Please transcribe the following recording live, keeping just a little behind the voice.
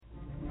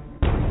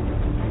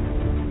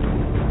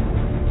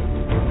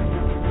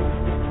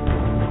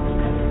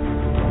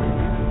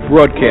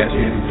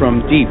Broadcasting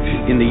from deep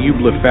in the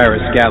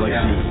Eublepharis galaxy,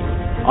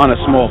 on a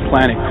small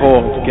planet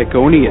called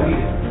Geckonia,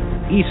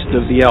 east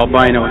of the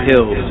Albino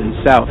Hills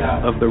and south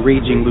of the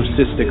raging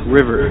Leucistic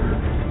River,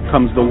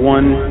 comes the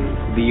one,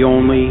 the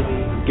only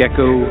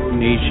Gecko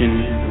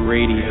Nation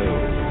Radio.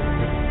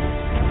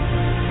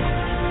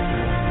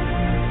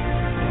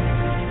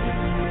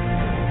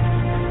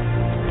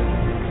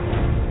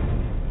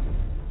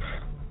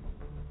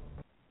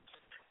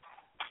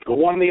 The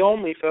one, the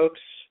only, folks.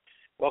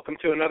 Welcome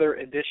to another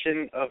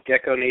edition of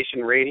Gecko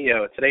Nation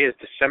Radio. Today is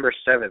December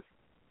 7th,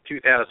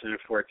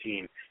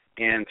 2014,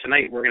 and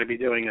tonight we're going to be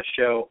doing a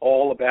show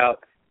all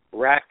about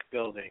rack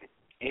building,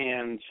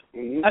 and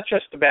not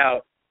just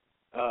about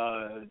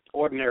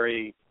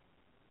ordinary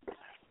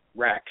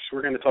racks.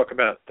 We're going to talk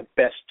about the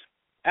best,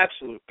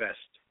 absolute best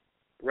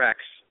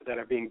racks that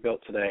are being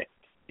built today,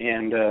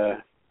 and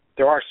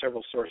there are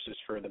several sources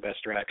for the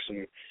best racks,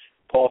 and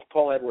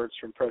Paul Edwards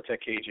from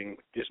Protek Caging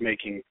is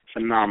making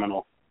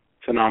phenomenal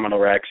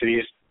racks, and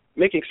he's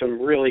making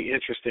some really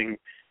interesting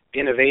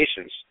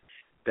innovations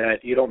that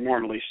you don't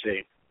normally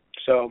see.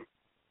 So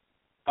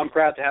I'm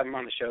proud to have him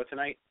on the show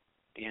tonight,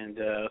 and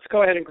let's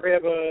go ahead and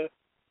grab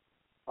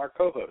our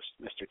co-host,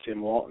 Mr.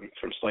 Tim Walton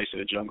from Slice of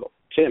the Jungle.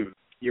 Tim,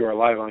 you are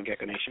live on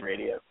Gecko Nation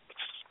Radio.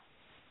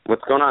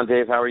 What's going on,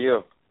 Dave? How are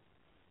you?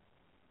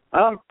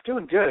 I'm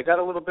doing good. I got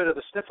a little bit of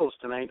the sniffles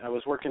tonight. I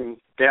was working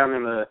down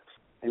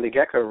in the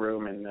gecko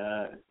room and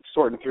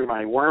sorting through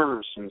my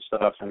worms and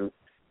stuff, and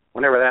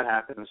whenever that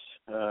happens,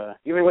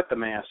 even with the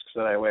masks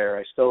that I wear,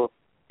 I still,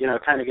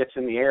 it kind of gets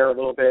in the air a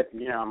little bit.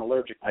 I'm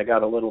allergic. I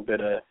got a little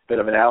bit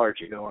of an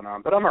allergy going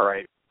on, but I'm all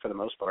right for the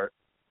most part.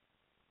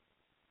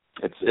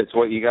 It's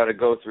what you got to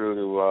go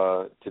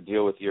through to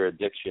deal with your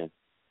addiction.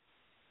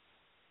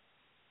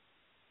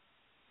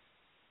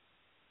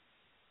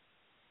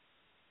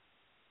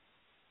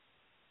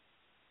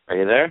 Are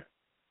you there?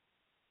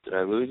 Did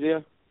I lose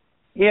you?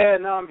 Yeah,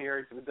 no, I'm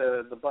here.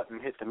 The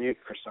button hit the mute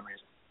for some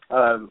reason.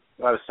 I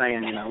was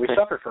saying, we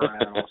suffer for our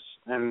animals,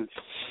 and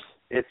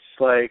it's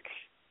like,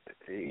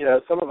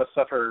 some of us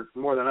suffer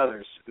more than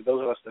others.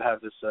 Those of us that have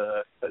this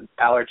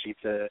allergy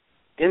to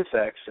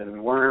insects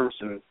and worms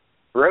and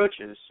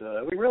roaches,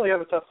 we really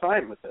have a tough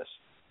time with this.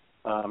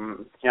 I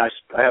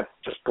have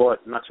just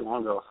bought not too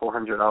long ago a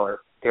 $400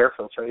 air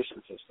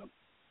filtration system.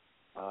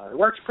 It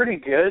works pretty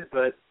good,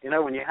 but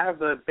when you have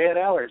the bad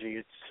allergy,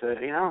 it's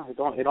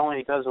it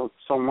only does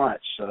so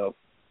much. So,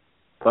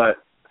 but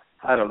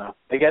I don't know.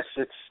 I guess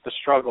it's the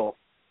struggle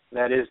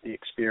that is the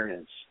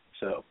experience.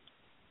 So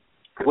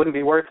it wouldn't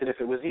be worth it if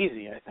it was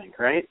easy, I think,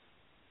 right?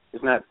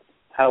 Isn't that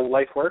how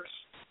life works?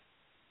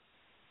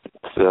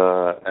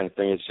 I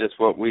think it's just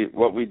what we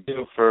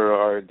do for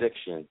our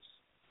addictions.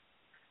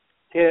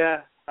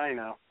 Yeah, I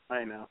know.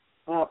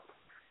 Well,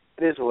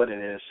 it is what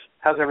it is.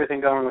 How's everything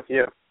going with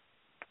you?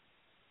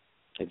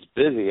 It's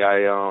busy.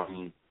 I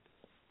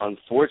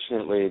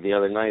unfortunately the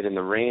other night in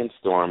the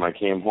rainstorm, I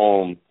came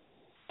home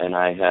and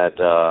I had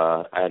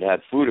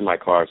food in my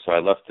car, so I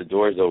left the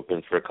doors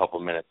open for a couple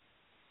minutes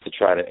to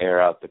try to air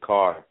out the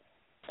car,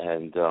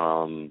 and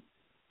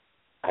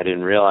I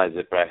didn't realize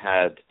it, but I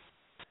had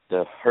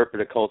the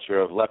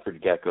Herpetoculture of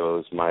Leopard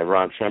Geckos, my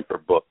Ron Tremper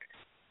book,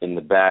 in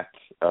the back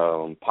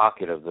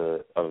pocket of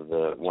the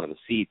one of the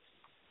seats,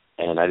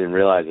 and I didn't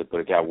realize it,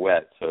 but it got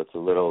wet, so it's a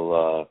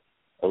little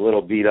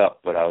beat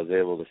up, but I was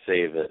able to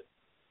save it.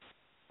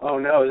 Oh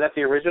no, is that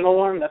the original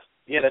one?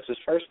 That's his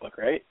first book,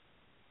 right?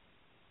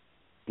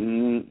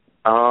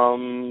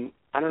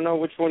 I don't know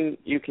which one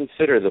you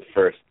consider the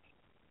first.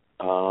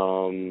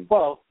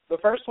 Well, the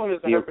first one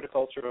is the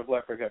Herpetoculture of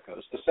Leopard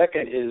Geckos. The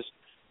second is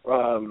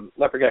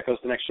Leopard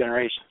Geckos: The Next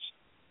Generations.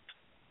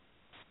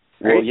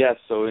 Right? Well, yes.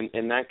 So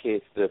in that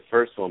case, the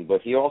first one.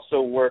 But he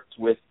also worked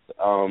with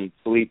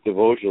Philippe de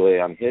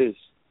Vaugelet on his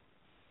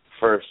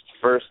first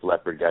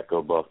Leopard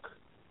Gecko book.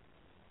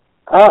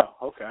 Oh,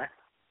 okay.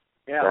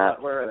 Yeah,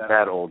 where are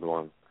that old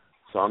one.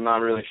 So I'm not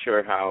really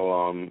sure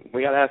how.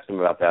 We got to ask him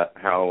about that.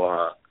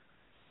 How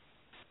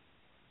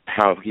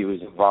he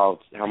was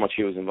involved. How much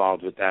he was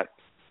involved with that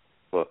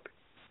book.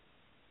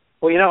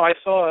 Well, I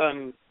saw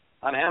on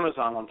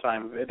Amazon one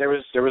time there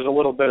was a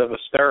little bit of a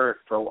stir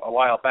for a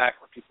while back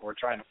where people were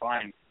trying to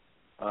find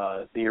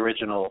the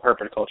original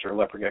Herpetoculture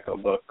Leopard Gecko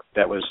book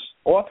that was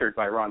authored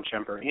by Ron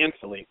Tremper and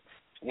Philippe,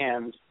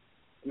 and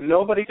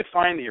nobody could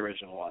find the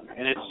original one,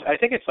 and I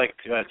think it's like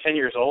 10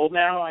 years old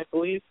now, I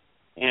believe.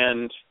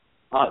 And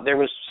there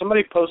was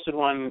somebody posted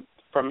one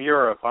from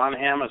Europe on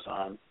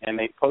Amazon, and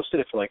they posted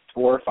it for like $400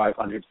 or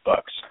 $500,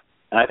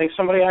 and I think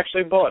somebody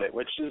actually bought it.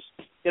 Which is,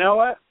 you know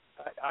what?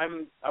 I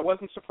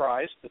wasn't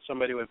surprised that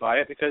somebody would buy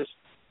it, because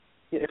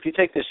if you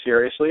take this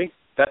seriously,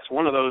 that's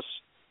one of those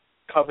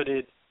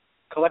coveted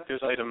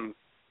collector's item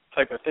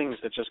type of things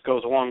that just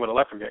goes along with a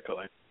leopard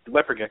gecko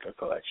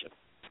collection.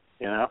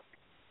 Yep.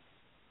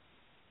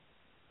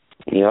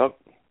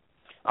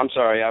 I'm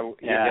sorry.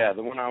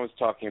 The one I was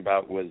talking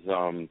about was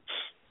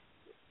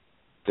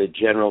the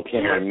general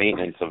care and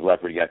maintenance of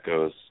leopard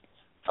geckos.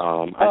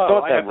 I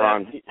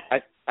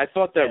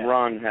thought that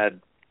Ron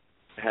had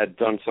had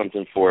done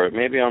something for it.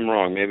 Maybe I'm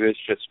wrong. Maybe it's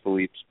just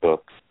Philippe's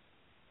book.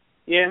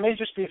 Yeah, it may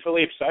just be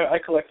Philippe's. I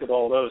collected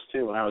all those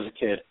too when I was a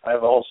kid. I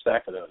have a whole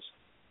stack of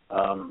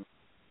those.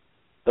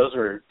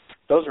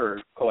 Those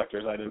are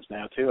collector's items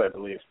now too, I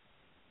believe.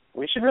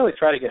 We should really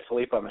try to get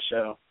Philippe on the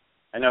show.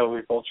 I know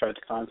we both tried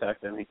to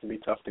contact him. He can be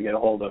tough to get a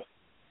hold of,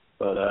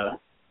 but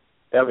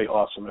that would be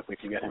awesome if we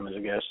could get him as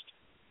a guest.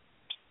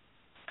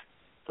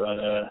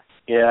 But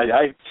yeah,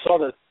 I saw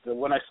that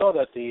when I saw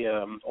that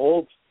the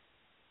old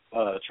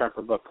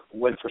Tremper book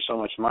went for so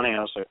much money, I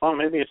was like, oh,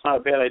 maybe it's not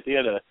a bad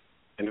idea to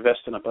invest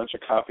in a bunch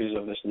of copies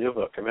of this new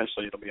book.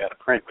 Eventually it'll be out of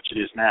print, which it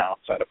is now.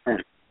 It's out of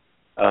print.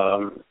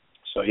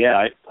 So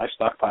yeah, I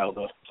stockpiled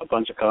a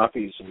bunch of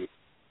copies, and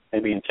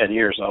maybe in 10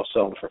 years I'll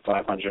sell them for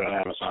 $500 on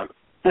Amazon.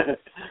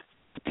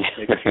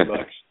 Make a few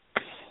bucks.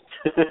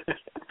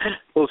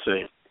 We'll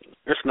see.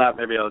 If not,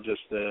 maybe I'll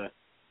just I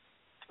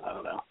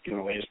don't know, give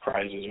away his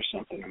prizes or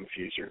something in the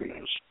future. Who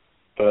knows?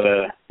 But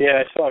yeah,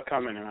 I saw it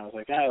coming, and I was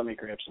like, let me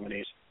grab some of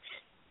these.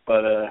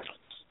 But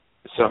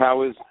so how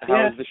was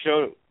the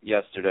show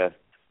yesterday?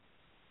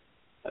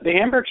 The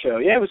Hamburg show,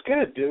 yeah, it was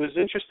good. It was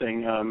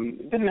interesting.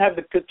 It didn't have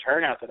the good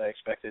turnout that I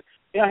expected.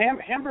 Yeah,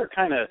 Hamburg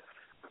kind of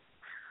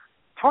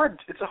hard.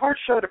 It's a hard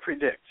show to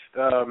predict.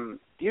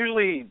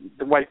 Usually,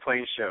 the White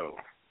Plains show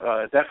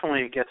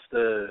definitely gets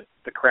the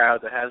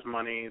crowd that has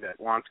money, that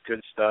wants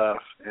good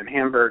stuff. And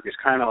Hamburg is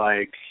kind of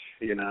like,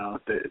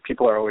 the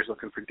people are always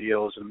looking for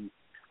deals, and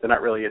they're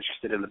not really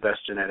interested in the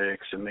best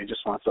genetics, and they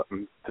just want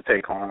something to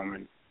take home,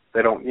 and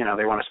they don't,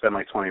 they want to spend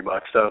like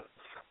 $20. So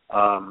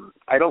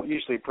I don't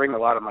usually bring a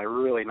lot of my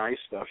really nice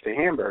stuff to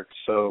Hamburg.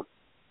 So,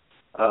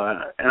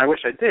 and I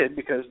wish I did,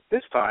 because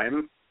this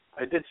time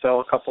I did sell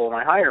a couple of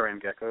my higher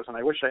end geckos, and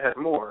I wish I had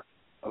more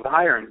of the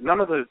higher end. None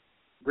of the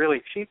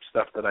really cheap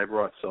stuff that I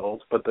brought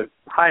sold, but the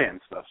high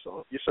end stuff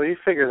sold. So you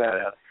figure that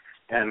out,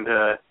 and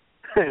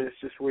it's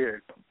just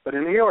weird. But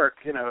in New York,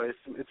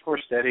 it's more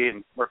steady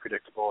and more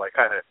predictable. I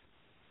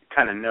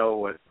kind of know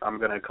what I'm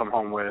going to come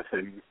home with,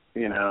 and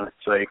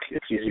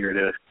it's easier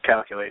to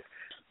calculate.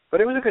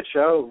 But it was a good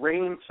show. It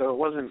rained, so it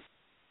wasn't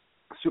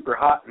super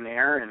hot in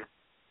there, and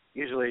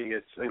usually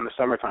it's in the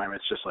summertime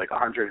it's just like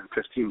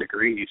 115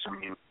 degrees. I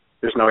mean,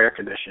 there's no air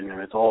conditioning,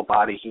 and it's all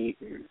body heat,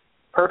 and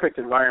perfect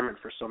environment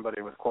for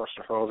somebody with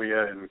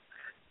claustrophobia and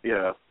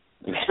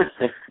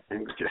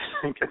and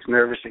just gets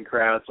nervous in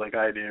crowds like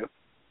I do.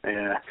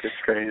 Yeah, it's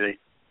crazy.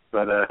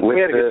 But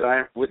we had a good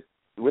time.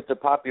 With the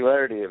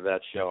popularity of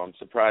that show, I'm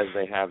surprised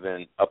they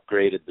haven't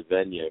upgraded the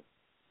venue.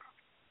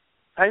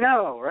 I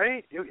know,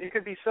 right? It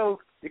could be so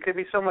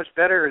much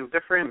better and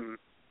different.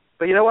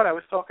 But you know what? I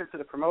was talking to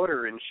the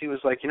promoter, and she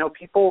was like,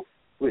 people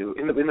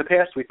in the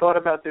past we thought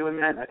about doing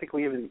that. And I think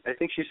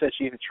she said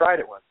she even tried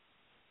it once.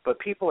 But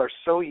people are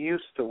so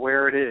used to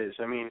where it is.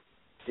 I mean,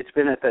 it's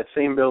been at that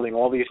same building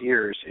all these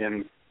years,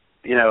 and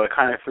it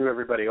kind of threw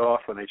everybody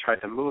off when they tried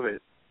to move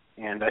it.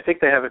 And I think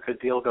they have a good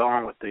deal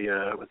going with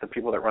the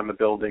people that run the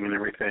building and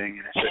everything.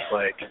 And it's just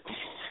like,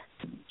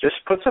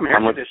 just put some air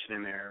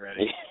conditioning there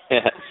already.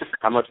 Yeah.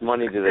 How much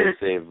money do they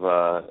save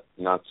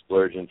not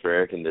splurging for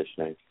air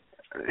conditioning?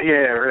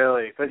 Yeah,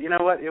 really. But you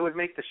know what? It would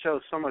make the show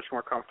so much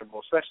more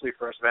comfortable, especially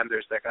for us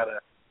vendors that gotta,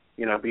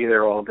 be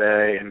there all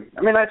day. And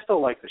I mean, I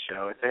still like the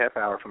show. It's a half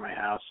hour from my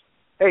house.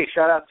 Hey,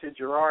 shout out to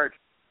Gerard.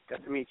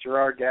 Got to meet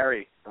Gerard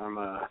Gary from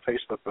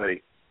Facebook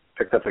buddy.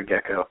 Picked up a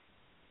gecko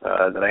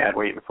that I had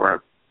waiting for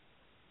him.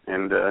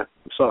 And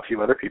saw a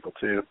few other people,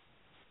 too,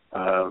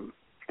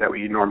 that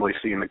we normally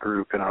see in the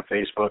group and on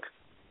Facebook.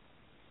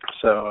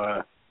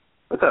 So,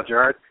 what's up,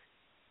 Gerard?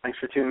 Thanks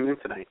for tuning in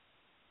tonight.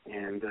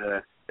 And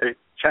the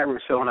chat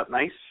room's filling up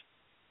nice.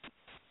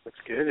 Looks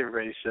good.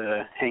 Everybody's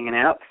hanging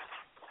out.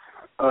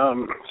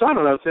 So I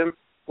don't know, Tim.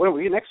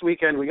 Next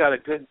weekend we got a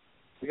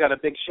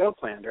big show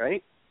planned,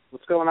 right?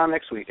 What's going on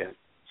next weekend?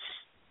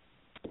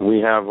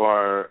 We have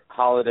our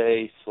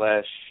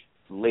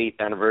holiday/late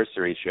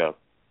anniversary show.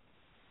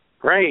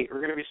 Right. We're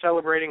going to be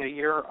celebrating a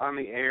year on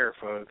the air,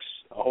 folks.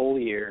 A whole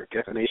year,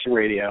 Gecko Nation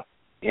Radio.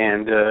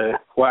 And,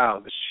 wow,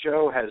 the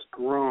show has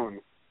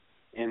grown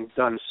and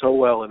done so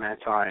well in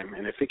that time.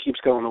 And if it keeps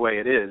going the way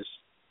it is,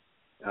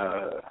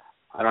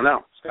 I don't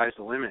know. Sky's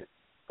the limit.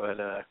 But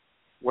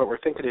what we're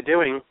thinking of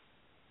doing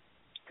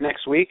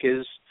next week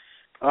is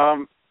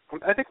I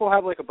think we'll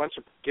have like a bunch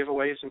of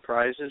giveaways and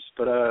prizes.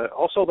 But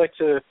also I'm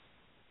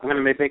going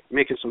to be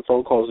making some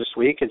phone calls this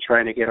week and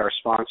trying to get our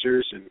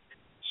sponsors and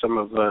some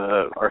of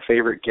our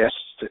favorite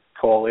guests to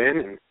call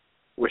in and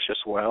wish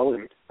us well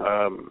and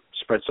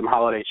spread some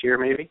holiday cheer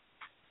maybe,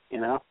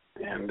 and I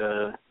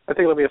think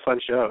it'll be a fun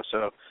show.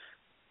 So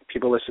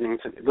people listening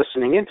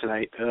in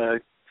tonight,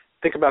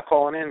 think about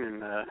calling in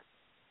and,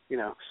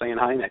 saying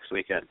hi next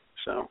weekend.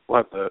 So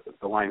we'll have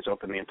the lines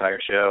open the entire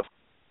show.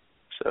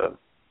 So,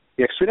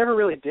 yeah, because we never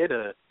really did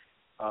a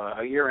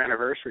year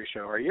anniversary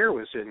show. Our year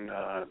was in,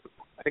 I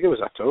think it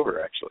was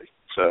October, actually.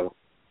 So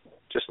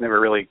just never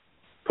really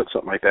put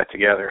something like that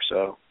together,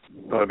 so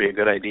that would be a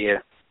good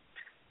idea.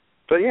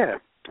 But yeah,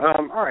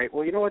 all right.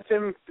 Well, you know what,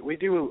 Tim? We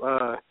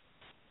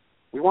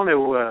want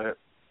to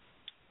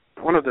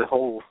one of the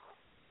whole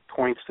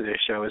points to this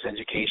show is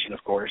education,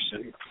 of course.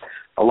 And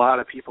a lot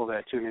of people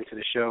that tune into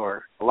the show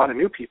are a lot of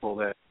new people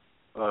that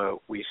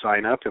we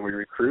sign up and we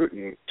recruit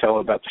and tell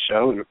about the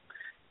show. And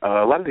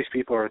a lot of these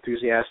people are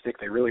enthusiastic.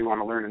 They really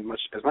want to learn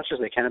as much as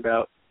they can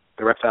about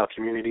the reptile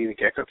community, the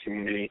gecko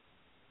community.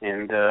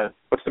 And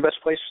what's the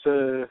best place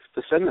to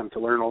send them to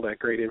learn all that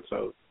great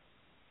info?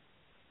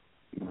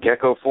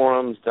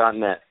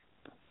 Geckoforums.net.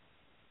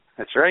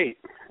 That's right.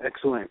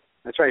 Excellent.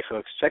 That's right,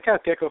 folks. Check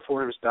out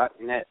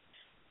geckoforums.net.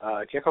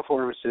 Gecko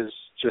Forums is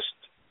just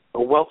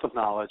a wealth of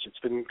knowledge. It's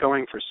been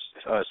going for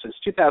since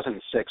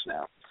 2006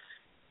 now,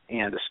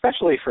 and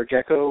especially for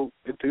gecko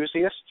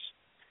enthusiasts.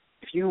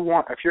 If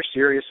you're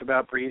serious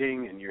about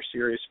breeding and you're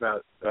serious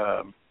about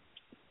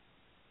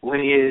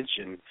lineage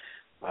and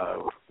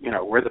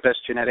where the best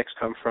genetics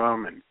come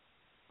from, and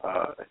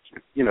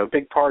a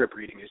big part of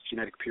breeding is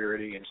genetic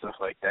purity and stuff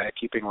like that,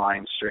 keeping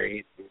lines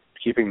straight,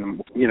 keeping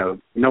them,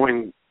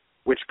 knowing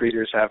which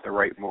breeders have the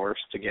right morphs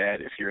to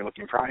get if you're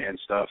looking for high-end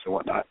stuff and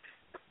whatnot.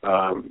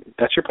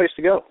 That's your place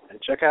to go,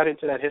 and check out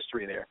into that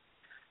history there.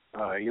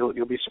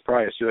 You'll be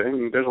surprised.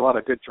 There's a lot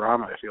of good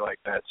drama if you like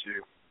that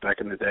too. Back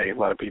in the day, a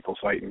lot of people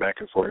fighting back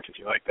and forth if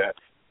you like that.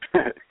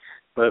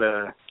 But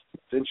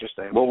it's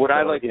interesting. Well, what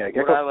I like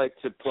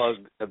to plug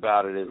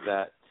about it is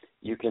that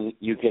you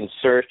can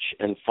search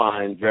and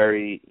find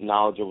very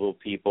knowledgeable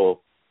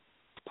people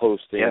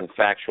posting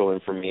factual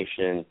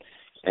information,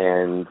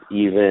 and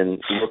even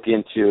look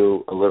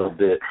into a little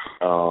bit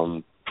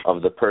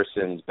of the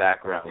person's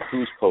background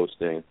who's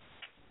posting.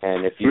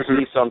 And if you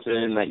see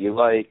something that you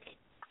like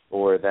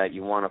or that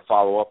you want to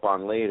follow up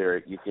on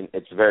later,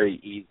 it's very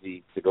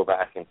easy to go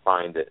back and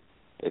find it.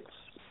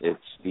 It's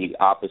the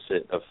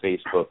opposite of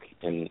Facebook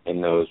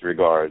in those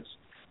regards,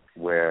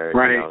 where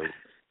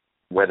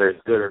whether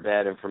it's good or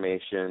bad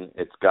information,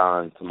 it's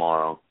gone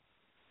tomorrow.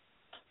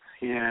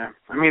 Yeah.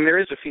 I mean, there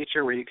is a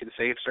feature where you can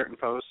save certain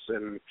posts,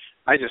 and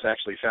I just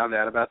actually found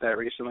out about that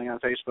recently on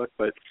Facebook,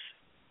 but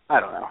I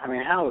don't know. I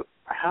mean,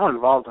 how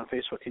involved on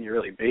Facebook can you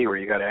really be where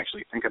you got to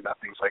actually think about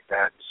things like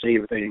that,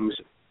 save things?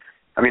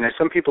 I mean,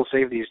 some people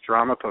save these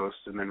drama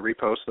posts and then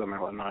repost them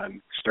and whatnot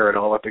and stir it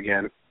all up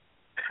again.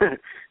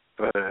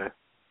 But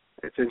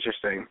it's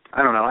interesting.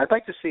 I don't know. I'd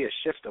like to see a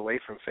shift away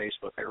from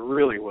Facebook. I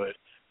really would.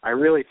 I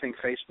really think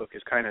Facebook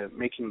is kind of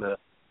making the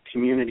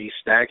community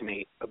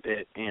stagnate a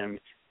bit and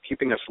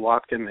keeping us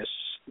locked in this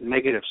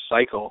negative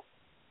cycle.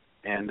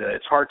 And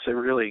it's hard to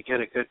really get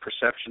a good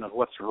perception of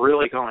what's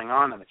really going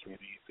on in the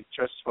community if we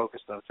just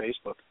focused on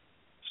Facebook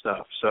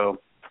stuff. So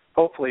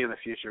hopefully in the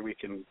future we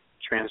can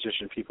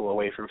transition people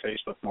away from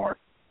Facebook more.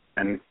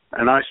 And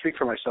I speak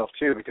for myself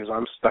too, because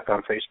I'm stuck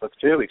on Facebook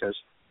too, because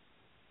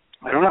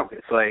I don't know,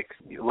 it's like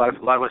a lot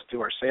of us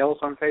do our sales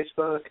on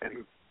Facebook,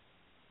 and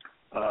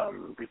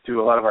we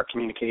do a lot of our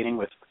communicating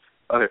with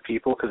other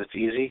people because it's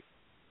easy.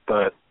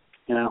 But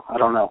I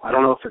don't know. I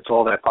don't know if it's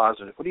all that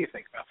positive. What do you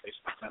think about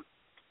Facebook then?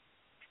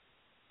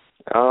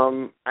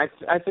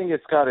 I think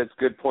it's got its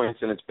good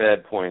points and its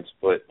bad points,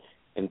 but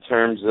in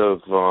terms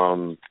of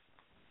for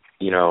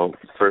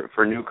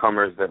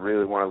newcomers that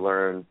really want to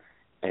learn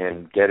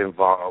and get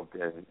involved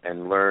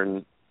and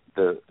learn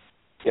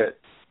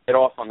get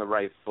off on the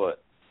right foot,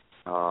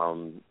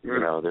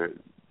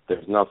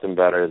 there's nothing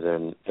better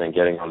than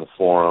getting on the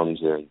forums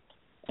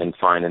and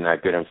finding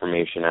that good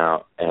information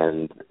out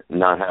and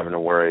not having to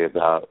worry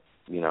about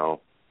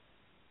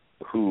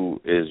who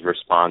is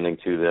responding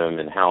to them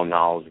and how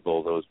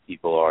knowledgeable those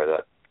people are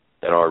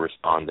that are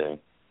responding.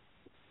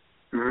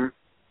 Mm-hmm.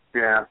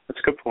 Yeah, that's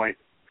a good point.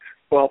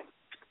 Well,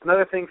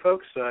 another thing,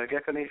 folks,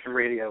 Gecko Nation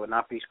Radio would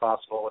not be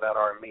possible without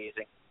our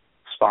amazing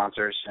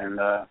sponsors, and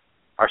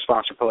our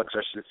sponsor products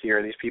are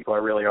sincere. These people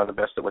are the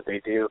best at what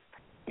they do.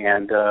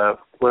 And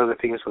one of the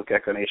things with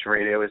Gecko Nation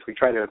Radio is we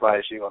try to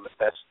advise you on the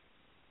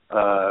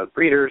best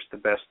breeders, the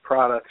best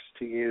products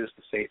to use,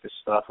 the safest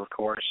stuff, of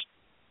course.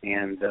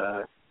 And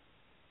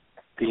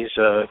these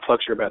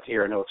plugs you're about to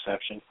hear are no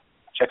exception.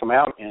 Check them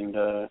out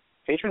and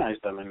patronize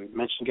them and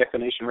mention Gecko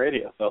Nation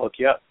Radio. They'll hook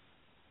you up.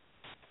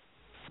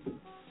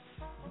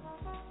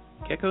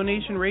 Gecko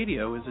Nation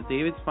Radio is a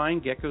David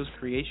Fine Geckos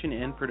creation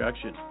and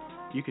production.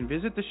 You can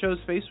visit the show's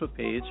Facebook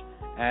page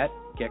at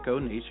Gecko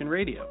Nation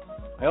Radio.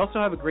 I also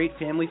have a great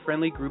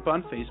family-friendly group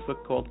on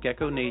Facebook called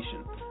Gecko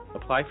Nation.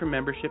 Apply for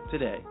membership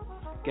today.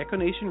 Gecko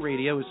Nation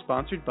Radio is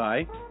sponsored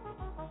by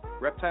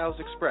Reptiles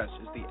Express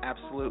is the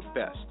absolute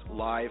best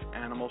live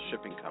animal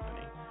shipping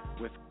company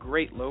with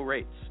great low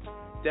rates.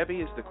 Debbie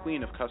is the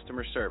queen of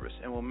customer service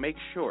and will make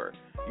sure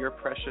your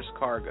precious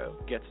cargo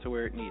gets to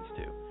where it needs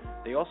to.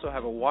 They also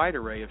have a wide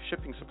array of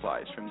shipping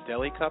supplies from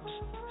deli cups,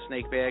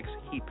 snake bags,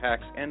 heat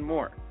packs, and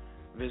more.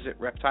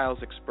 Visit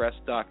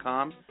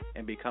reptilesexpress.com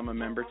and become a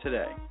member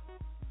today.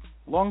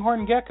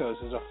 Longhorn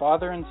Geckos is a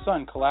father and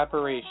son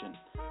collaboration.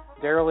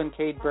 Daryl and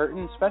Cade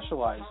Burton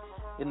specialize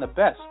in the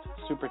best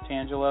Super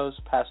Tangelos,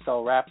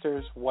 Pastel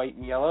Raptors, White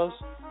and Yellows,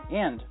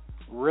 and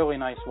really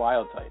nice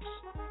wild types.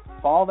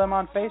 Follow them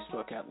on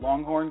Facebook at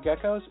Longhorn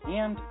Geckos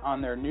and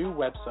on their new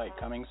website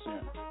coming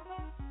soon.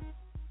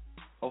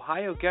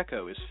 Ohio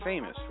Gecko is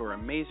famous for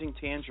amazing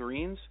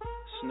tangerines,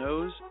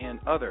 snows, and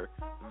other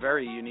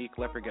very unique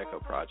leopard gecko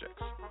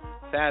projects.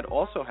 Thad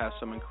also has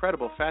some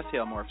incredible fat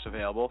tail morphs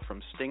available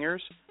from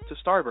stingers to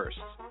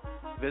starbursts.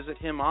 Visit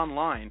him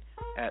online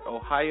at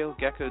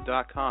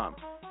ohiogecko.com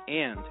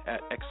and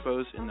at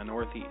expos in the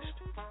Northeast.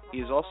 He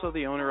is also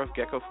the owner of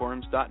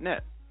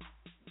geckoforums.net.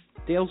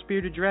 Dale's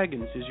Bearded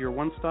Dragons is your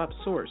one-stop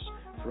source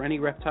for any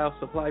reptile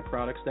supply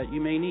products that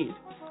you may need,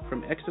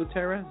 from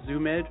Exoterra,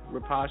 Zoomed,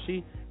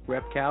 Rapashi,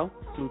 Repcal,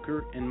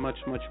 Fluker, and much,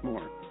 much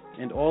more,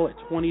 and all at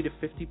 20 to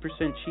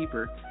 50%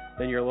 cheaper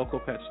than your local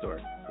pet store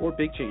or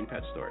big chain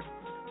pet store.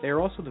 They are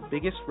also the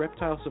biggest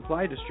reptile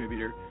supply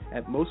distributor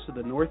at most of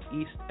the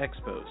Northeast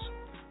expos.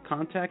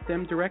 Contact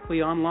them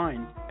directly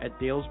online at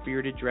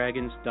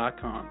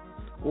dalesbeardeddragons.com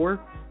or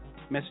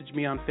message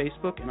me on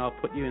Facebook and I'll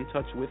put you in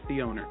touch with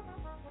the owner.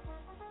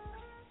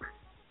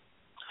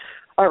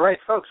 All right,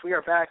 folks, we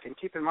are back, and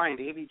keep in mind,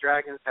 AV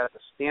Dragons has a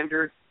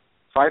standard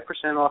 5%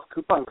 off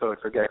coupon code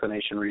for Gecko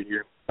Nation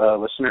reader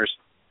listeners.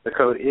 The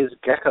code is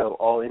GECKO,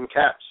 all in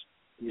caps.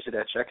 Use it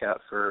at checkout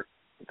for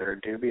their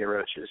dubia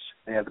roaches.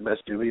 They have the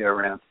best dubia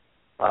around.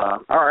 All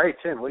right,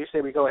 Tim, what do you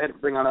say we go ahead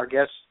and bring on our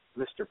guest,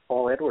 Mr.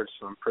 Paul Edwards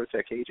from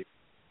Protek Aging?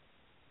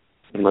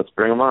 Let's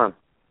bring him on.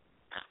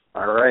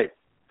 All right.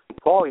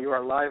 Paul, you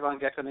are live on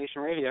Gecko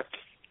Nation Radio.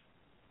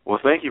 Well,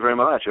 thank you very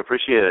much. I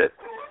appreciate it.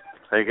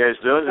 How you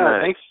guys doing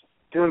tonight? Thanks.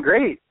 Doing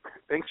great.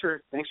 Thanks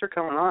for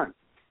coming on.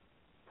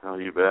 Oh,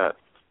 you bet.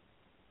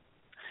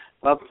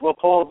 Well,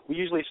 Paul, we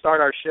usually start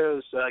our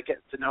shows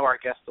getting to know our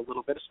guests a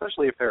little bit,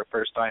 especially if they're a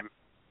first-time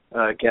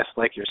guest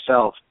like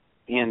yourself.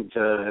 And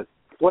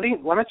why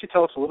don't you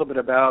tell us a little bit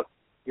about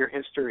your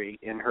history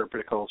in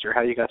herpetoculture,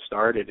 how you got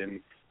started,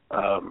 and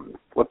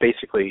what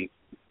basically,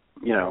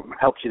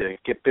 helped you to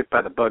get bit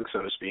by the bug, so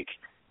to speak.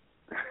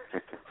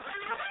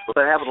 Well,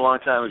 that happened a long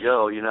time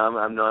ago.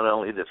 I'm not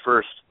only the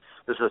first.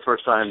 This is the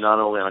first time not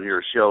only on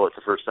your show, it's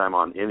the first time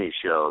on any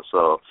show.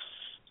 So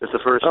it's the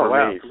first for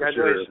me.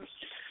 Congratulations.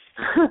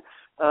 Sure.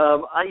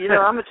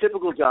 I'm a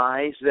typical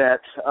guy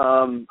that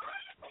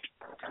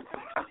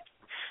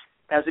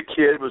as a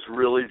kid was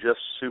really just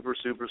super,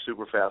 super,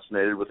 super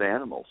fascinated with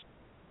animals.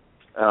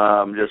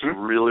 Just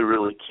really,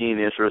 really keen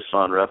interest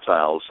on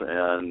reptiles.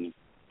 And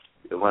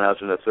when I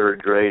was in the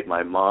third grade,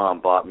 my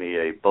mom bought me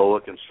a boa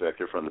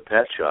constrictor from the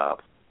pet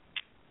shop.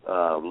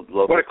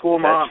 Local what a cool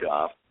pet mom.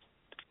 shop.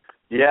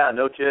 Yeah,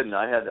 no kidding.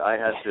 I had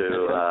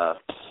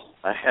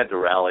to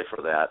rally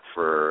for that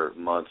for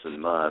months and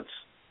months.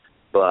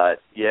 But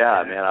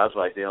yeah, man, I was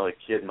like the only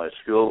kid in my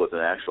school with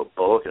an actual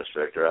boa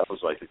constrictor. I was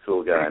like the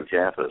cool guy on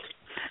campus.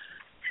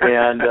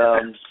 And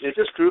it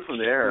just grew from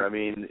there. I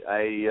mean,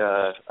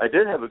 I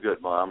did have a good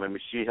mom. I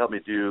mean, she helped me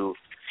do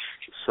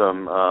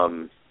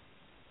some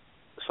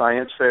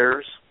science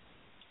fairs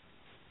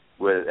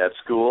at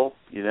school.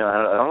 I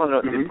don't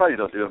know. They probably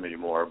don't do them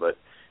anymore, but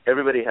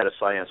everybody had a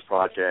science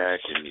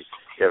project, and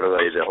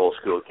the whole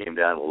school came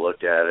down and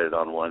looked at it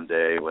on one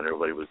day when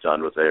everybody was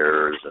done with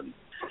theirs. And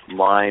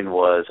mine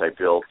was, I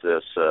built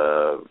this,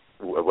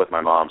 with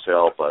my mom's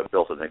help, I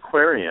built an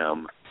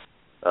aquarium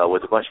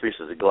with a bunch of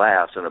pieces of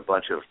glass and a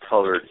bunch of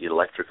colored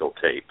electrical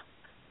tape.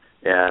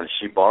 And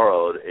she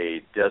borrowed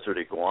a desert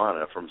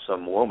iguana from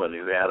some woman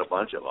who had a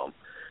bunch of them.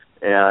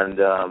 And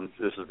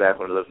this was back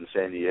when I lived in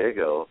San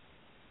Diego.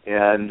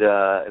 And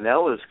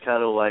that was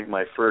kind of like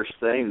my first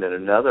thing. Then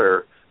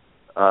another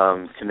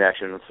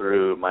connection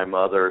through my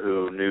mother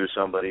who knew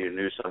somebody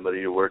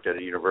who worked at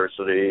a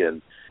university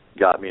and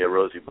got me a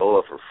rosy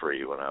boa for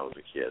free when I was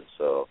a kid.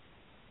 So,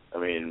 I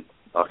mean,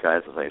 all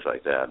kinds of things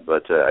like that.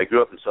 But I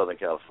grew up in Southern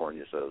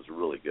California, so it was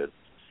really good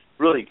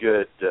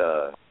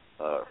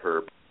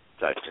herb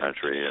type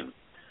country. And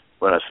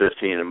when I was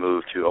 15, I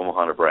moved to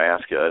Omaha,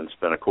 Nebraska, and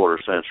spent a quarter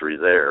century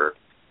there.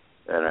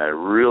 And I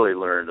really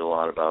learned a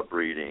lot about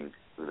breeding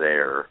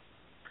there.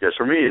 Because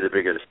for me,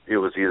 it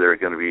was either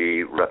going to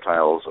be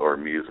reptiles or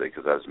music,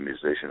 because I was a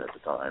musician at the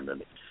time.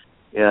 And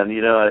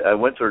I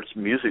went towards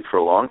music for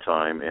a long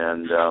time.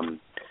 And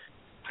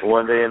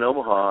one day in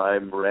Omaha, I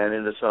ran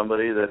into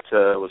somebody that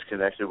was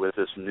connected with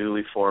this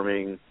newly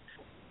forming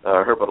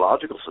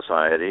herpetological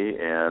society,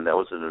 and that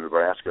was the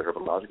Nebraska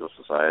Herpetological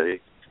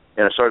Society.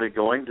 And I started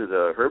going to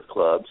the herb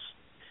clubs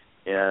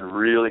and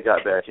really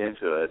got back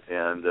into it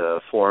and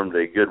formed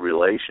a good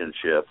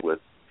relationship with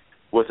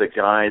a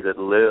guy that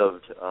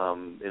lived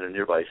in a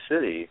nearby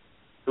city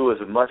who was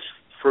a much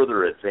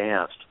further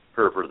advanced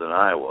herper than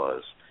I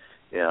was.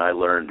 And I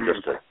learned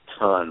just a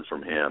ton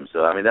from him.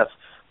 So, I mean, that's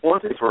one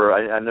thing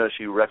I noticed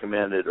you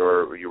recommended,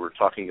 or you were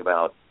talking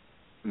about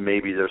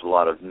maybe there's a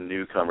lot of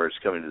newcomers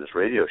coming to this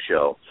radio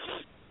show.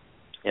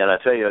 And I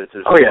tell you, if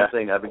there's one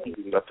thing, I've been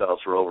keeping reptiles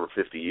for over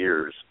 50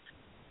 years.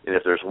 And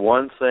if there's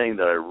one thing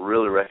that I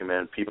really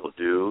recommend people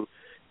do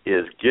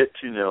is get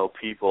to know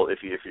people, if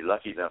you're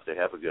lucky enough to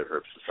have a good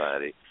herb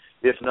society.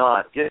 If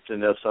not, get to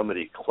know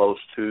somebody close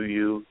to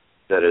you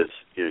that is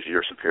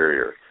your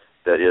superior,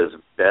 that is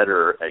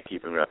better at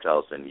keeping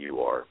reptiles than you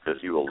are,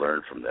 because you will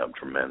learn from them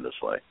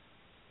tremendously.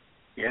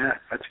 Yeah,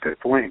 that's a good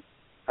point.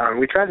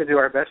 We try to do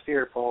our best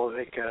here, Paul.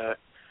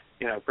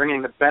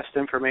 bringing the best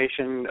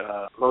information,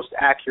 most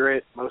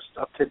accurate, most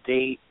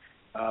up-to-date.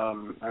 I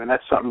mean,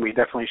 that's something we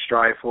definitely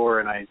strive for,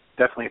 and I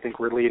definitely think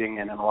we're leading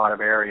in a lot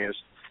of areas.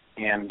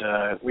 And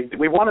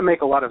we want to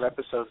make a lot of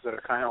episodes that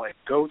are kind of like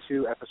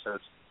go-to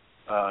episodes.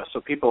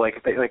 So people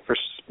for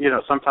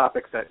some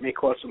topics that may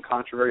cause some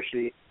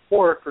controversy,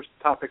 or for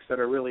topics that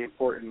are really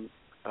important,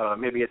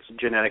 maybe it's a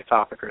genetic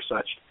topic or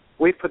such.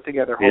 We put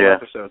together whole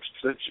episodes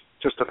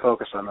just to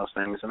focus on those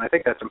things, and I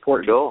think that's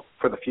important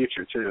for the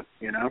future too.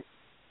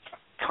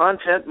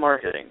 Content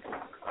marketing,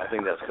 I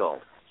think that's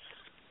called.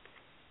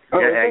 Oh,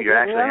 you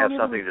actually have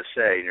something to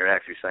say, and you're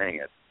actually saying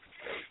it.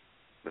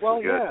 This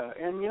is good. Yeah,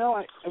 and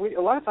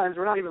a lot of times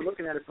we're not even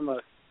looking at it from a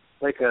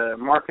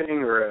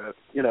marketing or a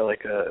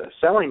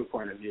selling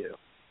point of view.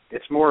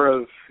 It's more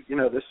of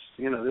this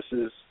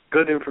is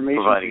good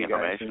information. Providing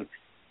information.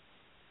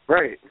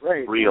 Right.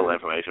 Real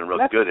information,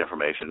 good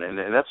information,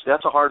 and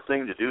that's a hard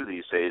thing to do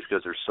these days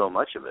because there's so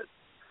much of it.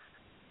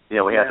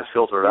 We have to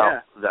filter it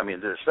out. I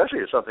mean,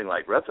 especially with something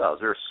like reptiles,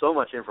 there's so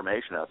much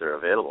information out there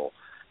available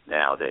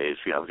nowadays,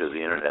 because of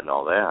the internet and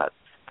all that.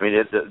 I mean,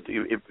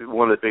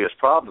 one of the biggest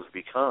problems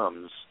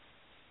becomes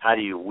how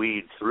do you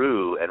weed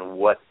through and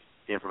what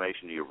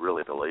information do you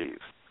really believe?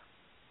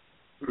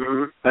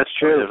 Mm-hmm. That's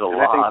true. There's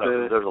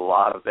a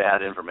lot of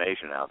bad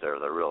information out there.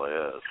 There really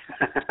is.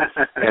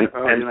 and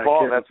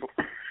Paul,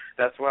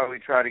 that's why we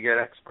try to get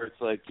experts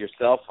like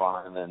yourself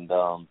on, and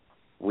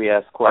we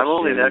ask questions. I'm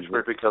only an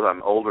expert because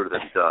I'm older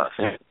than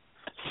dust.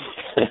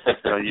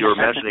 You were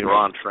mentioning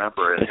Ron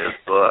Tremper in his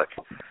book.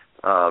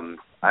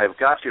 I've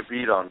got you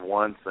beat on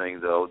one thing,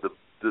 though.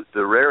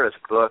 The rarest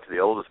book, the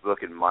oldest book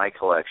in my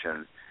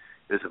collection,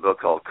 is a book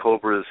called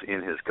Cobras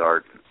in His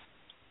Garden.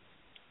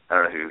 I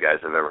don't know if you guys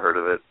have ever heard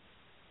of it.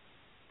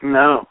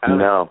 No.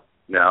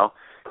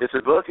 It's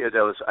a book that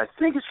was, I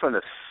think it's from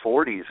the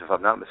 40s, if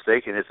I'm not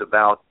mistaken. It's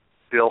about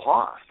Bill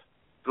Hoff.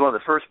 It's one of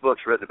the first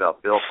books written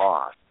about Bill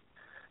Hoff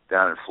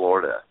down in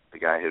Florida, the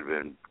guy who had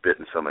been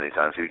bitten so many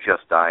times. He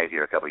just died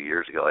here a couple of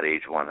years ago at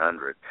age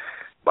 100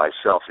 by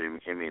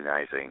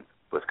self-immunizing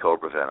with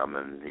cobra venom,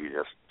 and he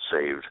just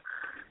saved,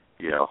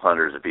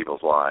 hundreds of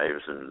people's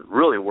lives and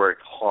really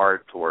worked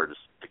hard towards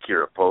the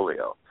cure of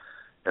polio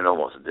and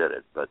almost did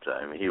it. But,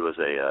 he was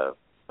a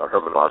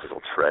herpetological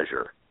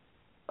treasure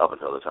up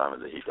until the time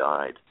that he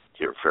died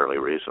here fairly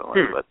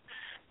recently. But,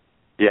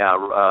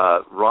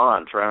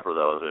 Ron Tremper,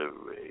 though,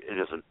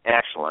 is an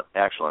excellent,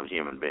 excellent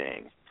human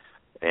being.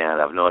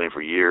 And I've known him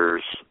for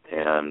years,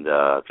 and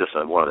just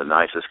one of the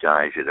nicest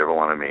guys you'd ever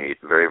want to meet.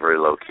 Very, very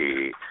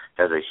low-key.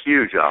 Has a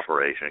huge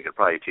operation. He could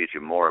probably teach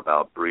you more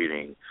about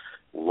breeding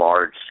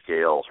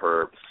large-scale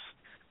herps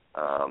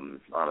on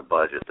a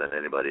budget than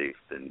anybody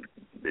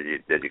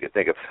that you could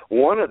think of.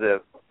 One of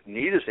the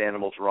neatest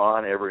animals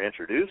Ron ever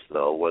introduced,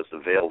 though, was the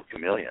veiled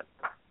chameleon.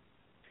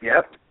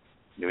 Yep.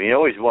 I mean, he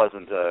always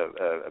wasn't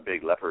a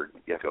big leopard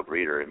gecko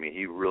breeder. I mean,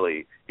 he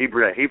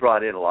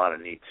brought in a lot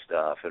of neat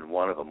stuff, and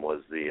one of them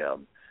was the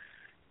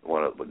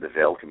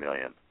veiled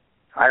chameleon.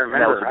 I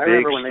remember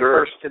when they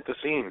first hit the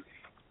scene.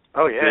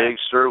 Oh yeah, big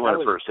stir when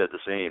it first hit the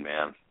scene,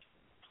 man.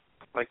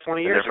 Like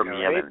 20 years ago,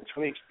 right?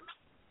 20.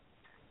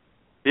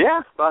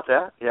 Yeah, about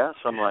that. Yeah,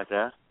 something like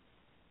that.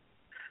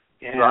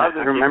 Yeah, so I've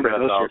been remember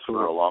keeping those reptiles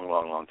for a long,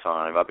 long, long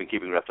time. I've been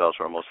keeping reptiles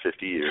for almost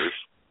 50 years.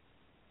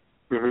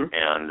 Mm-hmm.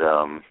 And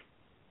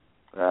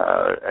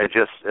I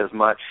just as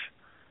much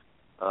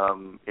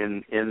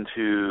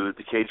into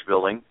the cage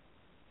building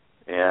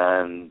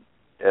and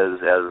as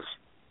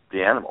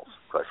the animals.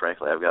 Quite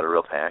frankly, I've got a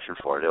real passion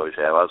for it. I always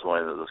have. I was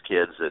one of those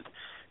kids that,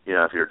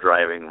 if you're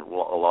driving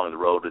along the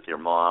road with your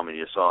mom and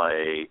you saw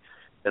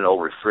an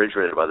old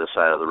refrigerator by the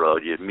side of the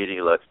road, you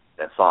immediately looked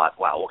and thought,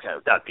 wow,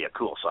 that'd be a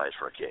cool size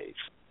for a cage.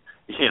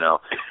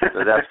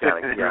 So that's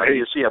kind of, right.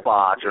 You see a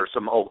box or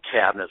some old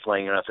cabinets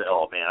laying around and say,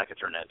 oh, man, I could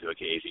turn that into a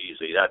cage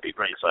easily. That'd be a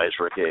great size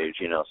for a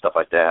cage, stuff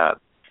like that.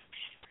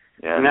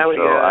 And now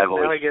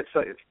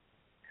so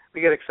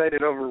we get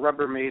excited over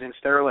Rubbermaid and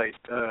Sterilite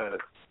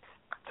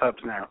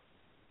tubs now.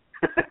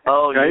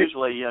 Oh, right?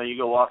 Usually, you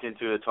go walk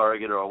into a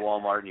Target or a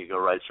Walmart and you go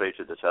right straight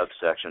to the tub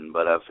section.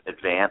 But I've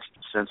advanced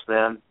since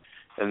then,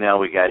 and now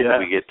we get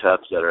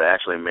tubs that are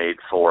actually made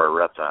for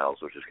reptiles,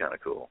 which is kind of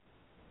cool.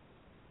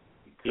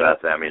 So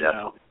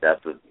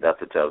that's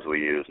the tubs we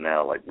use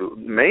now. Like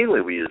mainly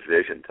we use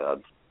Vision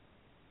tubs.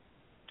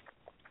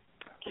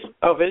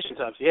 Oh, Vision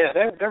tubs, yeah,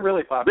 they're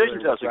really popular.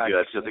 Vision tubs are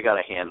good because they got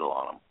a handle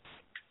on them.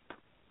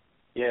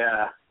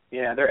 Yeah,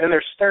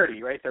 they're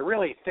sturdy, right? They're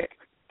really thick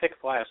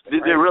plastic.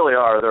 They really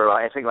are. They're,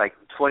 I think, like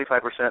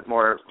 25%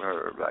 more,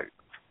 or like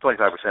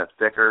 25%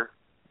 thicker,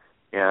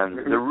 and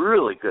they're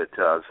really good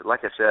tubs.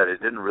 Like I said, I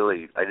didn't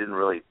really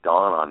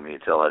dawn on me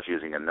until I was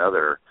using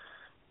another,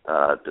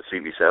 the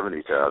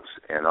CB70 tubs,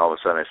 and all of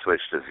a sudden I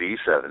switched to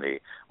V70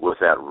 with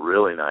that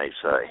really nice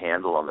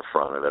handle on the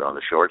front of it on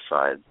the short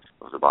side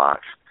of the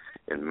box.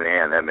 And,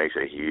 man, that makes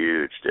a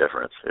huge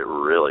difference. It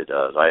really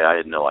does. I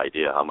had no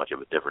idea how much of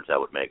a difference that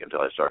would make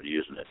until I started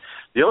using it.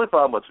 The only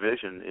problem with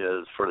Vision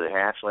is for the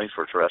hatchlings,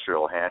 for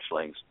terrestrial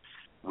hatchlings,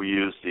 we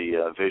use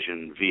the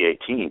Vision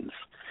V18s.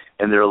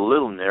 and they're a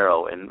little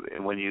narrow.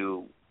 And when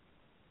you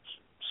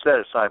set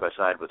it side by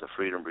side with the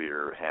Freedom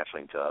Breeder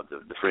hatchling tub,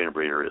 the Freedom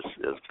Breeder is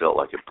built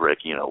like a brick,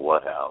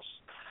 what house,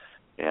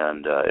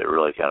 and it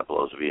really kind of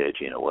blows the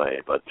V18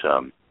 away. But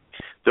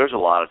there's a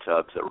lot of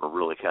tubs that we're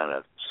really kind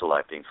of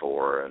selecting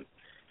for, and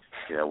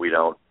we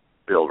don't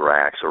build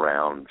racks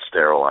around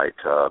sterilite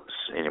tubs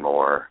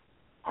anymore,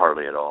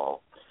 hardly at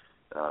all,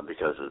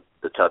 because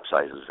the tub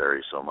sizes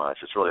vary so much.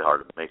 It's really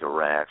hard to make a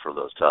rack for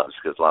those tubs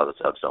because a lot of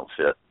the tubs don't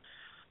fit,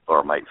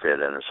 or might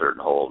fit in a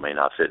certain hole, may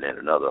not fit in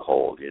another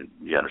hole.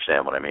 You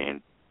understand what I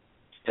mean?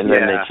 And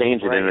then they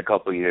change it in a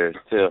couple of years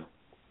too.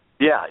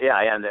 Yeah,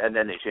 and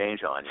then they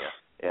change on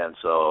you. And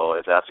so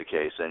if that's the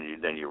case,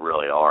 then you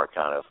really are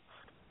kind of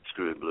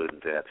screwed, blued,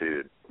 and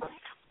tattooed.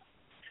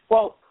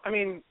 Well, I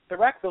mean, the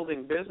rack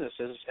building business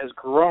has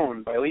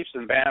grown by leaps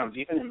and bounds,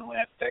 even in the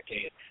last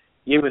decade.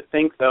 You would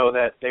think, though,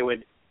 that they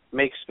would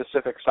make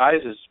specific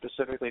sizes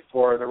specifically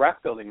for the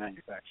rack building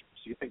manufacturers.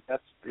 Do you think they're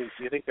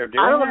doing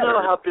that? I don't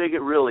know how big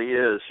it really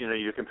is.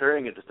 You're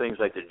comparing it to things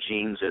like the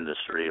jeans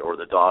industry or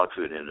the dog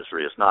food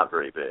industry. It's not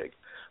very big.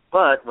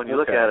 But when you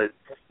look at it,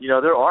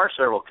 there are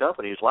several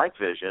companies like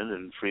Vision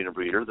and Freedom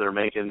Breeder that are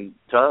making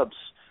tubs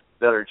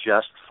that are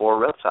just for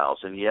reptiles.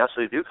 And yes,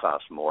 they do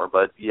cost more,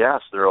 but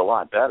yes, they're a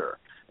lot better.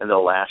 And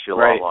they'll last you a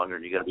lot longer,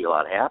 and you're going to be a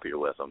lot happier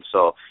with them.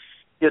 So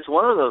it's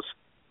one of those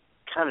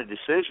kind of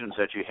decisions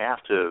that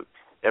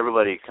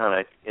everybody kind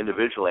of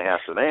individually has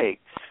to make.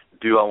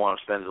 Do I want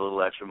to spend a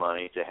little extra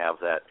money to have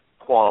that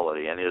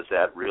quality, and is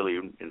that really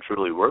and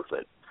truly worth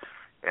it?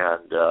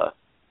 And,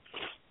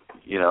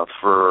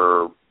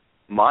 for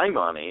my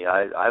money,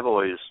 I've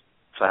always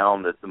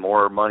found that the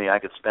more money I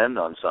could spend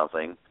on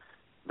something,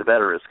 the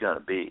better it's going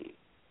to be.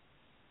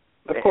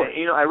 Of course.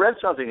 I read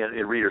something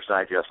in Reader's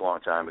Digest a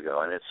long time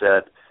ago, and it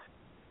said,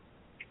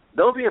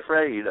 don't be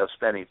afraid of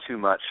spending too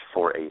much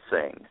for a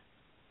thing.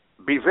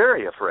 Be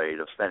very afraid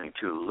of spending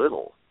too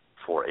little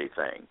for a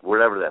thing,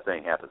 whatever that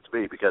thing happens to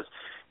be, because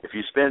if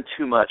you spend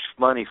too much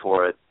money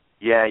for it,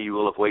 you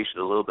will have wasted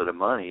a little bit of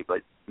money,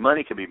 but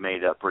money can be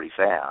made up pretty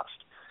fast.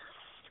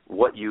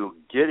 What you're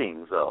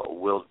getting, though,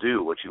 will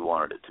do what you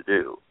wanted it to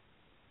do.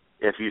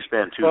 If you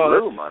spend too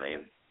little money,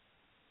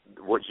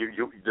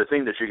 the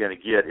thing that you're going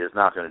to get is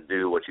not going to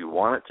do what you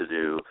want it to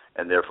do,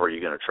 and therefore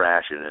you're going to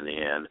trash it in the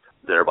end,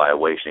 thereby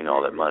wasting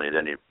all that money.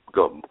 Then you're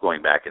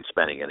going back and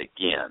spending it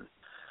again.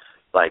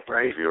 Like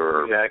if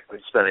you're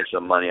spending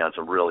some money on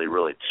some really,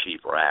 really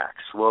cheap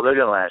racks, well, they're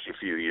going to last you a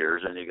few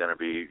years, and you're going to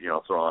be,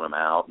 throwing them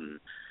out and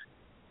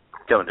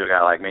coming to a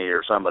guy like me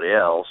or somebody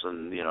else,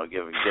 and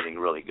getting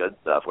really good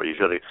stuff. Where you'd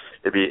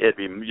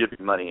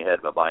be money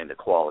ahead by buying the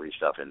quality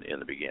stuff in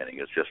the beginning.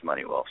 It's just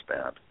money well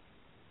spent.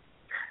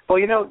 Well,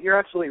 you're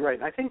absolutely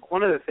right. I think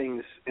one of the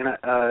things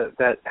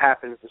that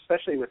happens,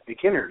 especially with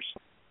beginners,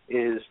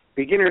 is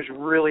beginners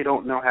really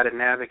don't know how to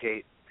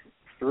navigate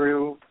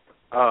through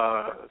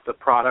the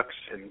products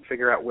and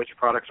figure out which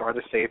products are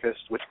the safest,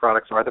 which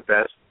products are the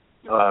best,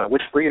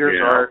 which breeders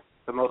are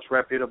the most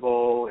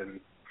reputable, and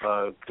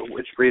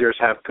which breeders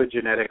have good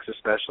genetics,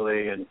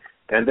 especially, and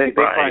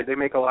they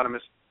make a lot of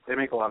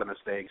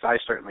mistakes. I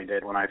certainly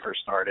did when I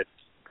first started,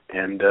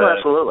 and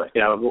absolutely,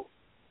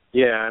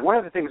 and one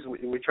of the things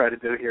we try to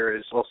do here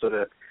is also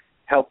to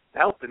help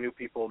the new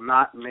people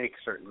not make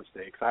certain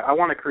mistakes. I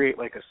want to create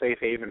like a safe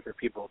haven for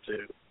people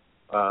to,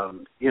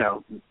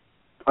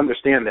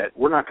 understand that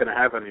we're not going to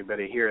have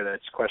anybody here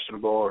that's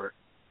questionable or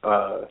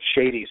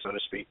shady, so to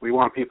speak. We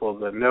want people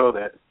to know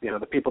that,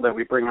 the people that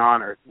we bring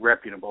on are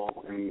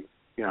reputable, and,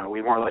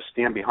 we more or less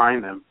stand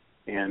behind them.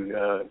 And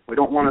we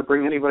don't want to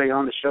bring anybody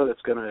on the show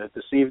that's going to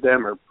deceive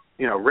them or,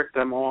 rip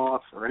them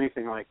off or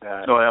anything like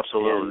that. No,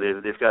 absolutely.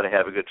 And they've got to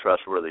have a good,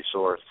 trustworthy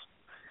source.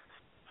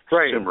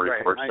 Right.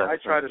 I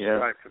try to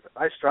strive for that.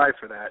 I strive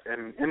for that.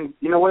 And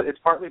you know what? It's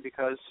partly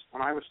because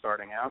when I was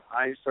starting out,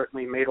 I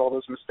certainly made all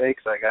those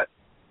mistakes. I got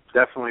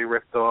definitely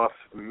ripped off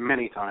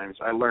many times.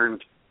 I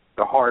learned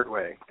the hard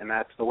way, and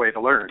that's the way to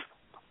learn.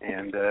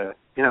 And,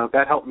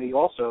 that helped me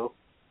also.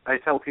 I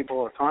tell people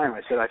all the time,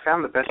 I said, I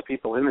found the best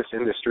people in this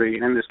industry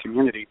and in this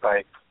community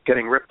by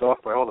getting ripped off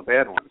by all the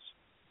bad ones.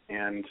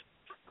 And,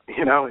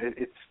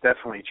 it's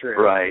definitely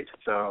true. Right.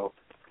 So,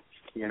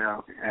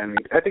 and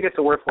I think it's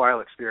a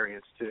worthwhile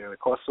experience, too. It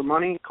costs some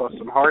money, it costs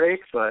some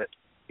heartache, but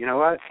you know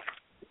what?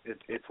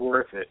 It's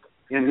worth it.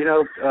 And,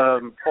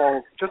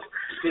 Paul, just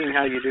seeing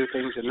how you do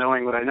things and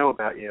knowing what I know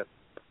about you,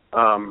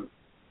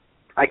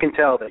 I can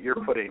tell that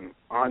you're putting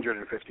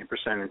 150%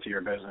 into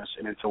your business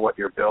and into what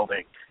you're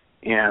building.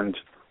 And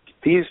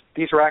these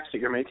racks that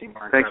you're making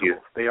are incredible. Thank you.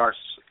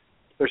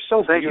 They're so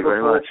beautiful. Thank you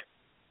very much.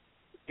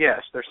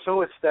 Yes, they're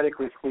so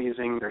aesthetically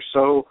pleasing.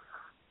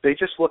 They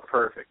just look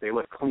perfect. They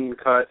look clean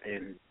cut,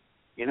 and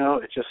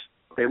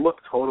they look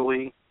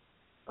totally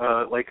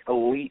like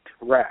elite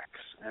racks.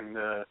 And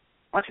why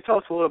don't you tell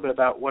us a little bit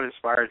about what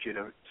inspired you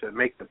to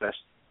make the best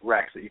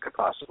racks that you could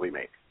possibly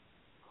make?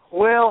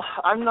 Well,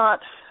 I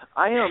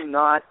am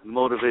not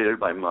motivated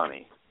by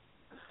money.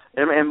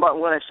 But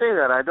when I say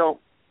that, I don't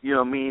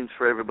mean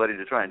for everybody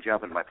to try and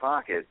jump in my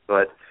pocket,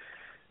 but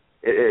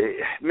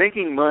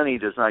making money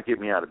does not get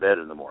me out of bed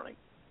in the morning.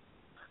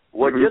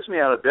 What gets me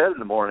out of bed in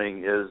the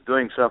morning is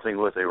doing something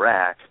with a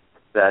rack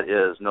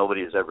that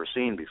nobody has ever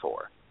seen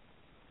before.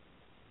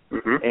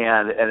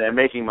 And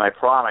making my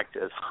product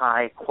as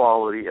high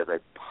quality as I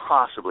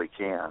possibly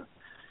can.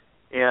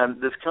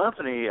 And this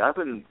company, I've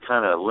been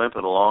kind of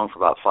limping along for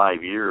about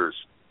 5 years,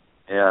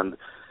 and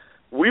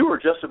we were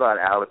just about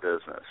out of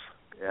business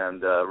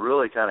and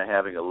really kind of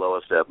having a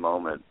lowest ebb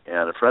moment.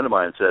 And a friend of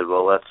mine said,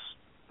 well,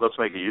 let's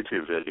make a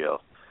YouTube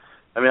video.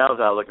 I mean, I was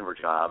out looking for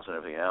jobs and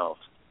everything else.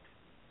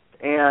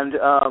 And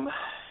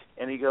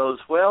he goes,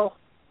 well,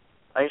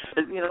 I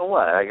said, you know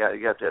what, I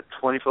got that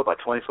 20-foot by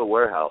 20-foot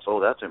warehouse. Oh,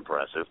 that's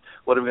impressive.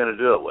 What are we going to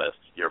do it with?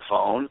 Your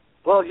phone?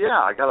 Well, yeah,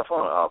 I got a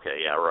phone.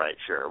 Okay, yeah, right,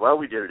 sure. Well,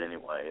 we did it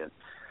anyway. And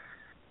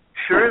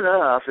sure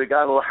enough, it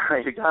got a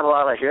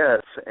lot of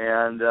hits.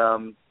 And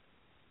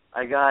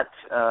I got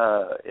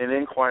an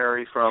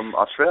inquiry from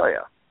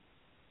Australia.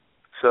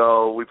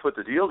 So we put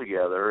the deal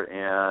together,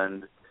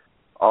 and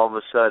all of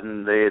a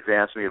sudden they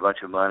advanced me a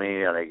bunch of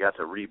money, and I got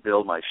to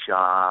rebuild my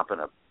shop, and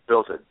I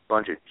built a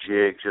bunch of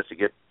jigs just to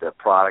get the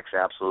products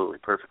absolutely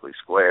perfectly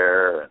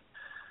square. And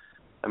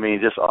I mean,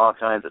 just all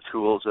kinds of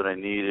tools that I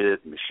needed,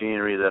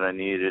 machinery that I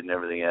needed, and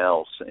everything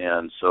else.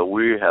 And so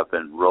we have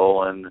been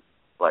rolling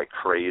like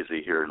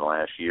crazy here in the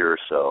last year or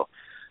so.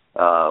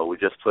 We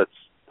just put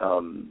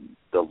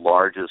the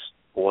largest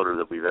order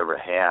that we've ever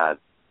had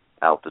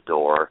out the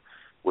door,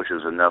 which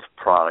was enough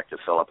product to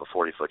fill up a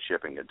 40-foot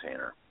shipping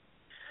container.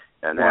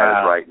 And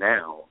that is right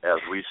now, as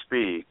we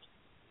speak,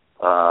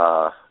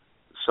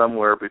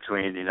 somewhere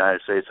between the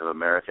United States of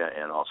America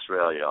and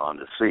Australia on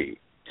the sea.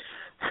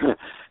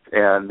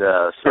 And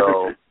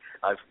so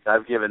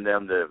I've given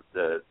them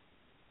the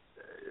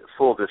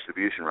full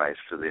distribution rights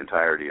to the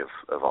entirety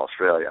of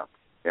Australia.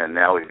 And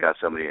now we've got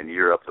somebody in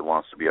Europe that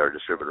wants to be our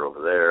distributor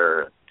over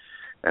there.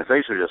 And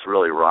things are just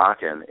really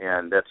rocking.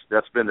 And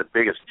that's been the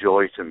biggest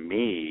joy to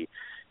me,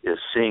 is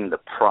seeing the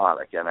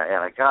product. And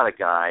I got a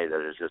guy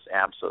that is just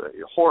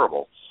absolutely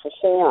horrible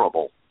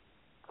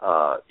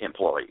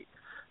employee.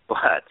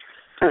 But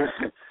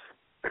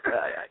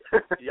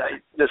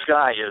this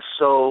guy is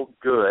so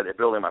good at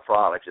building my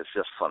products. It's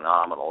just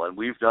phenomenal. And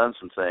we've done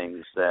some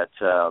things that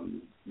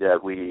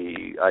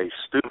I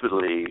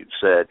stupidly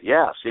said,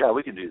 yes,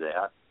 we can do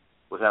that,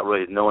 without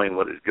really knowing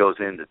what it goes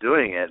into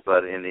doing it.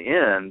 But in the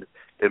end,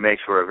 it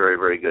makes for a very,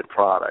 very good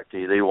product.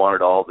 They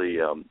wanted all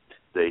the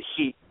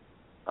heat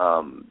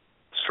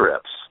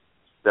strips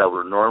that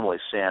were normally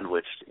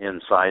sandwiched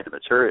inside the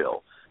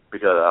material,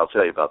 because I'll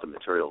tell you about the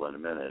material in a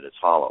minute. It's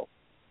hollow.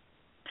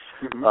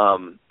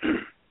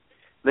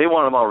 They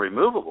want them all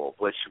removable,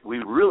 which we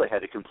really had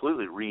to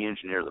completely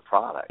re-engineer the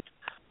product.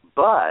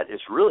 But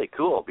it's really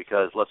cool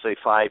because, let's say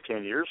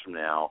 5-10 years from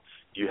now,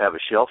 you have a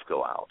shelf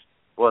go out.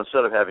 Well,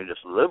 instead of having to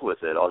just live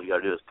with it, all you got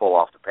to do is pull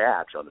off the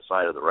patch on the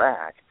side of the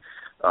rack,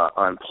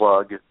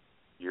 unplug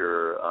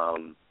your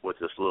with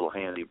this little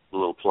handy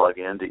little plug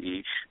into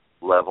each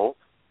level,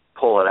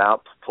 pull it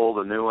out, pull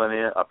the new one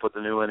in, put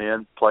the new one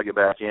in, plug it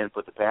back in,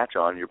 put the patch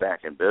on, you're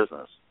back in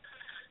business.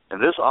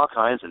 And there's all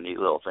kinds of neat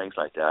little things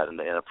like that, and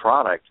the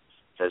product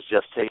has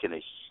just taken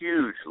a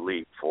huge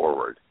leap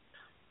forward.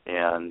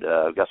 And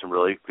I've got some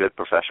really good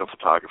professional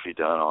photography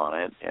done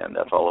on it, and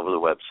that's all over the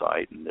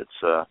website. And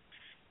it's,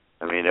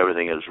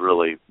 everything is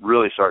really,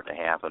 really starting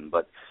to happen.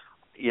 But,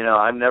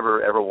 I've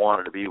never, ever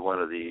wanted to be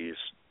one of these,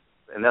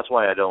 and that's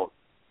why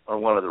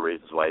one of the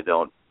reasons why I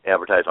don't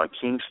advertise on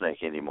King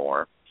Snake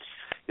anymore,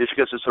 is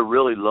because it's a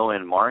really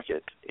low-end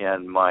market,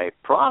 and my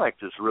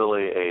product is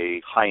really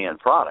a high-end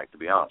product, to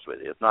be honest with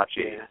you. It's not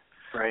cheap.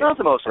 Yeah, right. Not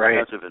the most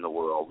expensive in the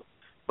world,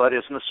 but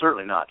it's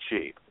certainly not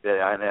cheap.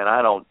 And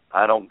I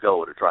don't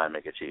go to try and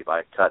make it cheap.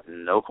 I cut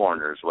no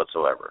corners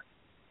whatsoever.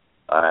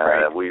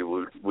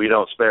 We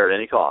don't spare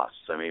any costs.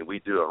 We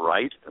do it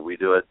right. We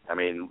do it,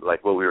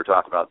 like what we were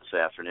talking about this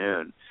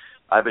afternoon.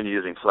 I've been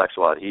using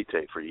FlexWatt heat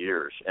tape for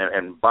years.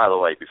 And by the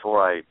way,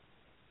 before I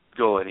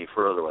go any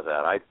further with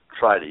that, I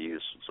tried to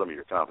use some of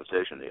your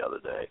competition the other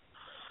day.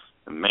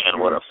 And man,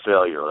 what a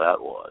failure that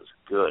was.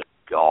 Good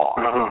God.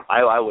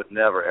 I would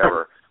never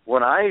ever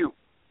when I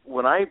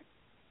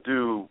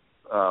do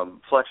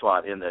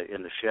FlexWatt in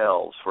the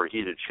shelves, for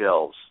heated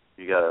shelves,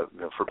 you got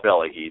for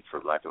belly heat,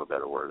 for lack of a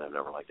better word. I've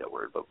never liked that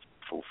word, but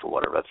for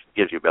whatever, that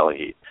gives you belly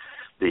heat.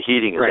 The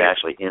heating is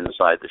actually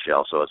inside the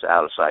shelf, so it's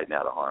out of sight and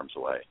out of harm's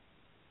way.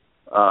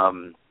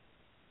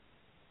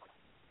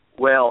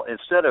 Well,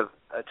 instead of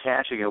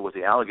attaching it with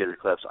the alligator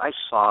clips, I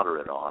solder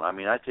it on.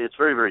 It's a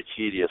very, very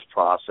tedious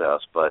process,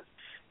 but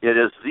it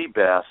is the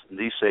best and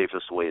the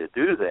safest way to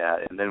do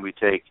that. And then we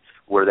take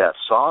where that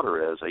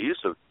solder is. I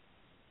used to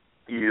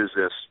use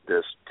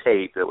this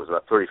tape that was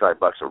about $35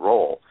 a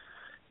roll,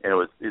 and it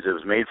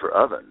was made for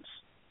ovens,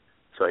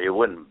 so it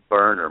wouldn't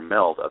burn or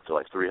melt up to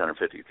like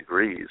 350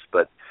 degrees.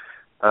 But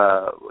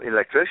an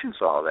electrician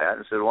saw that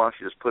and said, "Why don't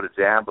you just put a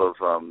dab of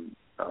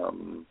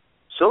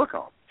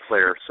silicone,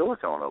 clear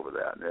silicone over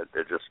that?" And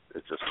it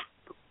just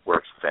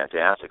works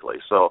fantastically.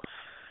 So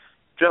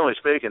generally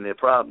speaking, the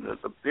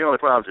only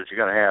problems that you're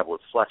going to have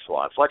with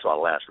FlexWatt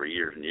will last for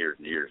years and years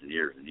and years and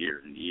years and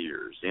years and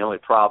years. The only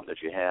problem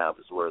that you have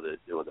is where the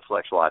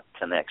FlexWatt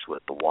connects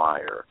with the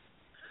wire.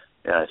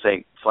 And I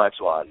think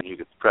FlexWatt, and you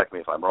could correct me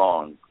if I'm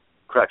wrong,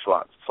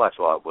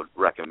 FlexWatt would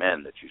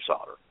recommend that you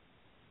solder.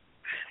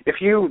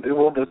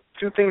 The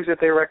two things that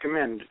they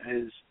recommend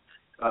is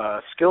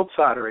skilled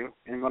soldering,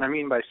 and what I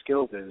mean by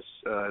skilled is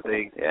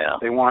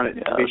they want it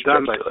to be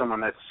done by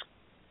someone that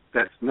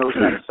knows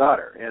how to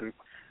solder. And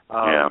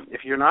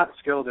if you're not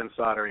skilled in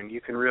soldering, you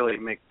can really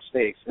make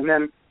mistakes. And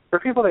then for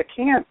people that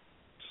can't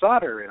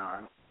solder in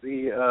on,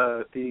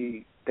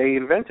 they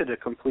invented a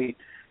complete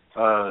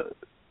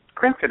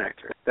crimp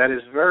connector that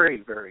is very,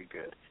 very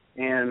good.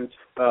 And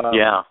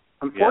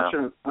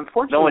unfortunately,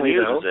 no one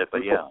uses it,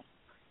 but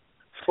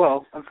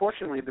Well,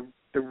 unfortunately, the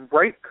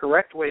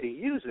correct way to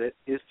use it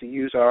is to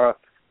use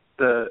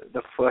the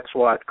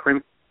FlexWatt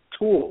crimp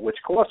tool, which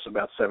costs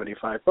about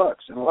 $75,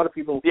 and a lot of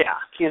people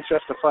can't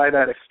justify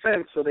that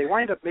expense, so they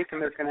wind up making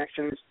their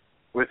connections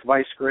with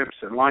vice grips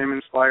and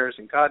lineman pliers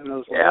and God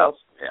knows what else,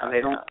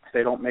 and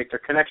they don't make their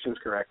connections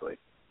correctly,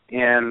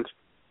 and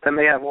then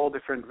they have all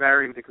different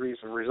varying degrees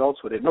of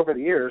results with it. And over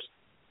the years,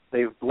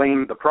 they've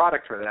blamed the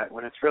product for that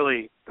when it's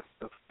really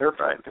their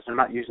fault because they're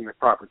not using the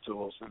proper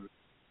tools. And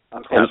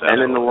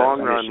in the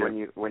long run,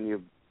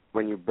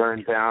 when you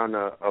burn down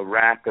a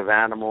rack of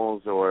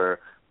animals or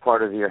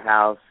part of your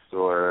house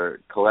or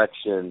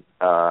collection,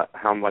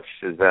 how much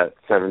does that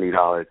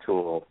 $70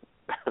 tool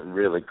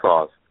really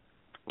cost?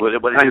 What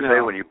did you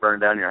say when you burn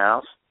down your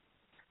house?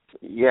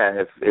 Yeah,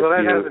 if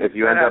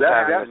you end up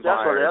having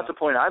that's the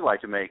point I'd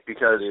like to make,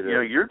 because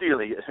you're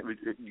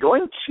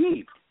going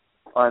cheap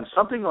on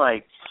something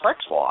like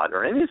FlexWatt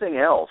or anything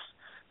else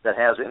that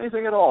has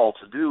anything at all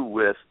to do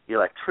with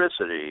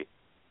electricity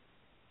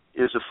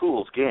is a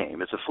fool's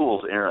game. It's a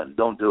fool's errand.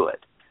 Don't do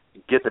it.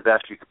 Get the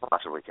best you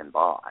possibly can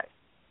buy.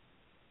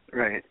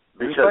 Right.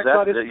 Because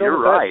you're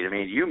right. I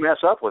mean, you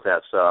mess up with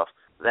that stuff,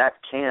 that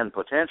can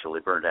potentially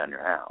burn down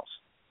your house.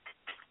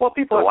 Well,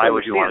 people. So why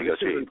would you want to go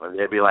cheap?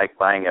 It'd be like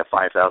buying a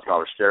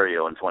 $5,000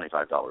 stereo and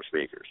 $25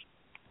 speakers.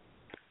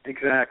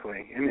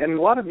 Exactly, and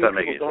a lot of people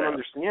don't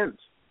understand.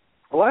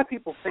 A lot of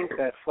people think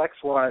that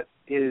FlexWatt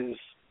is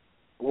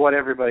what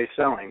everybody's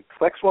selling.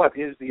 FlexWatt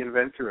is the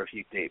inventor of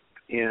heat tape,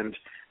 and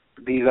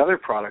these other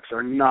products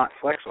are not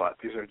FlexWatt.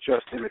 These are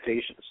just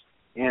imitations,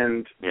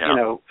 and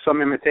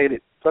some imitate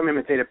it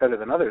better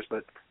than others.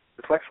 But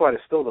the FlexWatt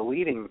is still the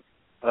leading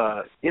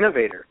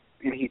innovator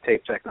in heat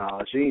tape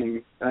technology,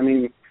 and I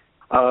mean.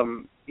 A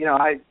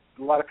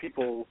lot of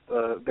people,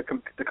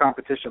 the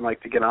competition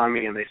like to get on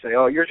me and they say,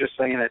 "Oh, you're just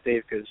saying that,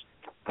 Dave, because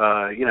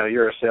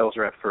you're a sales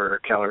rep for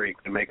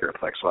Calorique, the maker of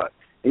FlexWatt."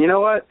 And you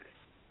know what?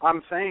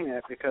 I'm saying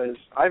that because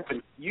I've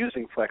been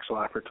using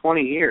FlexWatt for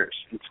 20 years,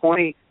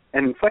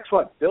 and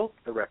FlexWatt built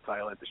the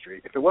reptile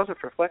industry. If it wasn't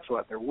for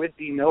FlexWatt, there would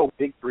be no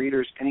big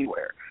breeders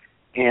anywhere.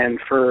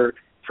 And for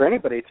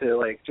anybody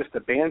to just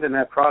abandon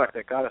that product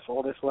that got us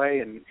all this way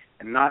and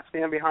not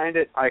stand behind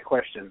it, I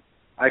question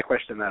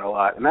that a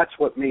lot, and that's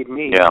what made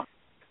me.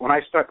 When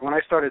I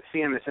started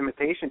seeing this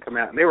imitation come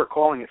out, and they were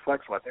calling it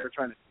FlexWatt, they were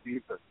trying to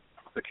deceive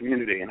the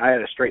community, and I had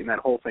to straighten that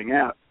whole thing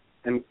out.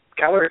 And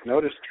Calorique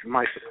noticed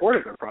my support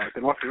of the product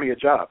and offered me a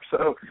job.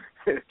 So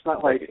it's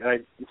not like I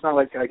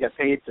get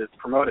paid to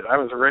promote it. I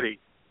was already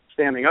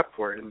standing up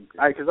for it, and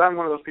because I'm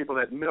one of those people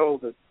that know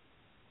the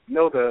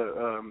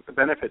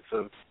benefits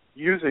of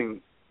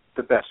using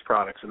the best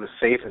products and the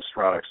safest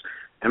products.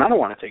 And I don't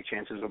want to take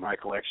chances with my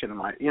collection. I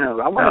want to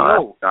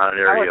know. Not an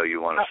area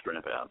you want to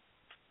scrimp out.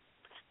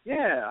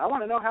 Yeah, I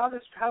want to know how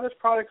this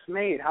product's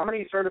made. How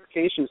many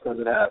certifications does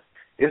it have?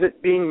 Is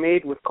it being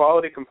made with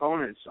quality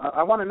components?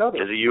 I want to know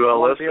this. Is it UL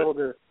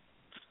listed?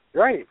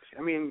 Right.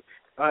 I mean,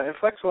 in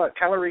FlexWatt,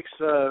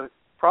 Calorique's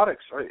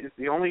products is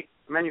the only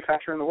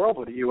manufacturer in the world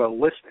with a UL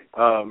listing.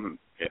 The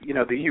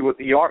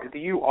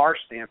UR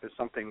stamp is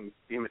something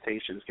the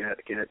imitations get,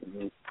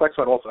 and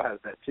FlexWatt also has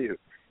that too.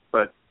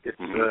 But it's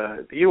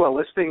the UL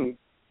listing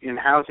in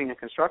housing and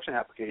construction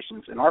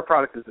applications, and our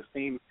product is the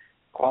same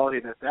quality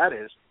that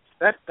is.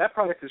 That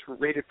product is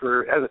rated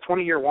as a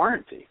 20-year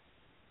warranty.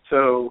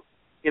 So,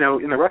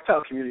 in the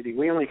reptile community,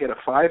 we only get a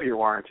 5-year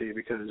warranty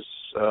because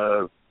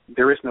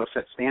there is no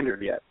set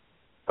standard yet.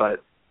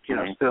 But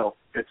still,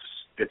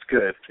 it's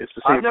good. It's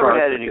the same product. I've never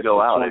had any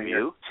go out. Have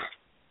you?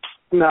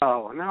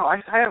 No.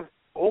 I have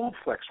old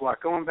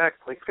FlexWatt going back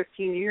like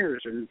 15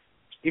 years and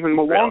even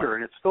longer,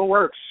 and it still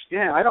works.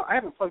 Yeah, I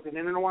haven't plugged it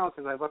in a while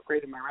because I've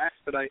upgraded my racks,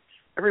 but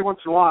every once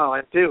in a while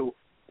I do,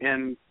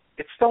 and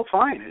it's still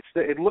fine.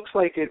 It looks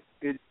like it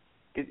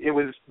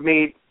was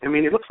made. I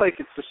mean, it looks like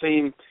it's the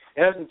same.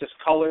 It hasn't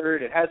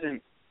discolored. It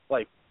hasn't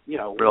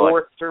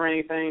warped or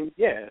anything.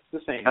 Yeah, it's the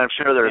same. I'm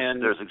sure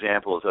there's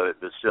examples of it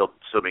that's still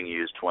being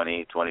used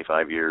 20,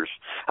 25 years.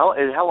 How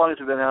long has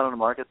it been out on the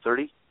market?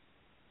 30?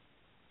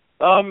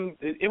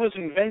 It was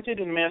invented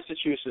in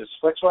Massachusetts.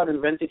 FlexWatt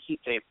invented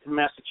heat tape in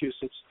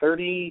Massachusetts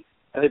I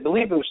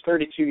believe it was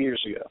 32 years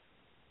ago.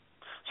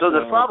 So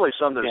there's probably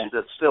some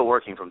that's still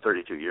working from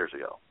 32 years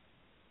ago.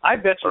 I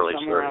bet you Early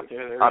somewhere 30s. out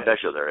there I is. bet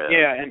you there is.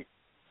 Yeah, and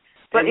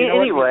but you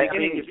know anyway, what, I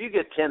mean, if you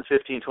get 10,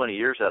 15, 20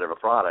 years out of a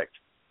product,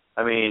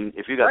 I mean,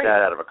 if you got right.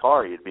 that out of a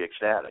car, you'd be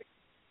ecstatic.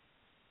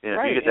 You know,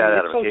 right. if you get that and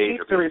out of it's a cage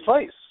so cheap to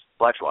replace.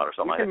 FlexWatt or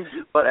something like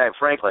that. But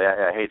frankly,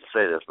 I hate to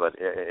say this, but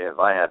if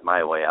I had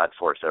my way, I'd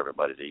force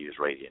everybody to use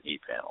radiant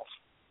heat panels.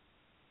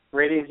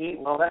 Radiant heat?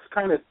 Well, that's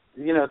kind of,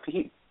 you know,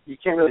 heat. You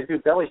can't really do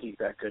belly heat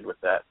that good with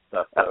that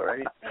stuff, though,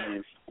 right? I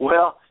mean,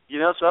 well, you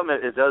know something,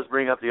 it does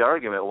bring up the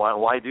argument,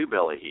 why do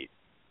belly heat?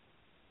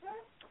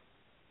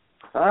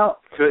 Well,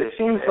 it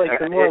seems like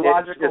the more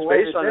logical way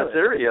to do it. It's based on the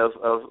theory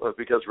of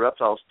because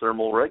reptiles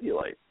thermal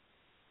regulate,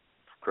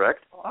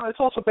 correct? Well, it's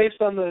also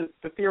based on the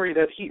theory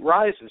that heat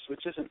rises,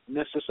 which isn't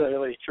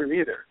necessarily true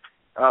either.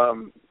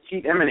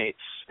 Heat emanates,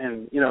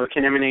 and, you know, it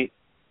can emanate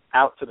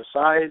out to the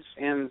sides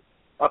and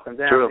up and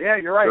down. True. Yeah,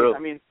 you're right. True. I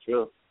mean,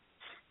 true.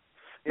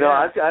 Yeah, no,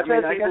 I've had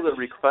people guess... that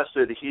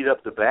requested to heat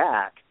up the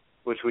back,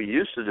 which we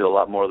used to do a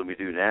lot more than we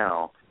do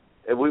now.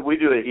 And we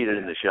do it heated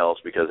in the shells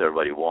because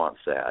everybody wants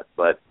that.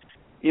 But,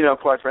 you know,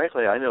 quite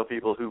frankly, I know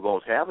people who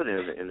won't have it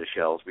in the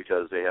shells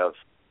because they have,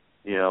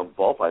 you know,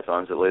 ball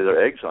pythons that lay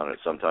their eggs on it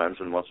sometimes,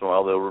 and once in a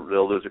while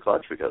they'll lose a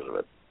clutch because of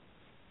it.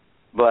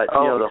 But,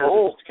 you know, the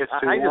whole,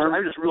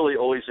 I'm just really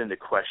always into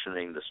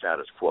questioning the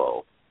status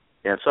quo.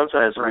 And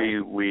sometimes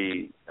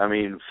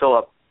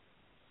Philip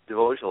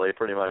devotionally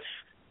pretty much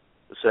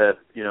said,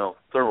 you know,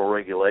 thermal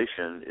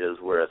regulation is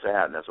where it's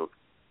at, and that's what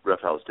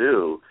reptiles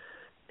do.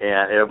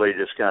 And everybody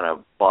just kind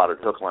of bought it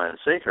hook, line, and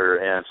sinker.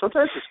 And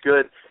sometimes it's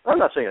good. I'm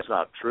not saying it's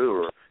not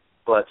true,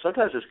 but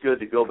sometimes it's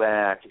good to go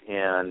back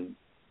and,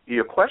 you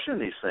know, question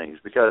these things,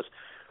 because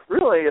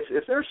really,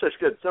 if they're such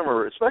good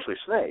thermal, especially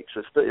snakes,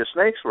 if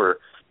snakes were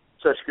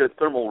such good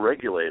thermal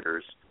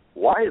regulators,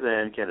 why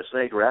then can a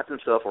snake wrap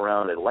himself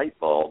around a light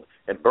bulb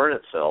and burn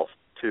itself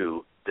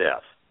to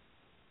death?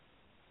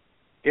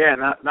 Yeah,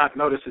 not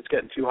notice it's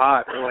getting too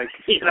hot, or like,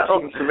 you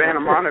know, Savannah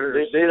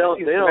monitors. They don't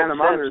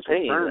sense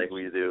pain like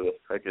we do.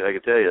 I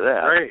can tell you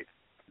that.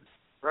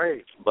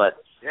 Right. But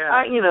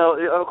yeah, you know,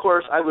 of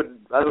course, I would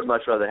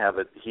much rather have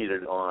it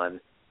heated on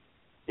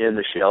in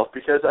the shelf,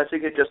 because I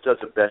think it just does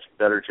a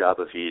better job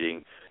of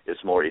heating.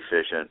 It's more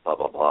efficient. Blah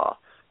blah blah.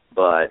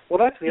 But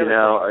that's the you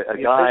know, thing.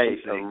 a guy,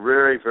 a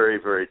very very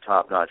very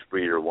top-notch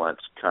breeder once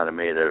kind of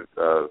made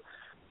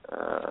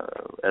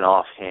an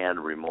offhand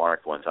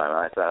remark one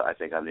time. I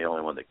think I'm the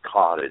only one that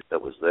caught it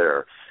that was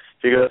there.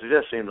 He goes, it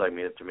just seems like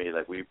to me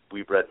like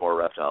we bred more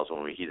reptiles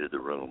when we heated the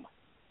room.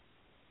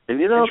 And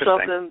you know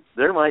something?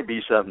 There might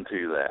be something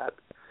to that.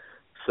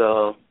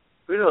 So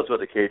who knows what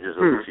the cages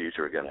of the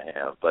future are going to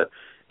have. But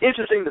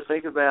interesting to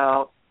think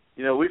about.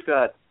 You know, we've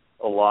got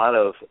a lot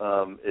of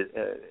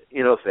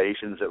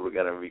innovations that we're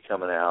going to be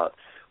coming out.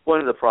 One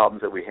of the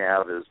problems that we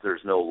have is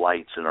there's no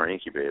lights in our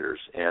incubators.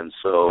 And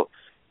so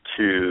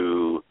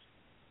to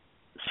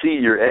see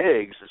your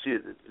eggs, to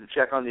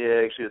check on the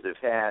eggs, see if they've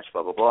hatched,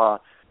 blah, blah, blah,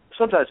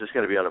 sometimes it's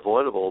going to be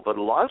unavoidable. But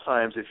a lot of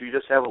times, if you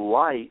just have a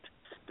light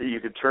that you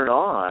could turn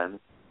on,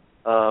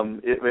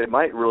 it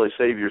might really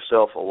save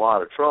yourself a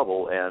lot of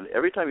trouble. And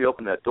every time you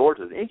open that door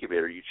to the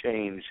incubator, you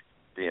change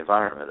the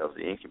environment of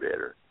the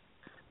incubator.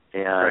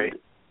 And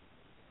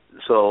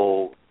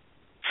so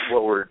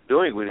what we're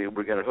doing,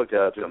 we're going to hook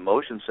that up to a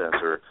motion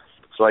sensor.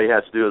 So all you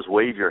have to do is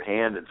wave your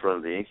hand in front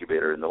of the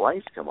incubator and the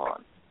lights come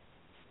on.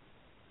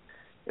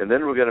 And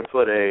then we're going to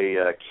put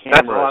a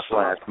camera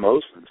 /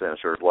 motion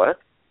sensor. What?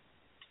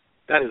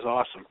 That is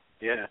awesome.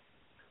 Yeah.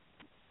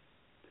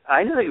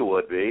 I think it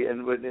would be,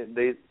 and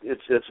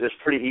it's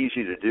pretty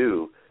easy to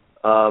do.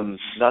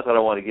 Not that I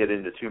want to get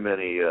into too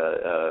many of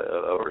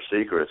our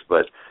secrets,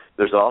 but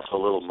there's also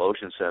little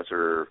motion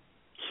sensor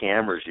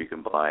cameras you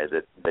can buy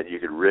that you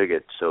could rig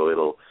it so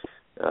it'll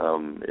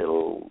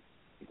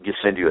just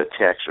send you a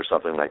text or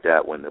something like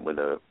that when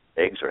the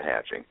eggs are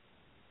hatching.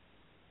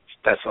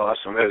 That's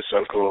awesome. That is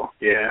so cool.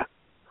 Yeah.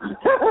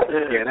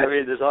 Yeah, I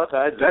mean, there's all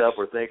kinds of stuff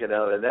we're thinking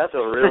of, and that's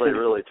what really,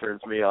 really turns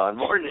me on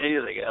more than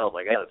anything else.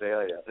 I got to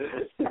tell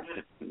you,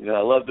 you know,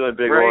 I love doing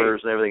big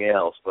orders and everything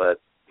else, but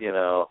you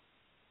know,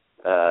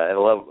 and I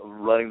love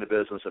running the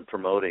business and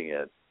promoting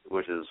it,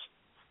 which is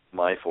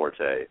my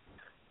forte.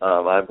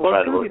 I'm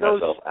trying to work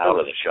myself out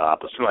of the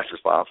shop as much as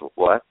possible.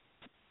 What?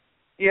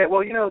 Yeah,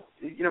 well, you know,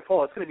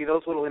 Paul, it's going to be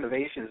those little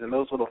innovations and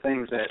those little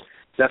things that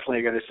definitely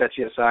are going to set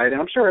you aside. And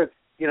I'm sure,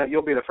 you know,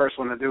 you'll be the first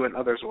one to do it, and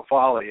others will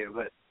follow you.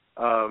 But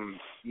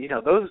you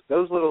know, those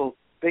little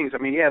things.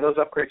 I mean, yeah, those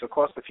upgrades will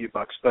cost a few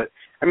bucks, but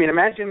I mean,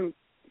 imagine,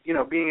 you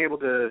know, being able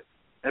to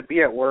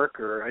be at work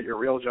or at your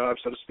real job,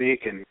 so to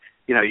speak, and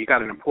you know, you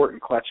got an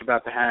important clutch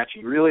about to hatch.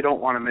 You really don't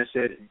want to miss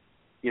it.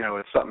 You know,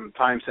 it's something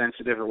time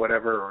sensitive or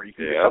whatever, or you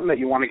can do something that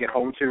you want to get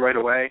home to right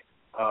away.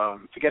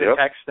 To get a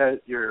text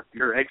that your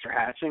eggs are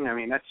hatching, I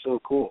mean, that's so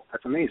cool.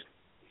 That's amazing.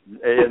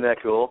 Isn't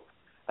that cool?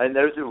 And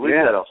we've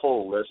got a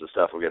whole list of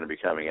stuff we're going to be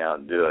coming out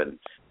and doing.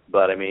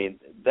 But I mean,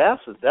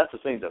 that's the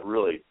thing that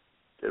really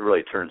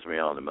turns me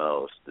on the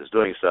most, is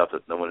doing stuff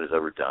that no one has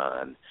ever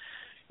done.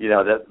 You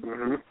know, that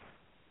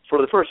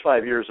for the first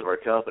 5 years of our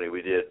company,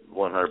 we did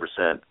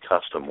 100%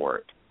 custom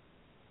work.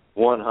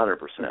 100%.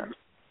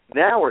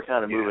 now we're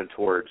kind of moving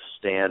towards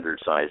standard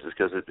sizes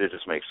because it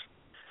just makes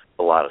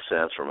a lot of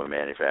sense from a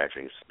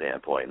manufacturing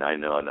standpoint. And I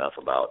know enough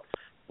about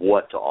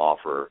what to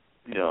offer,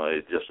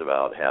 it's just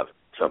about have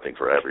something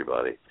for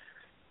everybody.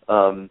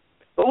 But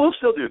we'll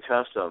still do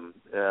custom,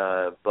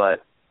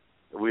 but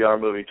we are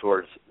moving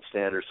towards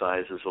standard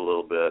sizes a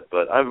little bit.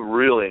 But I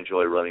really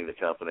enjoy running the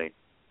company,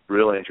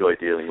 really enjoy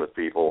dealing with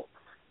people,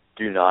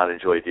 do not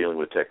enjoy dealing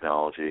with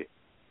technology,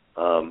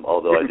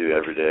 although I do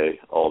every day,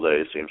 all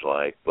day it seems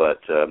like, but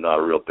I'm not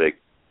a real big,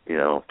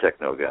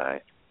 techno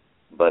guy.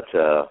 But,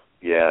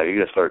 yeah, you're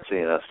going to start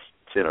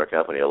seeing our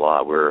company a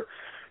lot. We're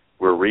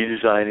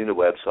redesigning the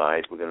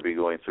website. We're going to be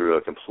going through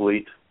a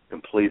complete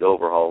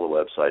overhaul of the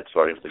website,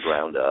 starting from the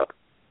ground up,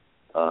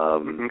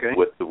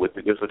 with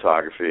the good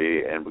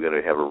photography, and we're going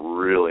to have a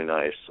really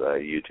nice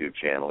YouTube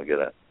channel.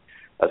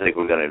 I think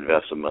we're going to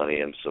invest some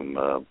money in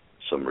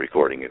some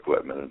recording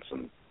equipment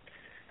and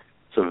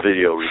some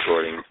video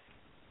recording,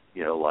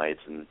 lights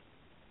and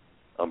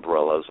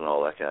umbrellas and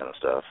all that kind of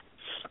stuff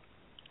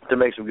to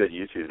make some good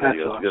YouTube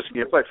videos. Awesome.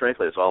 Because, quite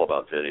frankly, it's all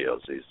about videos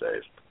these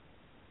days.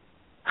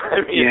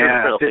 I mean,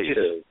 yeah, it really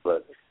is.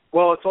 But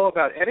well, it's all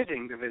about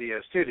editing the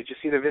videos too. Did you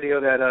see the video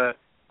that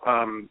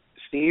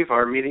Steve,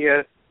 our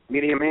media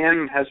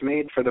man, has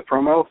made for the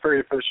promo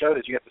for the show?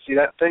 Did you get to see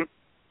that thing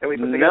that we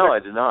put together? No, I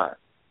did not.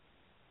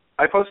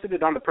 I posted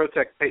it on the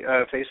Protek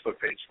Facebook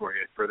page for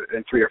you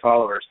and for your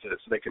followers so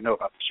they can know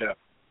about the show.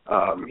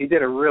 He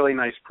did a really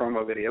nice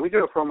promo video. We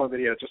do a promo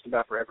video just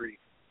about for every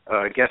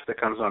guest that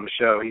comes on the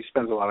show. He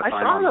spends a lot of time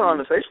I saw it on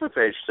the Facebook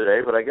page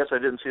today, but I guess I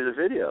didn't see the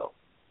video.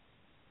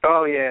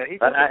 Oh, yeah.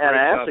 I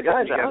asked the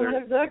guys, how the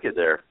heck did that get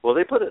there? Well,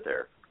 they put it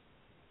there.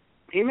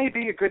 He may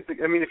be a good,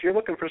 if you're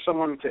looking for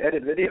someone to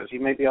edit videos, he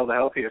may be able to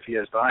help you if he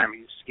has time.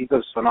 He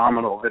does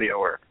phenomenal video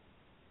work.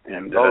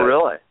 And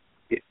really?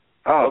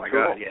 Oh, my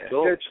cool. God, yeah.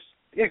 Cool.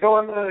 Go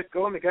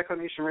on the Gecko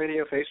Nation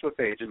Radio Facebook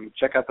page and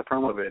check out the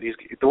promo vid.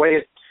 The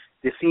way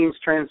the scenes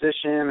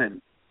transition,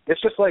 and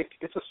it's just like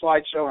it's a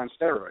slideshow on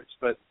steroids,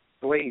 but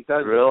the way he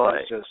does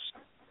it is just,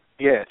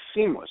 it's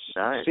seamless.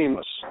 Nice.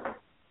 seamless.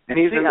 And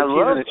he's in I the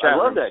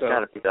love that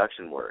kind of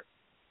production work.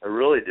 I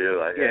really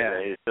do.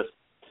 It's just,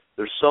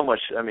 there's so much.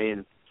 I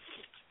mean,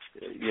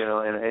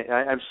 and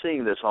I'm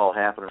seeing this all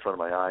happen in front of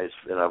my eyes,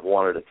 and I've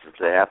wanted it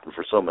to happen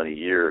for so many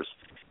years.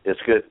 It's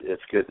good.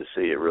 It's good to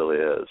see. It really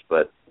is.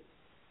 But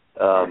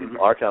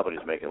our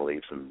company's making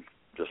leaps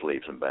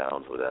and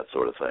bounds with that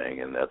sort of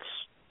thing, and that's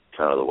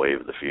kind of the wave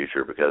of the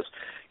future. Because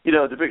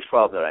the biggest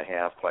problem that I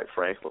have, quite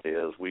frankly,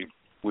 is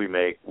we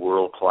make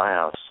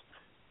world-class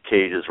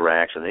cages,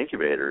 racks, and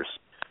incubators.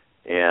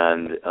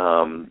 And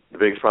the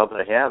biggest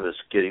problem I have is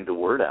getting the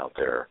word out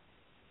there,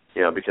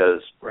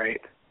 because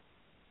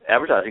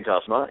advertising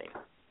costs money.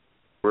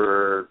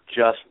 We're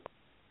just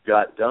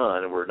got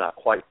done, and we're not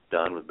quite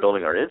done with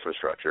building our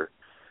infrastructure.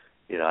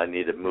 I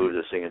need to move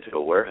this thing into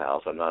a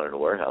warehouse. I'm not in a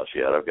warehouse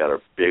yet. I've got a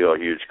big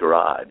old huge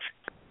garage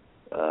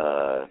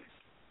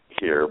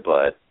here,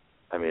 but,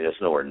 I mean,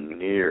 it's nowhere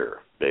near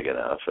big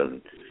enough.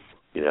 And,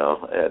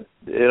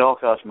 it all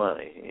costs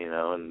money,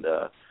 and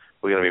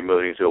we're going to be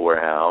moving to a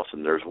warehouse,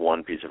 and there's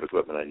one piece of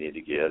equipment I need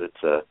to get.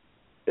 It's a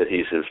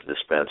adhesive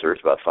dispenser.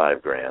 It's about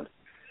 $5,000,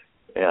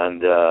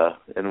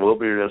 and we'll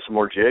be doing some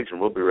more jigs,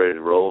 and we'll be ready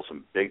to roll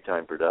some big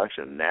time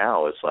production.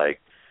 Now it's like,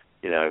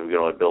 we can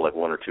only build like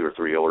 1 or 2 or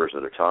 3 orders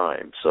at a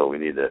time, so we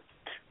need to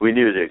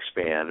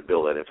expand and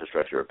build that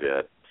infrastructure a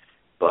bit.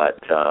 But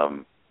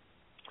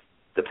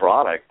the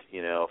product,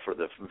 for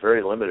the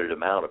very limited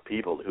amount of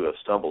people who have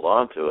stumbled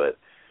onto it,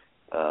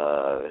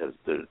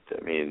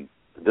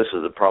 this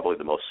is probably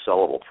the most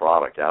sellable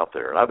product out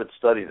there. And I've been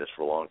studying this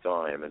for a long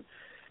time. And,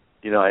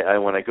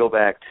 when I go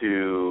back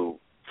to,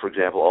 for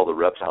example, all the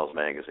reptiles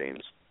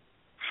magazines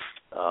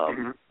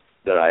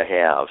that I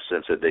have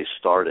since they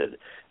started,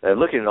 and I'm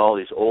looking at all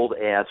these old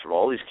ads from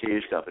all these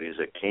cage companies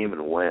that came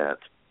and went,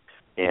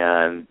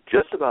 and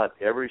just about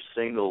every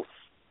single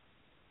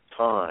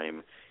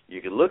time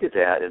you can look at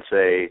that and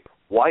say,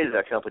 why did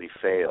that company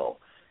fail?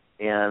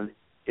 And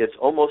it's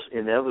almost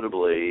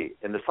inevitably,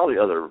 and there's probably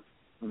other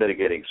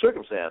mitigating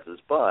circumstances,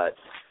 but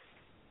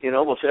in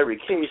almost every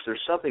case,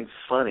 there's something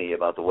funny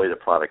about the way the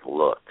product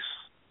looks.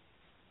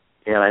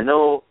 And I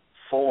know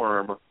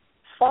form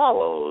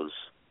follows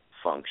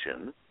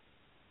function,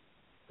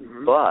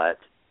 but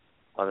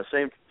on the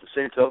same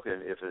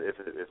token,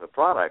 if a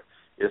product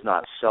is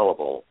not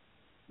sellable,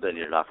 then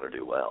you're not going to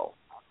do well.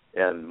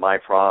 And my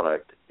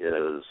product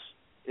is,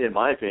 in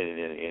my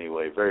opinion,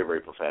 anyway, very, very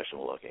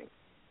professional looking.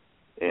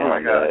 And, oh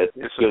my God,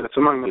 it's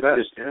among the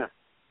best.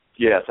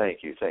 Yeah,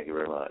 thank you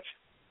very much.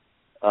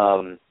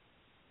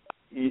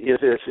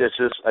 It's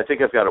just, I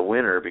think I've got a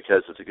winner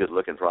because it's a good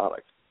looking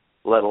product,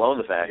 let alone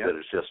the fact that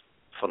it's just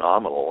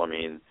phenomenal. I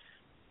mean,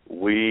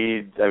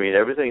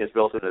 everything is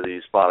built into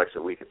these products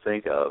that we could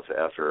think of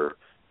after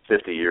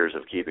 50 years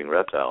of keeping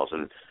reptiles.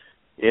 And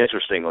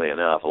interestingly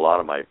enough, a lot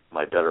of my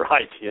better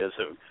ideas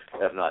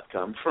have not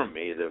come from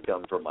me. They've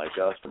come from my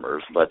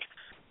customers, but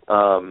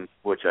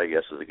which I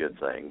guess is a good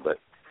thing. But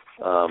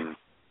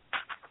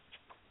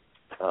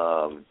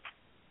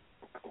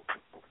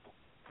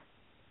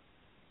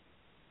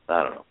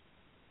I don't know.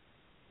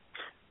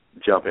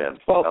 Jump in.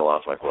 Well, I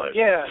lost my place.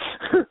 Yeah.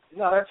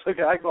 No, that's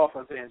okay. I go off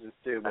on tangents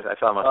too. But I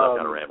found myself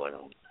kind of rambling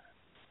on.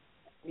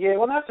 Yeah,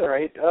 well, that's all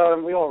right.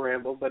 We all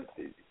ramble, but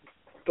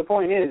the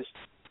point is,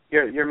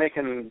 you're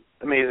making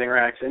amazing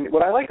racks. And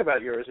what I like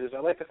about yours is I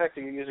like the fact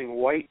that you're using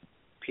white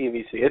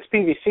PVC. It's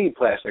PVC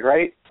plastic,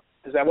 right?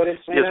 Is that what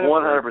it's made It's out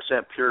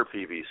 100% pure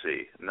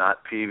PVC,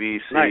 not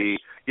PVC. Nice.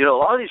 You know, a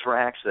lot of these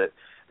racks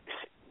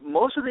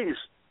most of these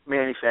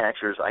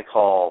manufacturers I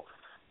call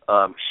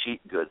sheet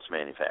goods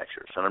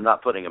manufacturers, and I'm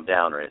not putting them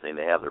down or anything.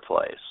 They have their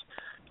place.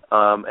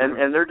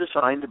 And they're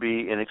designed to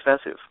be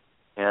inexpensive.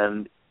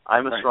 And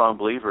I'm a strong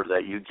believer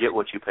that you get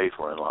what you pay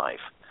for in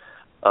life.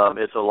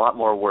 It's a lot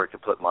more work to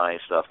put my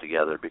stuff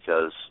together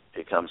because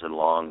it comes in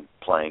long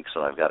planks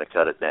and I've got to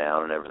cut it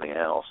down and everything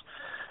else.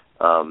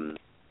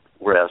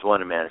 Whereas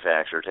one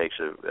manufacturer takes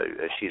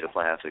a sheet of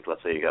plastic,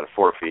 let's say you got a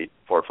 4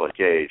 foot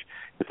cage,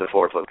 it's a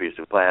 4 foot piece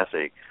of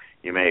plastic,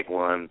 you make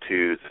 1,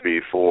 2,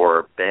 3,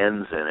 4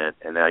 bends in it,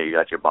 and now you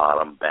got your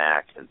bottom,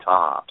 back, and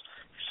top.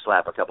 You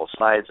slap a couple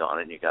sides on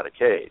it, and you got a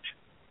cage.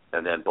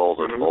 And then bolt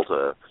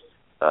a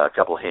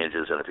couple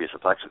hinges and a piece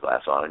of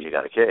plexiglass on it, and you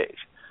got a cage.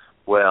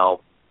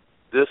 Well,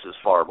 this is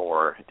far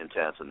more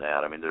intense than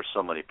that. I mean, there's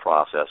so many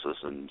processes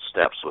and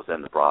steps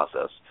within the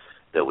process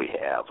that we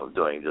have of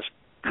doing just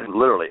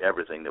literally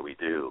everything that we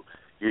do.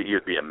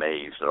 You'd be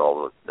amazed at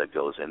all that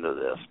goes into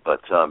this.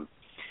 But,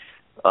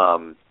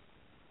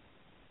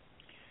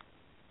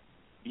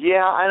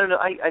 yeah, I don't know.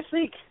 I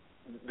think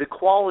the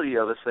quality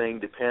of a thing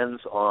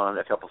depends on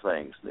a couple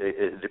things.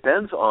 It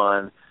depends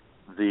on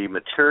the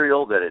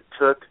material that it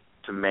took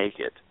to make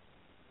it,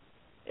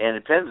 and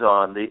it depends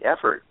on the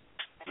effort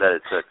that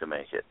it took to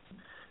make it.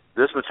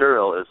 This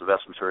material is the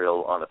best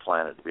material on the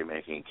planet to be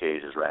making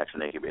cages, racks,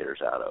 and incubators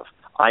out of.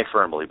 I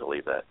firmly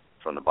believe that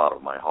from the bottom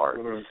of my heart,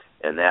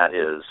 and that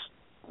is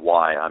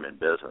why I'm in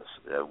business.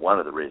 One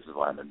of the reasons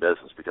why I'm in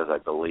business, because I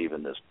believe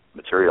in this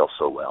material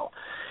so well.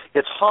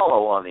 It's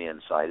hollow on the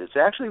inside. It's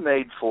actually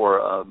made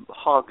for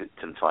hog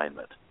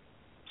confinement.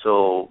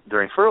 So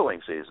during furrowing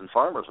season,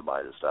 farmers will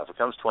buy this stuff. It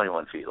comes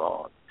 21 feet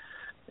long.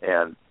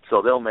 And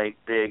so they'll make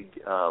big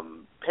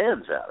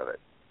pens out of it.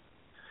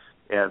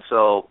 And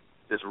so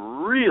it's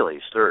really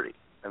sturdy.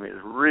 I mean,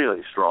 it's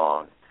really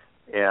strong.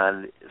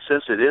 And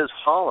since it is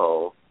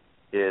hollow,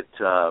 it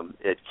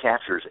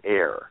captures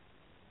air.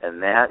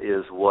 And that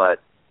is what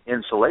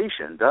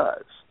insulation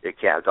does. It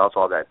captures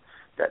all that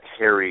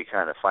hairy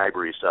kind of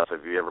fibery stuff.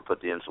 If you ever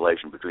put the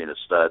insulation between the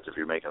studs, if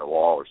you're making a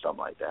wall or something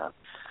like that,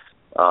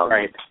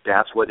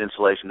 that's what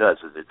insulation does.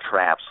 Is it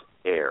traps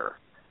air,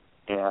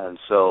 and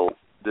so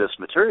this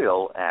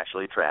material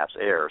actually traps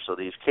air. So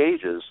these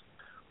cages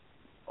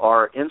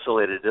are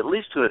insulated at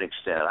least to an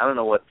extent. I don't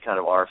know what kind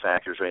of R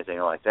factors or anything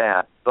like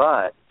that,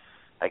 but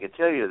I can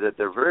tell you that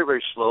they're very,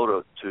 very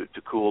slow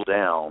to cool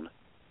down,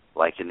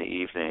 like in the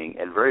evening,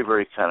 and very,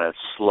 very kind of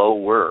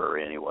slower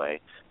anyway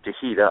to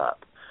heat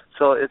up.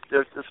 So it's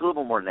a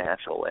little more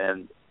natural,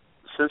 and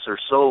since they're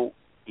so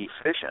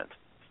efficient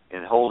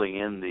in holding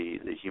in the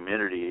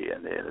humidity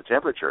and the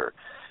temperature,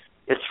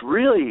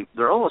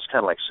 they're almost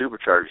kind of like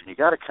supercharged, and you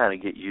got to kind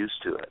of get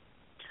used to it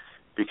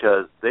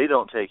because they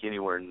don't take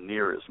anywhere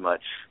near as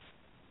much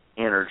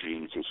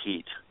energy to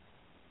heat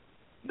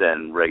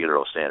than regular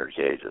old standard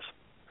cages.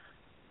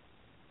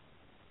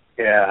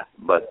 Yeah,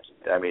 but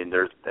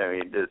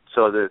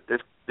so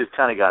they've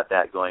kind of got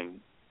that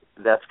going.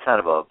 That's kind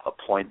of a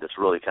point that's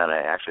really kind of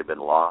actually been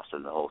lost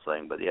in the whole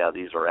thing. But, yeah,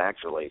 these are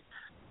actually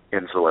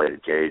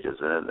insulated cages,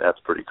 and that's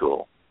pretty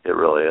cool. It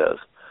really is.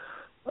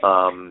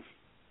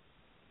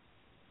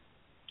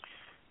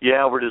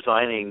 Yeah, we're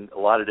designing a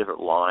lot of different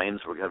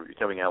lines. We're going to be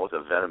coming out with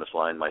a venomous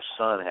line. My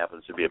son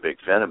happens to be a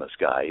big venomous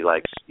guy. He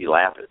likes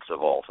elapids,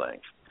 of all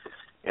things.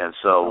 And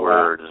so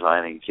we're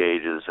designing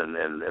cages and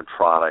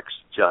products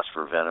just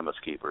for venomous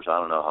keepers. I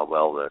don't know how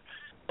well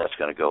that's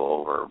going to go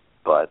over,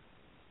 but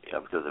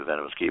because the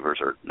venomous keepers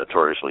are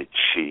notoriously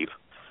cheap.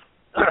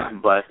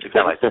 But kind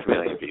of like the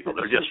chameleon people,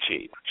 they're just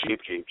cheap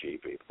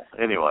people.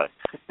 Anyway,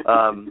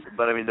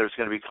 but I mean, there's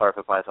going to be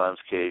carpet pythons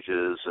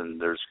cages,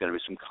 and there's going to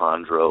be some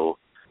chondro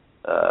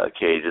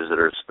cages that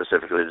are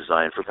specifically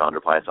designed for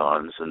chondro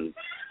pythons, and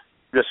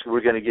just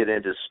we're going to get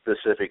into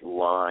specific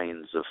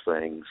lines of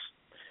things.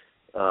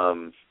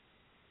 But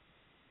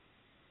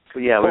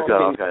yeah, we've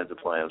got all kinds of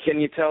plans.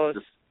 Can you tell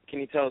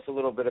us a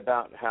little bit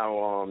about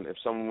how if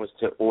someone was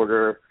to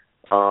order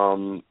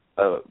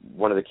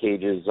one of the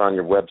cages on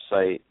your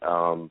website,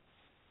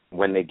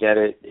 when they get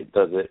it,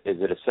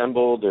 is it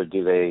assembled, or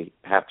do they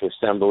have to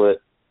assemble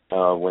it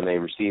when they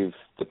receive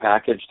the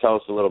package? Tell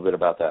us a little bit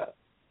about that.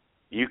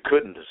 You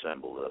couldn't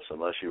assemble this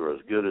unless you were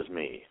as good as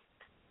me,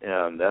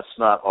 and that's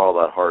not all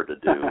that hard to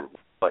do,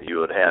 but you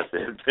would have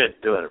been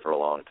doing it for a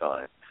long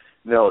time.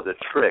 No, the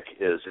trick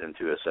is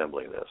into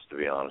assembling this, to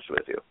be honest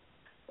with you.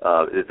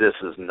 This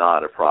is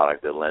not a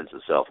product that lends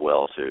itself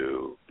well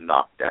to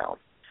knockdown.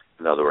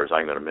 In other words,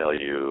 I'm going to mail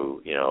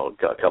you,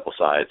 a couple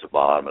sides, a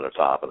bottom and a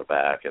top and a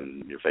back,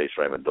 and your face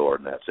frame and door,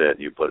 and that's it.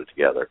 You put it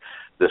together.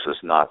 This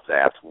is not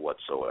that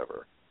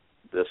whatsoever.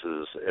 This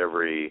is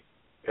every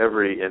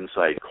every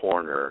inside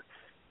corner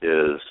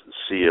is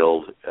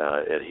sealed,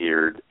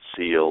 adhered,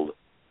 sealed,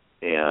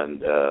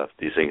 and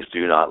these things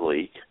do not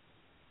leak.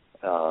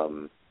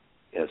 And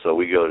so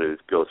we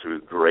go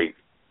through great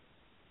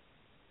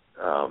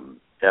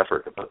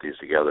effort to put these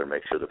together and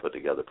make sure they're put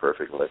together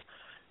perfectly.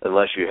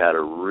 Unless you had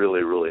a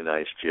really, really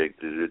nice jig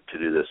to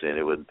do this in,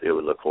 it would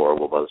look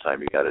horrible by the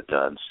time you got it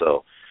done.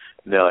 So,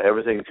 no,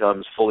 everything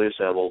comes fully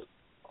assembled.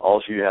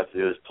 All you have to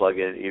do is plug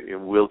in.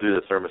 We'll do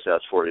the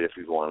thermostats for you if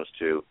you want us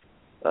to,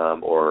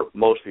 or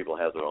most people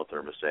have their own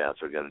thermostats.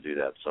 They're going to do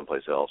that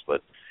someplace else.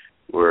 But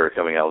we're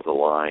coming out with a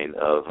line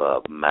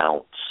of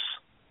mounts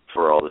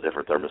for all the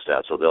different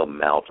thermostats. So they'll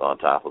mount on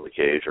top of the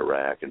cage or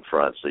rack in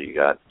front. So you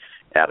got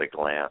at a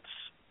glance.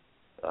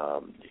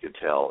 You can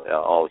tell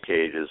all the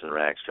cages and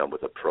racks come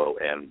with a probe,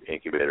 and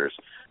incubators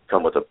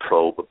come with a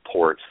probe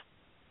port.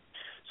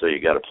 So you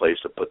got a place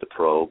to put the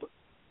probe.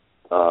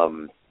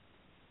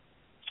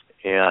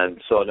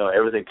 And so, no,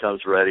 everything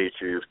comes ready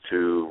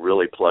to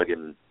really plug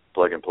and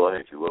play,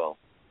 if you will.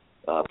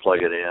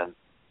 Plug it in,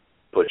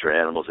 put your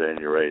animals in, and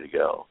you're ready to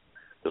go.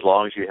 As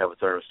long as you have a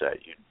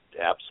thermostat, you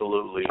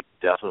absolutely,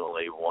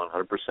 definitely,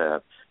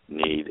 100%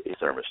 need a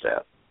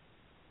thermostat.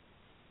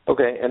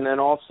 Okay, and then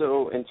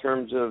also in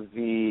terms of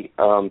the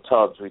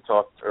tubs, we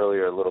talked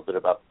earlier a little bit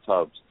about the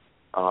tubs.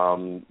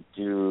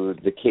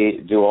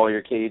 Do all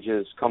your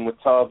cages come with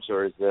tubs,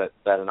 or is that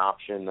an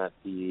option that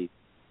the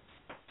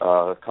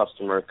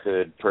customer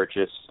could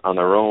purchase on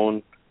their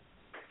own?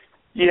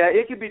 Yeah,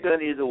 it could be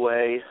done either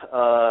way.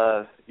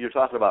 You're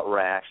talking about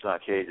racks,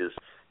 not cages.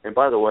 And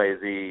by the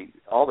way,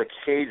 all the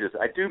cages,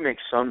 I do make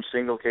some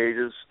single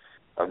cages.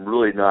 I'm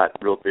really not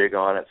real big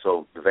on it,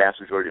 so the vast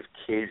majority of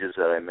cages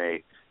that I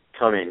make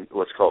come in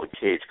what's called a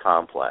cage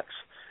complex.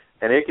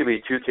 And it can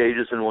be 2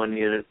 cages in one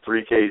unit,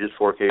 3 cages,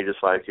 4 cages,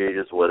 5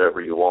 cages, whatever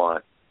you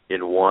want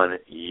in one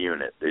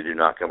unit. They do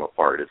not come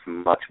apart. It's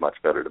much, much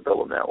better to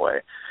build them that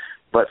way.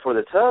 But for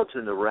the tubs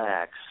and the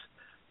racks,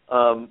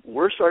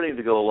 we're starting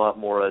to go a lot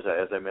more, as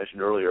I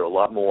mentioned earlier, a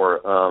lot more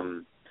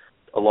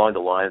along the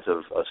lines of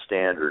a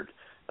standard.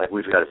 Like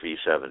we've got a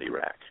V70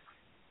 rack.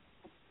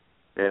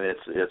 And it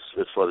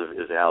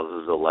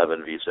houses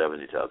 11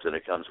 V70 tubs, and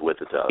it comes with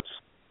the tubs.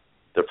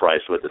 The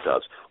price with the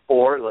tubs.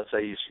 Or let's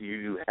say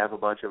you have a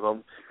bunch of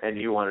them and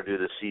you want to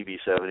do the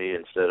CB70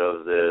 instead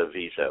of the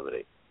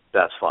V70.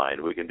 That's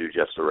fine. We can do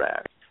just the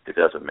rack. It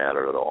doesn't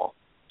matter at all.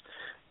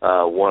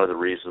 One of the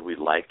reasons we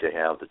like to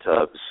have the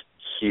tubs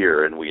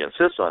here, and we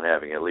insist on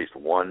having at least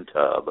one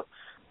tub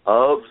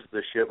of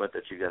the shipment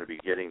that you're going to be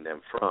getting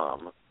them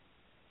from,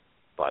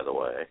 by the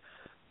way.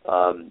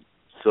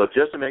 So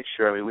just to make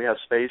sure, we have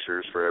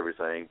spacers for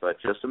everything, but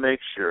just to make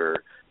sure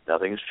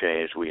nothing's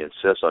changed, we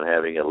insist on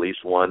having at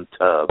least one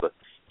tub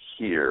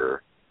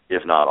here,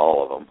 if not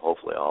all of them,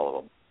 hopefully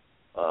all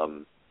of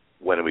them,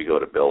 when we go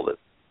to build it.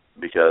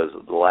 Because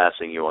the last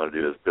thing you want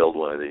to do is build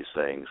one of these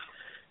things,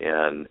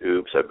 and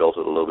oops, I built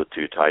it a little bit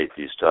too tight.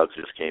 These tubs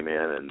just came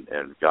in,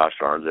 and gosh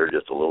darn, they're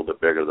just a little bit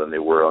bigger than they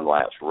were on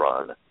last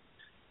run.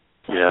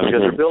 Because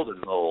they're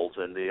building molds,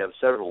 and they have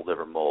several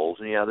different molds,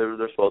 and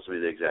they're supposed to be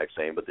the exact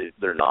same, but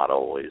they're not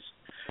always.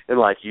 And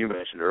like you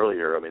mentioned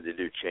earlier, they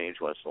do change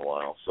once in a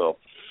while. So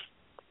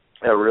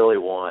I really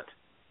want,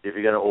 if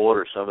you're going to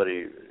order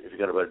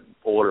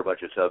a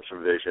bunch of tubs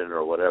from Vision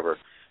or whatever,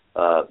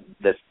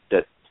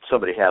 that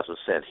somebody has them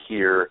sent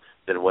here,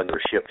 then when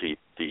they're shipped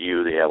to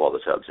you, they have all the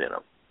tubs in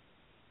them.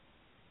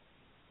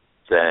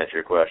 Does that answer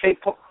your question? Hey,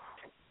 Paul.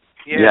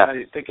 Yeah,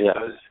 I think it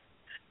does.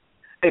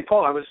 Hey,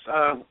 Paul, I was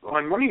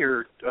on one of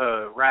your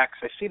racks.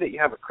 I see that you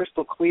have a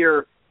crystal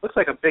clear, looks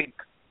like a big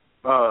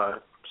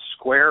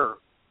square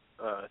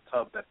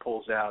tub that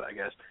pulls out, I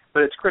guess.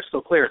 But it's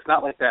crystal clear. It's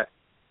not like that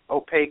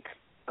opaque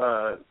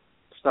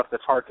stuff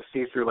that's hard to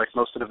see through like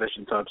most of the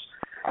Vision tubs.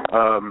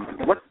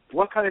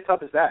 What kind of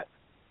tub is that?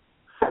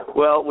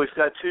 Well, we've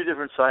got 2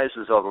 different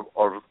sizes of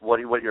what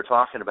you're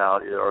talking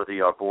about are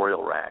the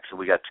arboreal racks, and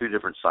we got 2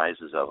 different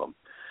sizes of them.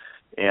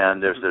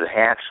 And there's the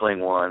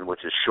hatchling one,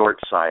 which is short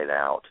side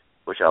out,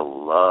 which I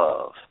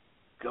love.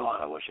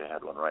 God, I wish I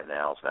had one right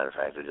now. As a matter of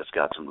fact, I just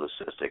got some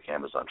leucistic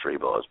Amazon tree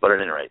boas. But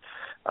at any rate,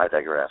 I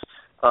digress.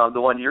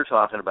 The one you're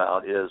talking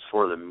about is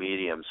for the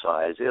medium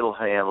size. It'll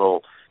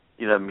handle,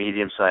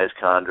 medium-sized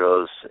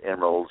chondros,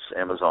 emeralds,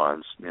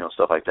 Amazons,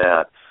 stuff like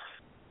that.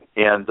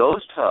 And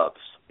those tubs,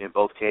 in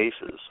both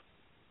cases,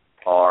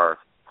 are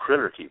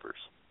critter keepers.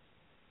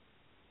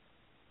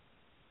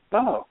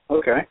 Oh,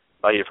 okay.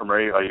 Are you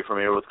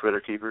familiar with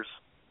critter keepers?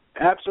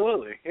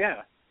 Absolutely,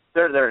 yeah.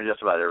 They're in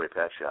just about every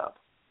pet shop.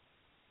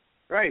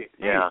 Right.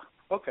 Yeah.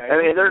 Okay.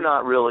 They're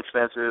not real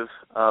expensive.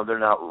 They're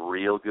not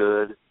real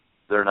good.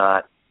 They're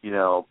not,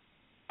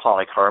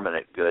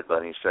 polycarbonate good by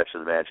any stretch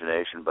of the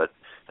imagination, but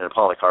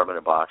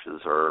polycarbonate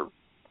boxes are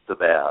the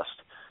best.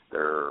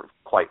 They're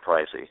quite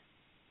pricey.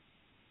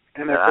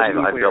 And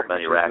I've built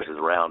many racks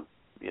around,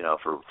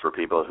 for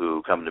people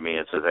who come to me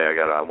and say, hey,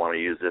 I want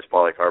to use this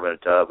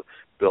polycarbonate tub.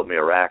 Build me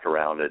a rack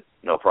around it.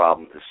 No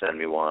problem. Just send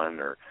me one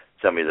or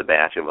send me the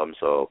batch of them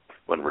so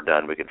when we're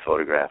done we can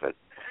photograph it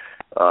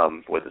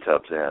with the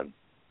tubs in.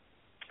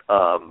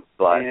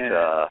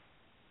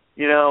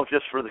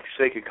 Just for the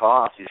sake of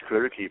cost, these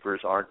critter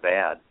keepers aren't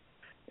bad,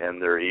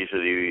 and they're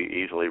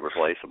easily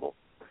replaceable.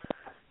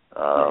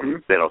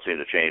 They don't seem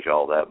to change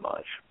all that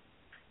much.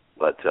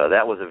 But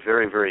that was a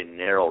very, very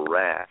narrow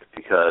rack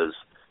because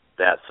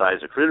that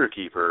size of critter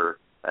keeper,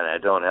 and I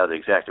don't have the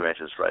exact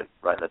dimensions right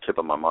on the tip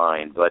of my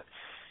mind, but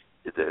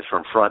it's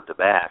from front to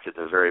back. It's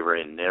a very,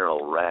 very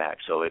narrow rack,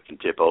 so it can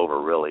tip over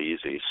really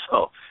easy.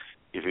 So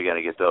if you're going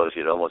to get those,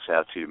 you'd almost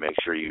have to make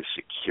sure you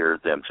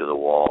secured them to the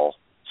wall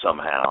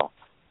somehow.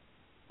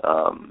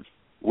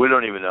 We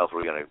don't even know if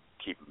we're going to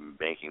keep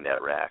making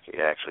that rack,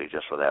 actually,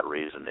 just for that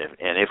reason.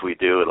 If we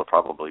do, it'll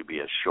probably be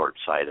a short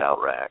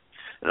side-out rack.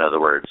 In other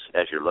words,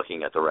 as you're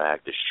looking at the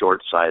rack, the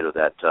short side of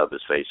that tub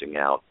is facing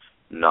out,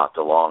 not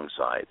the long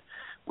side.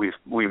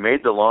 We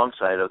made the long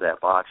side of that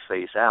box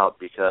face out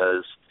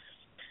because,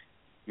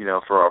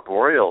 for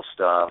arboreal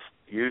stuff,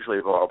 usually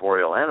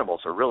arboreal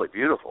animals are really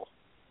beautiful,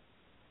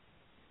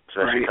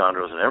 especially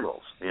chondros and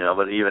emeralds.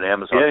 But even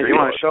Amazon. Yeah, you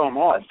want to show them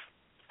off.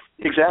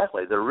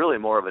 Exactly. They're really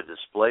more of a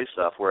display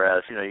stuff,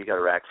 whereas, you got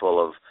a rack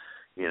full of,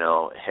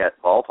 het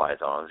ball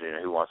pythons.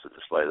 Who wants to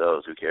display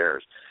those? Who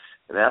cares?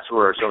 And that's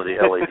where some of the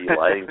LED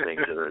lighting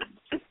things that are,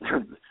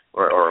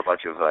 or a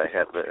bunch of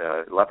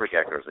leopard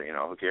geckos,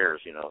 who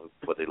cares,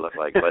 what they look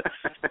like. But,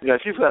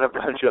 if you've got a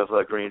bunch of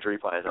green tree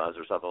pythons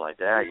or something like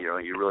that,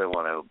 you really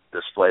want to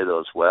display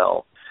those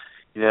well.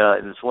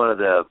 And it's one of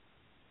the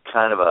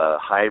kind of a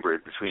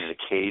hybrid between a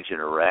cage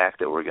and a rack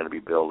that we're going to be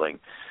building.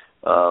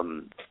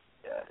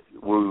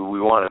 We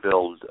want to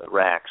build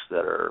racks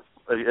that are,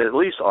 at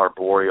least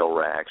arboreal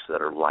racks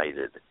that are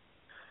lighted.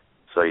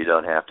 So you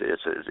don't have to, it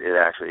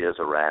actually is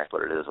a rack,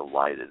 but it is a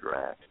lighted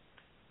rack.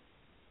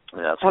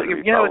 And that's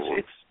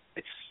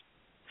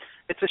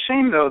it's a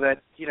shame, though,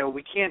 that,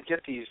 we can't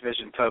get these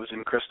vision tubs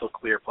in crystal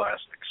clear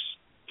plastics.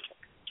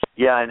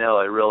 Yeah, I know,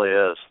 it really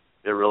is.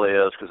 It really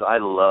is, because I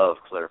love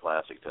clear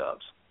plastic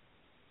tubs.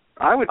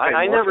 I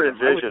never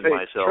envisioned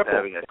myself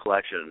having a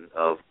collection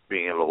of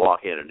being able to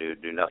walk in and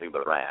do nothing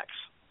but racks.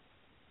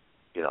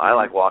 I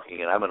like walking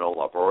in. I'm an old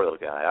arboreal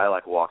guy. I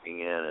like walking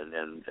in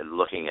and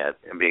looking at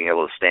and being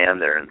able to stand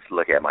there and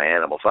look at my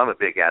animals. So I'm a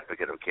big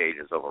advocate of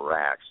cages over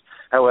racks.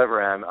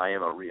 However, I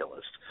am a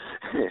realist.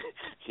 A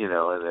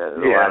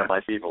lot of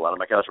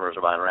my customers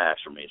are buying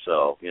racks from me.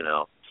 So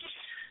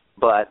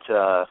but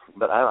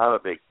I'm a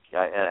big.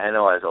 I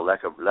know as a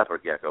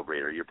leopard gecko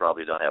breeder, you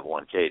probably don't have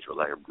one cage with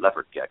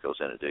leopard geckos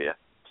in it, do you?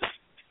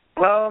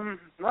 Well,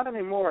 not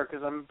anymore,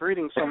 because I'm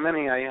breeding so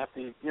many. I have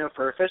to,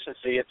 for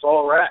efficiency, it's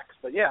all racks.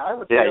 But yeah, I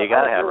would. Yeah, you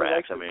got to have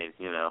racks.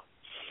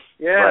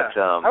 Yeah, but,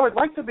 I would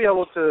like to be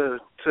able to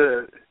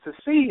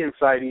see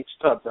inside each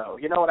tub, though.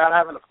 Without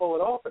having to pull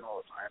it open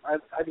all the time.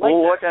 I'd like.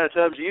 Well, what kind of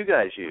tubs do you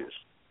guys use?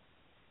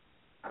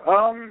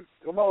 Well,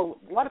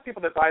 a lot of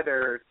people that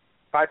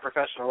buy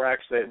professional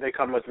racks, they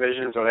come with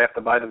visions, or they have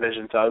to buy the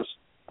vision tubs.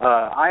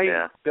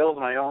 I build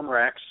my own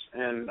racks,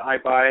 and I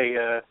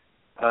buy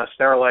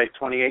Sterilite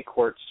 28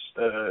 quarts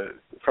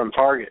from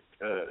Target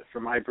for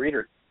my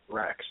breeder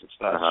racks and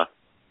stuff. Uh-huh.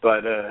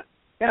 But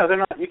they're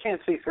not. You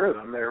can't see through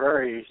them. They're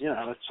very,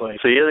 it's like.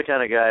 So you're the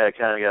kind of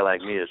guy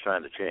like me is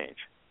trying to change.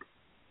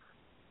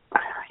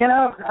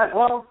 I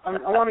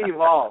want to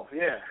evolve.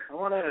 Yeah, I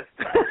want to.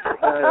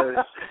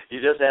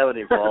 You just haven't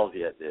evolved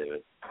yet,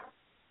 David.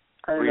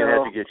 We're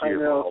gonna have to get you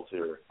involved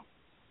here.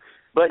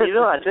 But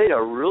I tell you,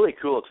 a really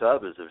cool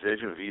tub is the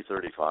Vision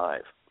V35.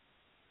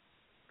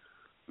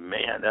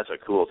 Man, that's a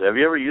cool tub. Have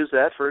you ever used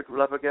that for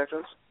leopard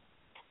geckos?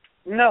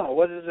 No.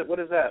 What is it? What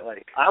is that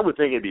like? I would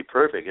think it'd be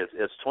perfect.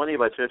 It's 20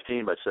 by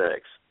 15 by 6.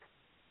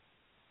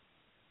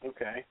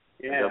 Okay.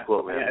 Yeah. Don't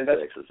quote me on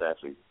 6. It's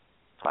actually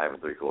 5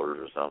 3/4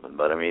 or something.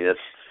 But I mean,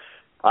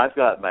 I've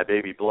got my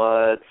baby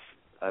bloods.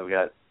 I've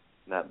got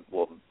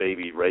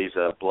baby raise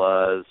up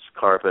bloods,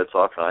 carpets,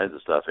 all kinds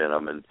of stuff in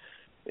them,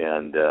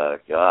 and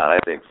God, I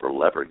think for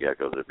leopard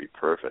geckos it'd be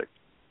perfect.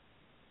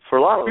 For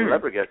a lot of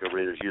leopard gecko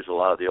breeders, use a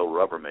lot of the old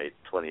Rubbermaid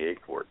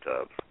 28 quart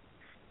tubs.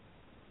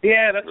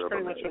 Yeah, that's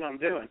pretty much what I'm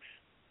doing.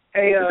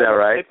 Hey, is that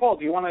right? Hey, Paul,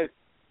 do you want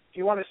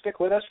to stick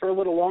with us for a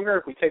little longer?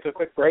 If we take a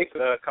quick break,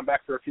 come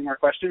back for a few more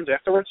questions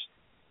afterwards.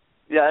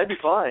 Yeah, it'd be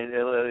fine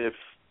if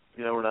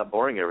we're not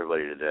boring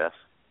everybody to death.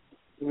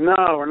 No,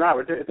 we're not.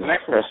 It's an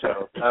excellent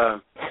show.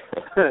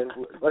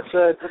 Let's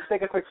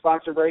take a quick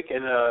sponsor break,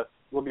 and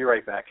we'll be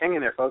right back. Hang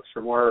in there, folks,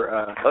 for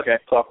more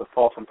talk with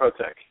Paul from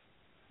Protek.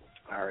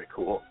 All right,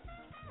 cool.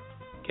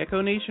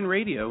 Gecko Nation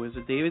Radio is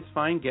a David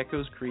Fine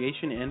Geckos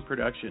creation and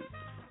production.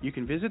 You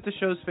can visit the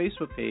show's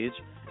Facebook page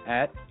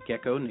at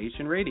Gecko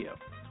Nation Radio.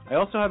 I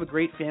also have a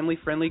great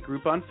family-friendly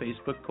group on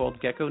Facebook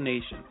called Gecko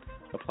Nation.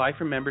 Apply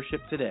for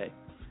membership today.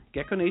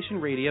 Gecko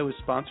Nation Radio is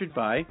sponsored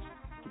by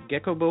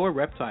Gecko Boa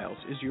Reptiles,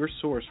 is your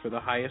source for the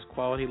highest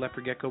quality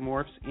leopard gecko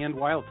morphs and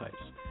wild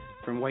types,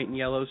 from white and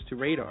yellows to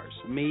radars,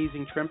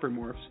 amazing tremper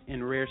morphs,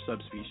 and rare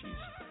subspecies.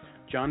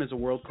 John is a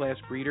world-class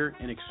breeder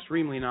and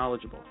extremely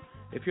knowledgeable.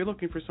 If you're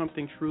looking for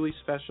something truly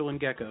special in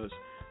geckos,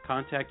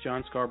 contact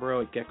John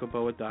Scarborough at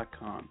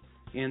geckoboa.com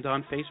and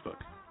on Facebook.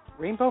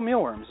 Rainbow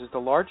mealworms is the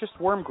largest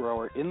worm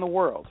grower in the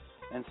world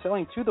and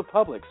selling to the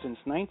public since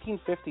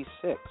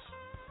 1956.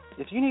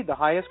 If you need the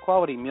highest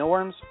quality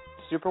mealworms,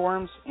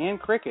 superworms, and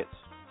crickets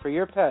for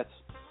your pets,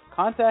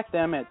 contact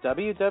them at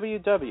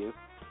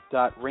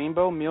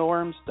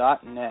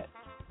www.rainbowmealworms.net.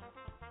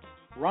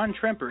 Ron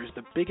Tremper is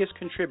the biggest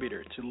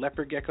contributor to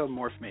leopard gecko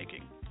morph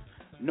making,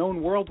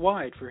 known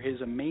worldwide for his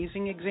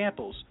amazing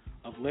examples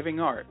of living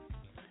art.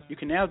 You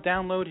can now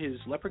download his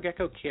Leopard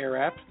Gecko Care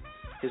app,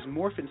 his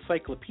Morph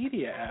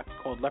Encyclopedia app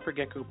called Leopard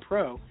Gecko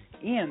Pro,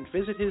 and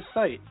visit his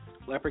site,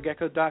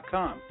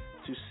 leopardgecko.com,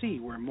 to see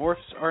where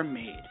morphs are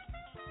made.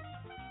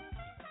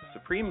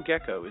 Supreme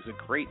Gecko is a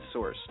great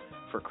source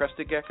for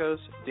crested geckos,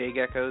 day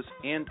geckos,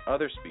 and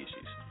other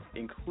species,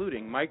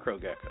 including micro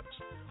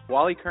geckos.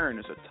 Wally Kern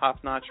is a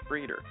top-notch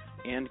breeder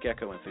and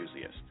gecko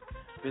enthusiast.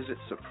 Visit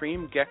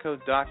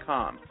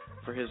supremegecko.com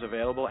for his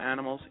available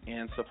animals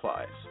and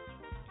supplies.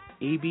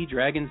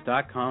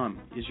 abdragons.com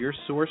is your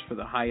source for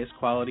the highest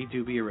quality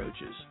dubia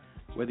roaches.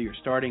 Whether you're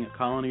starting a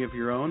colony of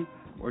your own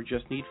or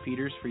just need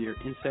feeders for your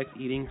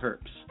insect-eating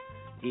herps,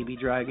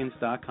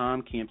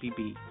 abdragons.com can't be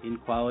beat in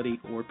quality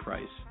or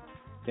price.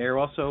 They are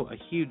also a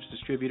huge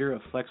distributor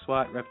of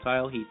FlexWatt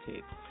reptile heat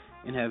tape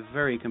and have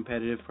very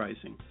competitive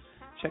pricing.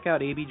 Check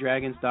out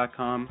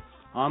abdragons.com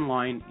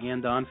online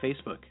and on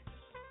Facebook.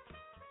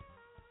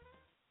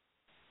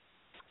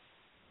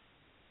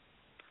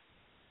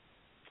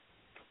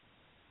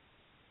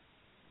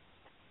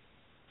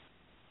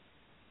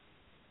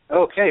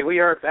 Okay, we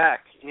are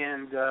back,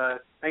 and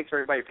thanks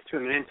everybody for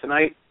tuning in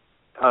tonight.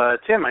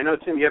 Tim, I know,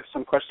 Tim, you have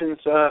some questions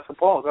for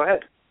Paul. Go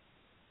ahead.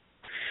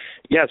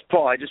 Yes,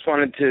 Paul, I just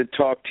wanted to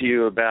talk to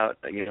you about,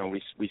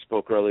 we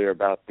spoke earlier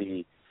about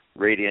the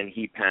radiant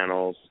heat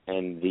panels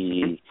and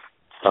the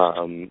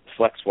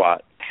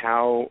FlexWatt.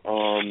 How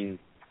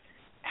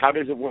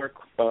does it work?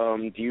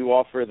 Do you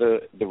offer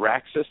the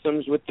rack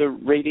systems with the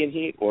radiant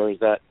heat, or is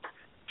that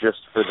just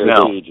for the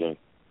caging?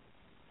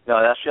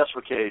 No, that's just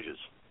for cages.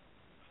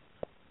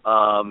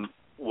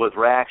 With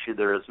racks,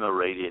 there is no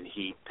radiant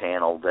heat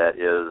panel that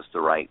is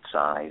the right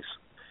size.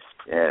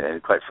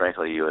 And quite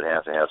frankly, you would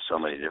have to have so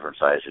many different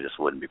sizes, it just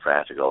wouldn't be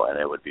practical, and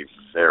it would be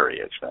very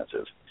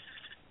expensive.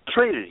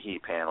 Traded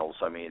heat panels,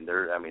 they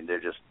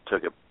just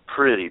took a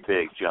pretty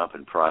big jump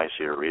in price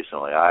here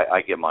recently.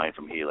 I get mine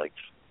from Helix,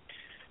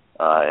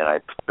 and I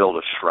build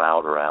a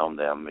shroud around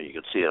them. You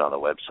can see it on the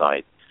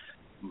website.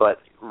 But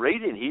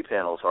radiant heat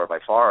panels are by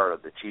far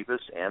the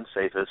cheapest and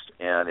safest,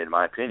 and in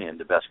my opinion,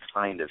 the best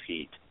kind of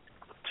heat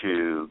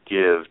to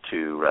give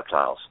to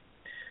reptiles.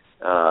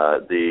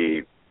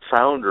 The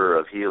founder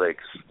of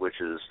Helix, which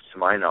is, to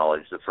my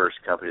knowledge, the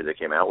first company that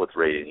came out with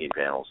radiant heat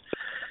panels,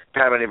 a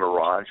guy by the name of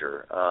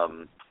Roger,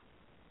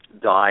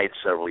 died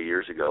several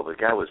years ago, but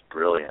the guy was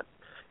brilliant.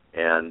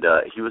 And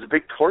he was a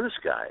big tortoise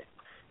guy.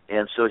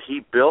 And so he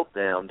built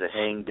them to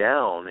hang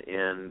down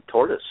in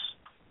tortoise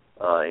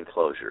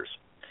enclosures.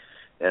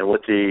 And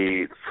with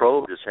the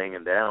probe just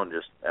hanging down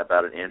just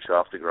about an inch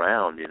off the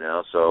ground,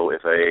 so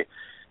if a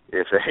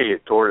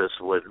tortoise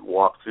would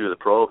walk through the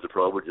probe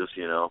would just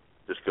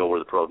go where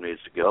the probe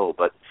needs to go.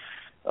 But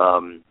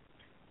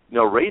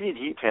radiant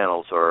heat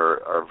panels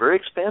are very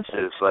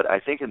expensive, but I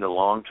think in the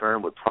long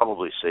term would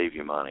probably save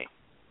you money.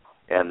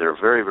 And they're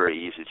very, very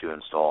easy to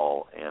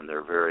install, and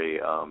they're very,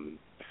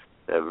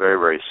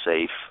 very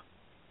safe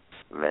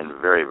and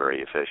very,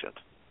 very efficient.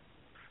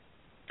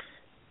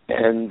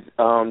 And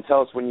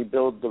tell us, when you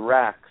build the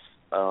racks,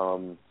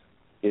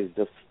 is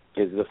the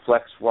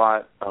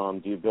FlexWatt?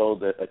 Do you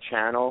build a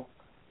channel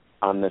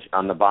on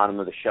the bottom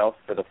of the shelf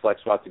for the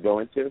FlexWatt to go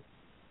into?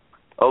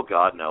 Oh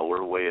God, no!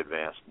 We're way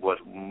advanced.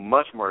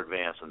 Much more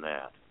advanced than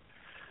that.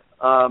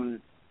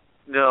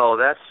 No,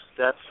 that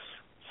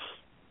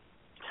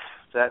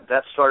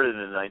started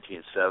in the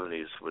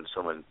 1970s when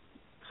someone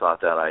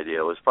thought that idea.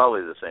 It was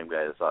probably the same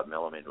guy that thought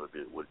melamine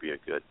would be a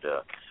good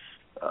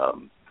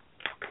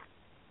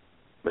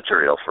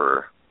material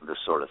for this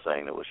sort of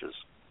thing, which is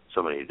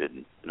somebody who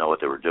didn't know what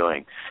they were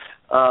doing.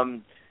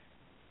 The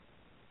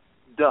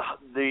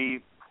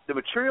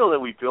material that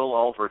we build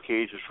all of our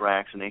cages,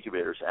 racks, and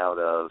incubators out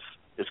of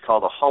is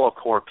called a hollow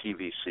core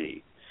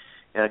PVC.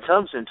 And it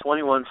comes in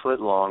 21-foot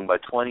long by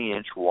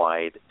 20-inch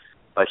wide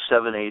by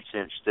 7/8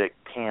 inch thick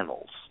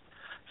panels.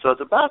 So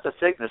it's about the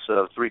thickness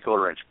of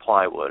 3/4 inch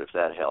plywood, if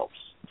that helps.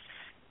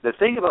 The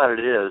thing about it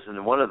is,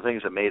 and one of the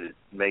things that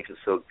makes it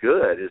so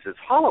good, is it's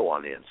hollow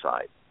on the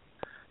inside.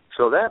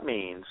 So that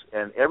means,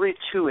 and every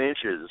 2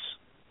 inches,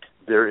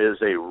 there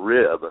is a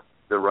rib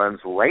that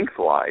runs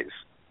lengthwise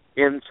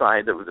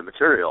inside the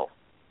material.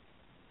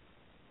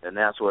 And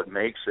that's what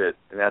makes it,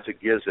 and that's what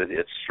gives it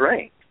its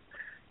strength.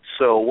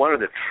 So one of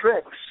the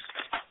tricks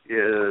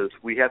is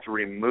we have to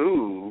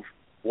remove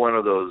one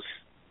of those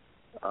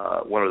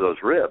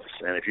ribs.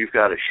 And if you've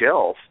got a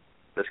shelf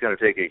that's going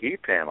to take a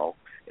heat panel,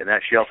 and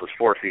that shelf is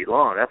 4 feet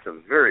long, that's a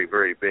very,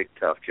 very big,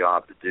 tough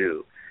job to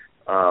do.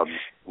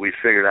 We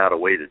figured out a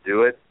way to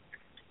do it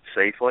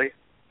safely.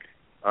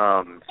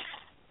 And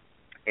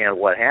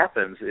what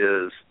happens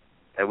is,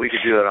 and we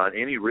could do it on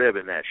any rib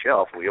in that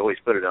shelf, we always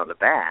put it on the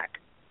back.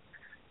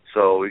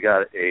 So we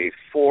got a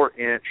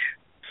 4-inch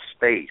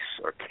space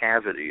or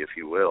cavity, if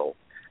you will,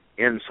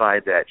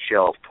 inside that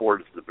shelf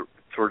towards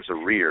the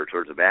rear,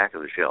 towards the back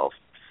of the shelf,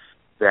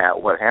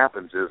 that what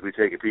happens is we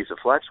take a piece of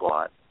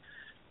FlexWatt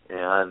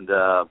and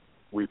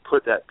we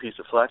put that piece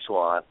of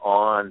FlexWatt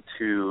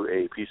onto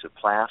a piece of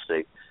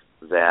plastic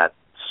that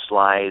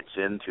slides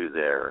into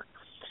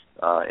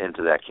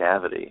that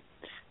cavity.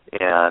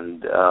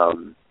 And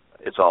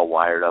it's all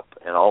wired up,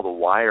 and all the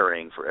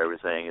wiring for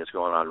everything is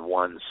going on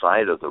one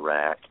side of the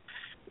rack.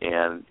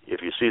 And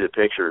if you see the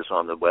pictures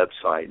on the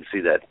website and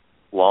see that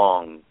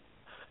long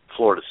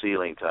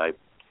floor-to-ceiling type,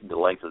 the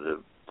length of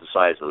the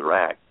size of the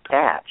rack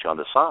patch on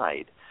the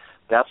side,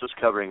 that's what's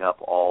covering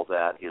up all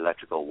that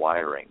electrical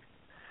wiring.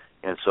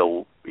 And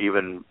so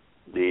even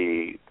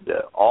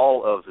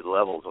all of the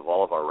levels of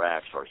all of our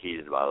racks are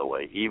heated, by the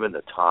way, even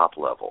the top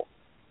level,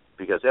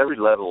 because every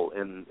level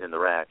in the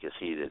rack is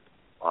heated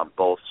on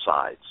both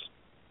sides.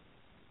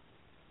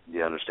 Do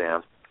you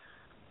understand?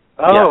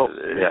 Oh,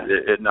 yeah.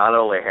 It not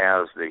only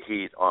has the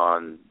heat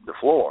on the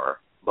floor,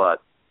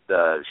 but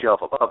the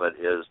shelf above it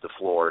is the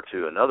floor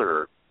to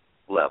another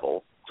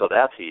level, so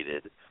that's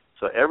heated.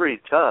 So every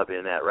tub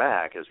in that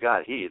rack has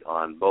got heat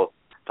on both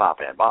top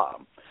and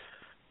bottom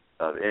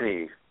of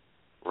any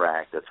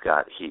rack that's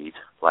got heat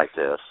like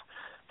this.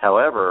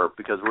 However,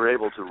 because we're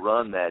able to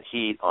run that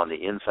heat on the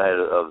inside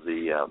of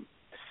the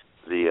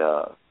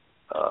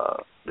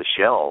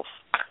shelf,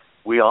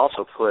 we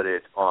also put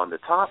it on the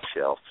top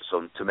shelf,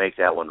 so to make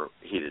that one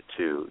heated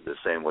too, the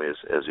same way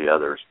as the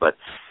others. But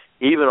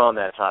even on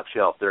that top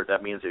shelf,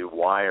 that means a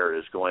wire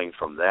is going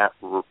from that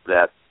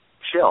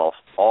shelf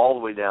all the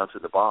way down to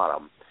the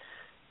bottom,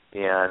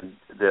 and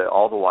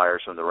all the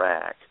wires from the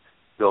rack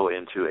go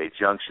into a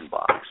junction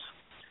box.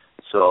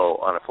 So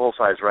on a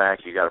full-size rack,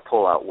 you got a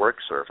pull-out work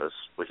surface,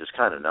 which is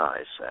kind of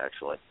nice,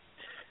 actually.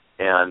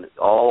 And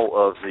all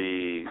of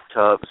the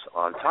tubs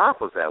on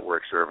top of that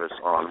work surface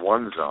are on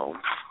one zone,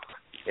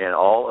 and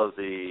all of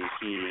the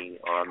heating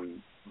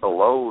on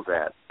below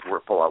that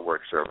pull-out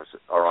work surface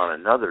are on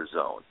another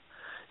zone.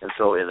 And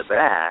so in the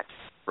back,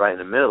 right in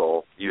the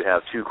middle, you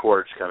have two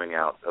cords coming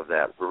out of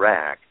that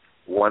rack,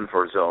 one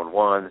for zone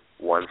 1,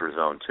 one for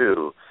zone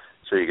 2,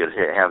 so you could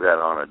have that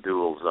on a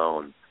dual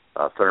zone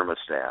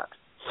thermostat.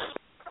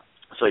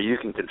 So you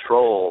can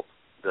control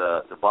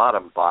the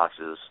bottom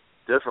boxes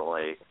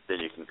differently than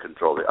you can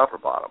control the upper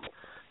bottom.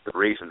 The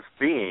reason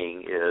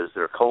being is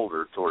they're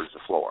colder towards the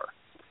floor.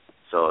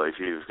 So if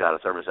you've got a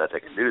thermostat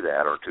that can do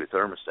that, or two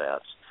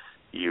thermostats,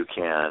 you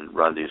can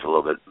run these a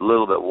little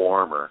bit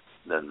warmer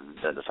than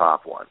the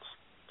top ones,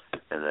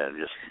 and then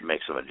just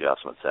make some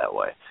adjustments that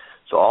way.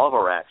 So all of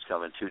our racks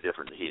come in two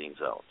different heating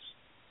zones.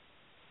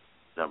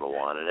 Number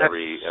one, and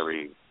every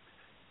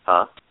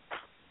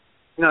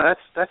No,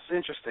 that's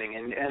interesting,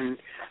 and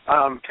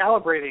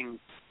calibrating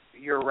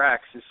your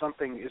racks is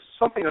something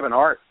of an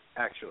art,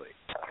 actually.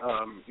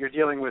 You're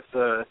dealing with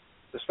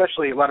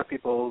especially a lot of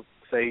people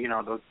say,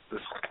 the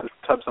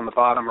tubs on the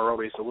bottom are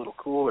always a little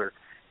cooler,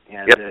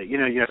 and yep.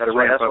 you have to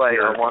ramp up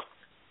your.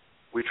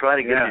 We try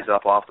to get these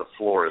up off the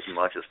floor as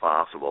much as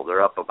possible.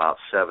 They're up about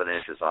 7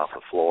 inches off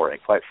the floor,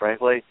 and quite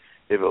frankly,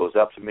 if it was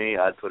up to me,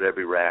 I'd put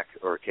every rack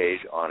or cage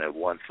on a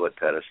 1-foot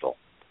pedestal.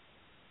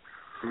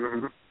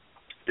 Mm-hmm.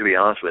 To be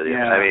honest with you,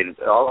 I mean,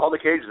 all the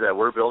cages that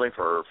we're building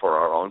for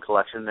our own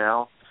collection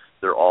now,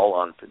 they're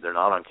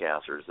not on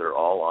casters. They're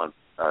all on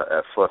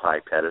a foot-high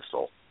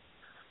pedestal,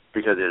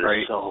 because it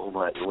is so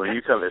much. When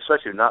you come,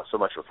 especially not so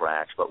much with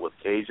racks, but with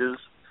cages,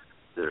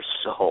 they're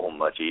so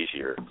much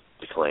easier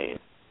to clean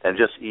and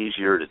just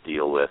easier to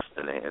deal with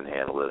and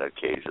handle than a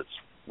cage that's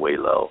way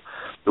low.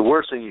 The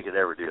worst thing you could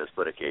ever do is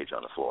put a cage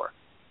on the floor.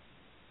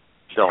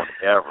 Don't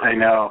ever. I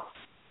know.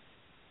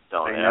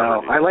 Don't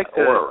ever. I like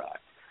or a rack.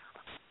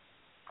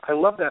 I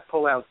love that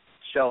pull-out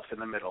shelf in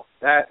the middle.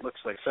 That looks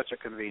like such a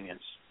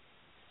convenience.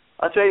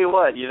 I'll tell you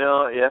what,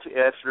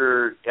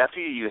 after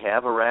you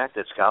have a rack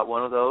that's got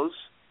one of those,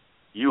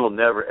 you will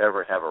never,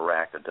 ever have a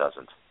rack that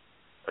doesn't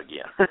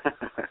again.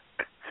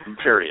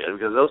 Period.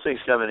 Because those things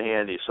come in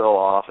handy so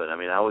often. I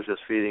mean, I was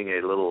just feeding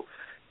a little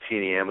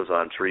teeny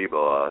Amazon tree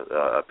boa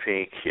a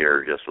pink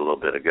here just a little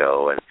bit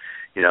ago, and,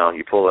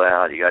 you pull it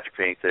out, you got your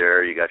pink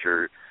there, you got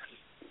your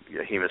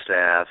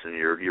hemostats, and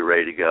you're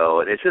ready to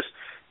go. And it's just,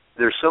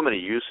 there's so many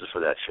uses for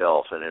that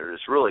shelf, and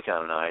it's really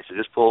kind of nice. It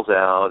just pulls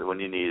out when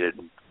you need it,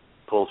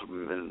 pulls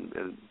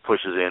and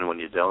pushes in when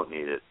you don't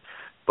need it.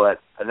 But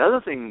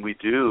another thing we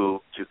do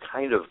to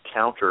kind of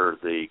counter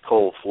the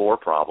cold floor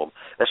problem,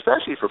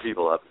 especially for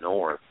people up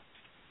north,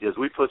 is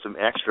we put some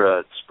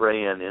extra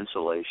spray-in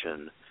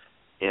insulation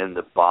in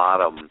the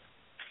bottom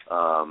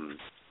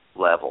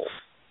level.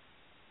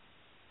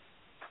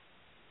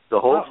 So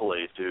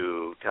hopefully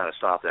to kind of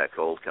stop that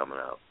cold coming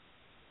up,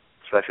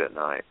 especially at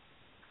night.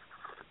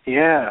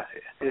 Yeah,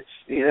 it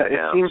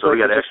seems so like we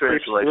got it extra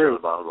just insulation through. in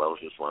the bottom level.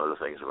 Is just one of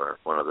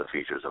the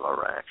features of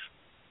our racks.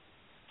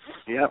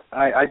 Yep,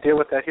 I deal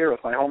with that here with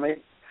my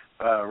homemade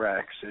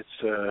racks.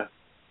 It's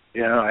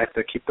I have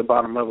to keep the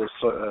bottom levels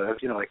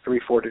like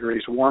 3-4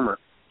 degrees warmer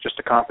just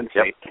to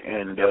compensate,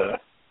 and it works.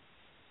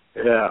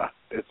 Yeah,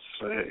 it's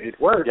but,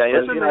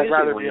 amazing I'd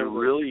rather when be you able to...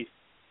 really.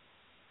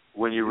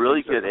 when you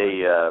really get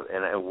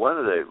and one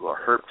of the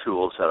herp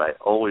tools that I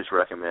always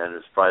recommend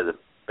is probably the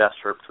best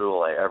herp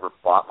tool I ever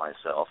bought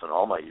myself in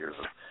all my years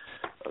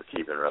of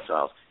keeping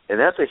reptiles, and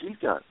that's a heat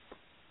gun.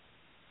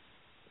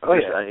 Oh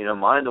yeah. You know,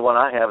 mine, the one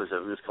I have is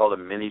called a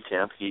mini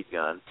temp heat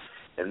gun,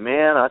 and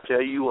man, I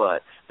tell you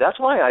what, that's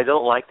why I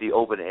don't like the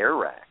open air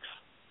racks.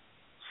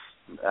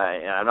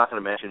 I'm not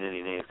going to mention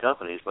any name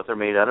companies, but they're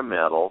made out of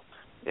metal,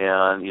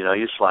 and you know,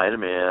 you slide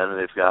them in, and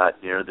they've got,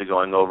 you know, they're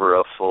going over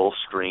a full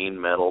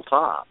screen metal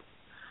top.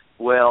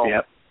 Well,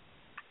 yep.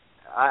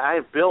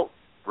 I've built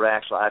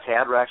racks. I've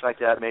had racks like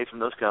that made from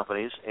those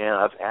companies, and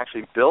I've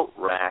actually built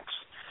racks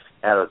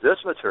out of this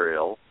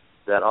material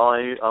that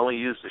only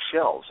use the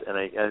shelves, and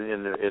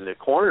in the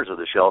corners of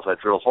the shelves I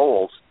drilled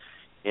holes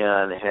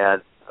and had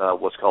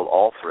what's called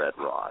all thread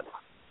rod,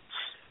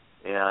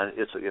 and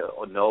it's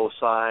no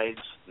sides,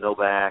 no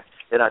back.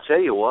 And I tell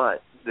you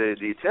what,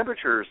 the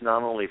temperatures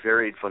not only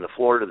varied from the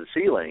floor to the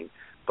ceiling,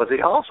 but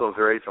they also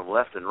varied from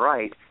left and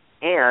right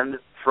and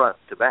front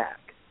to back.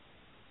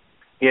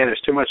 Yeah,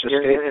 there's too much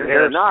escape. In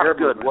a not a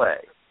good way.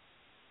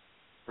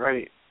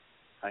 Right.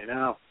 I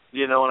know.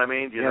 You know what I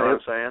mean? You know what I'm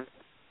saying?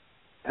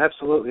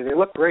 Absolutely. They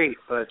look great,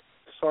 but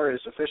as far as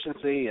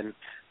efficiency and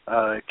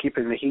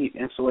keeping the heat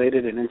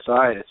insulated and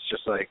inside, it's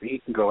just like the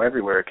heat can go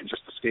everywhere. It can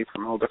just escape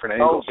from all different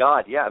angles. Oh,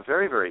 God, yeah,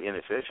 very, very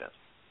inefficient.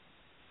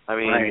 I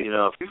mean, right. You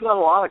know, if you've got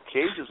a lot of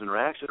cages and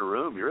racks in a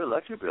room, your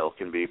electric bill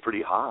can be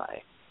pretty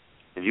high.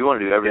 And you want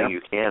to do everything you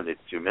can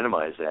to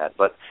minimize that.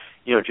 But,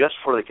 you know, just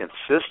for the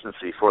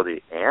consistency for the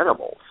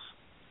animals,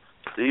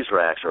 these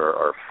racks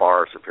are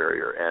far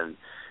superior. And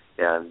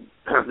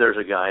there's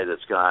a guy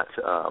that's got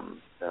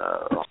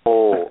a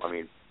whole, I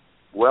mean,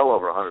 well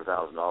over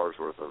 $100,000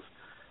 worth of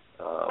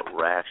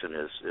racks in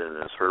his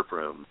herp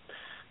room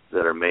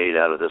that are made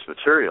out of this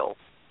material.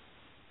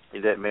 He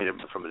made them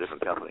from a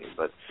different company,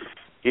 but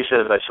he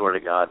says, I swear to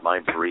God, my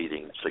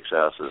breeding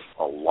success is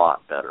a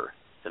lot better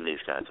in these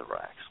kinds of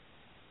racks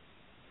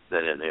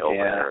than in the open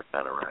air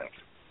kind of racks.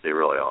 They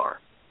really are.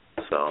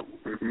 So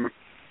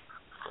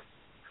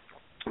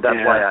that's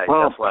why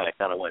I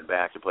kind of went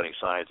back to putting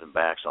sides and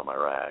backs on my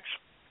racks.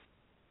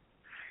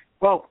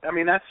 Well, I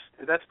mean,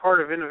 that's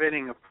part of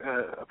innovating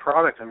a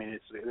product. I mean,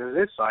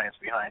 there is science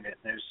behind it.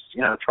 There's,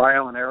 you know,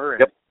 trial and error,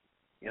 and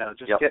you know,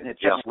 just getting it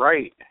just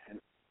right, and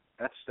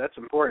that's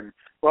important.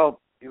 Well,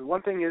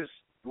 one thing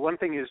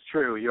is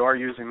true. You are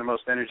using the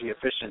most energy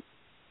efficient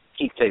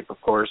heat tape, of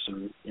course,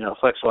 and you know,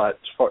 FlexLot.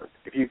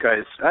 If you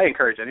guys, I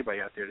encourage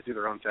anybody out there to do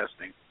their own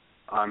testing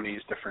on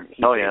these different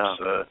heat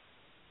tapes.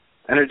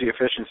 Energy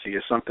efficiency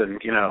is something,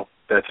 you know,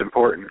 that's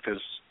important because,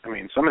 I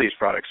mean, some of these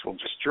products will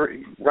just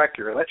wreck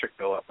your electric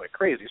bill up like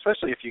crazy,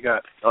 especially if you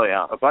got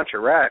a bunch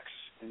of racks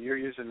and you're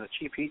using the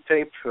cheap heat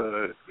tape.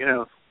 You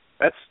know,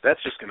 that's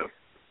just going to,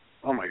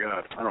 oh, my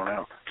God, I don't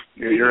know.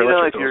 Your you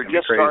know, if electric you're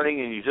just starting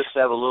and you just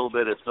have a little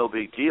bit, it's no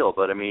big deal.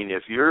 But, I mean,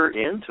 if you're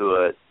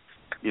into it,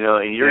 you know,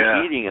 and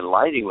you're heating and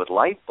lighting with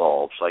light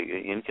bulbs, like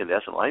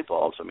incandescent light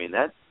bulbs, I mean,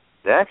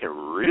 that can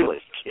really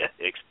get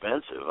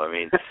expensive. I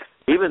mean,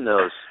 even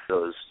those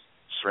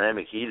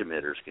ceramic heat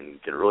emitters can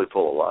really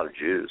pull a lot of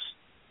juice.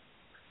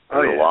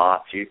 There's a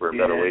lot cheaper and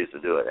better ways to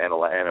do it, and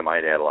I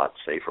might add a lot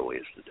safer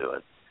ways to do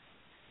it.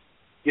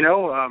 You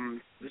know,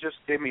 it just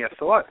gave me a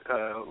thought.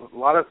 A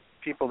lot of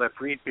people that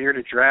breed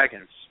bearded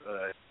dragons,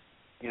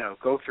 you know,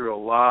 go through a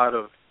lot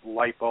of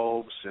light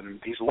bulbs, and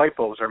these light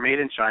bulbs are made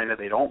in China.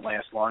 They don't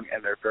last long,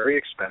 and they're very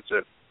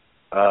expensive.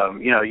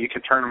 You know, you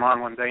can turn them on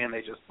one day and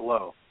they just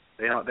blow.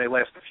 They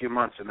last a few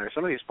months, and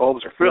some of these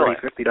bulbs are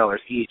 $50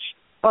 each.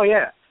 Oh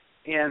yeah,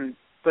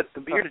 but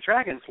the bearded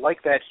dragons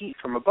like that heat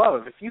from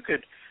above. If you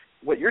could,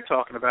 what you're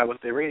talking about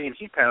with the radiant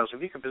heat panels,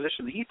 if you could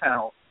position the heat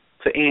panel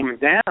to aim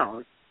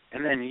down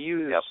and then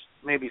use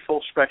maybe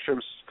full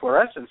spectrum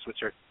fluorescents, which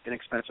are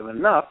inexpensive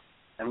enough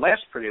and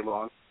last pretty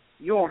long,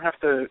 you won't have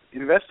to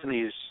invest in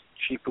these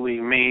cheaply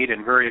made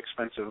and very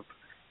expensive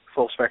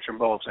full spectrum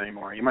bulbs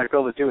anymore. You might be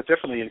able to do it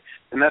differently,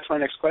 and that's my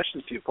next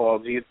question to you, Paul.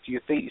 Do you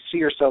see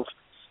yourself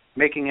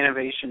making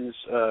innovations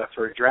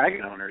for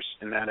dragon owners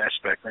in that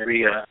aspect?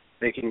 Maybe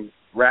making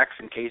racks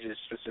and cages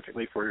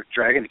specifically for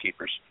dragon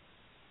keepers?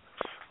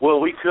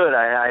 Well, we could.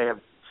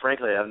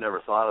 Frankly, I've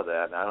never thought of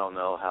that, and I don't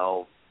know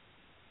how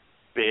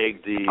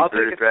big the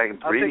bearded dragon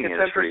breeding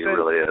industry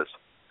really is.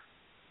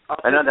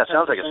 I know that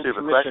sounds like a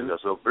stupid question,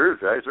 because bearded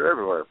dragons are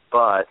everywhere.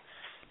 But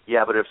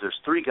if there's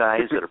three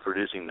guys that are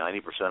producing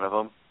 90% of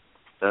them,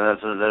 then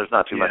there's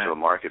not too much of a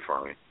market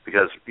for me,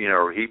 because, you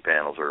know, heat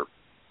panels are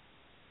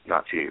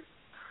not cheap.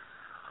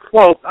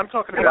 Well, I'm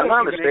talking about... If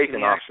I'm not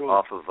mistaken,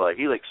 off of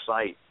Helix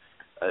site,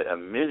 a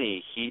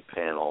mini heat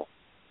panel,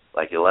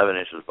 like 11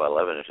 inches by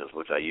 11 inches,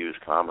 which I use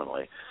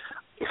commonly,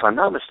 if I'm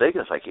not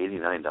mistaken, it's like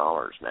 $89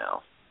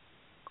 now.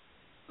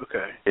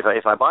 Okay.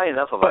 If I buy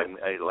enough of them,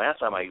 last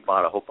time I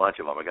bought a whole bunch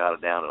of them, I got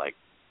it down to like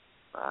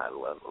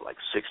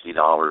 $60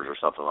 or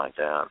something like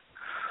that.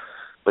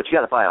 But you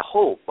got to buy a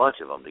whole bunch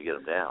of them to get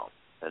them down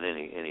at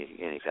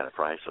any kind of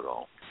price at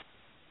all.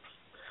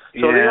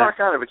 So they are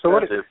kind of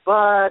expensive,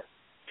 but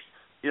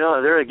you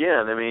know, there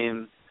again, I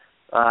mean,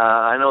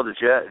 I know that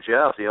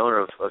Jeff, the owner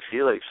of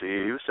Helix,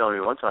 he was telling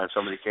me one time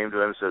somebody came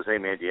to him and says, "Hey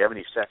man, do you have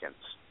any seconds?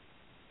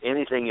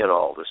 Anything at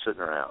all, just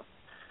sitting around?"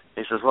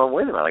 He says, "Well,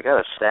 wait a minute, I got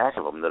a stack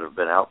of them that have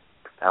been out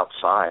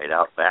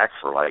back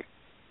for like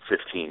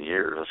 15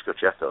 years. Let's go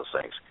check those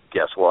things."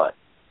 Guess what?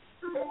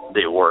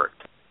 They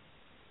worked.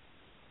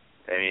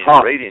 I mean,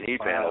 radiant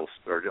heat panels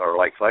are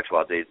like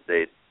FlexWatt.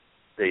 They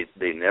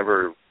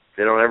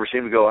don't ever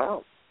seem to go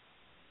out.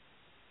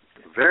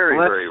 Very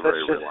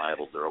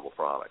reliable, durable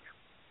product.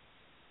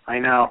 I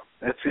know.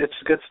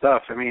 It's good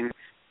stuff. I mean,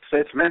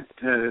 it's meant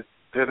to.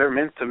 They're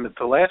meant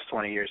to last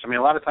 20 years. I mean,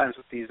 a lot of times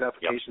with these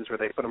applications where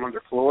they put them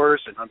under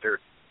floors and under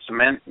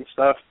cement and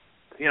stuff,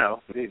 you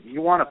know,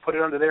 you want to put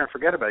it under there and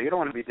forget about it. You don't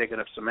want to be digging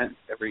up cement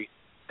every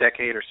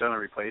decade or so and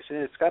replacing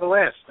it. It's got to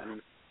last.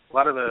 And a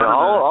lot of the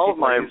all of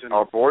my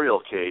arboreal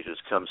cages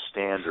come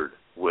standard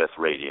with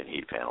radiant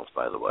heat panels,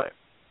 by the way.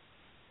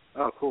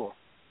 Oh, cool.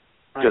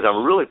 Because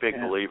I'm a really big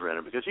believer in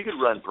it, because you can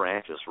run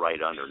branches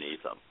right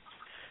underneath them.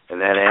 And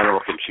that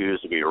animal can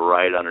choose to be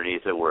right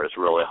underneath it where it's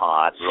really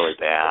hot, really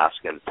bask,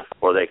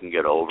 or they can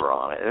get over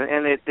on it.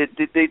 And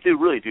they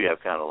really do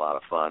have kind of a lot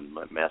of fun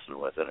messing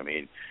with it. I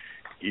mean,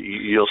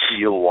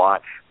 you'll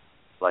watch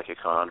like a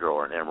condor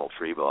or an emerald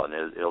tree boa, and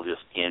it'll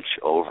just inch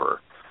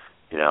over,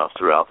 you know,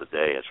 throughout the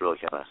day. It's really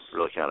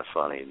kind of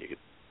funny, and you can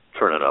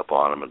turn it up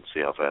on them and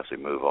see how fast they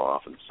move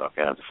off and all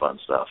kinds of fun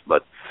stuff.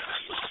 But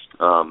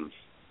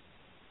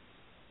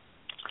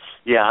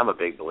yeah, I'm a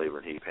big believer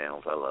in heat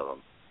panels. I love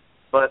them.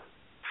 But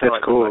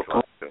that's cool.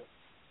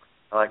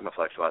 I like my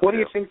FlexWatt. What do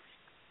you think?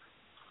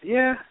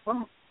 Yeah.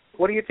 Well,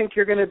 what do you think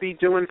you're going to be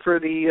doing for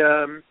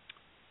the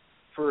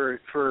for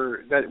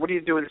that? What are you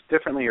doing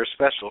differently or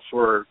special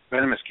for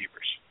venomous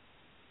keepers?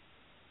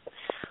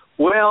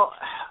 Well,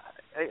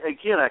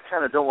 again, I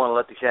kind of don't want to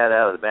let the cat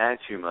out of the bag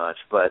too much,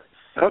 but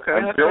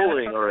I'm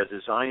building or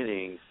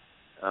designing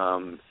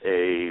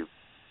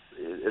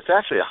it's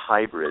actually a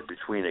hybrid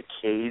between a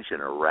cage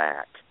and a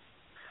rack,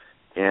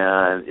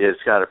 and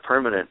it's got a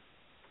permanent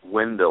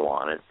window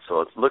on it,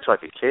 so it looks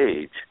like a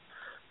cage,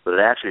 but it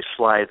actually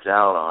slides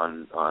out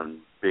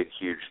on big,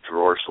 huge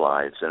drawer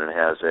slides, and it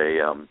has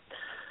a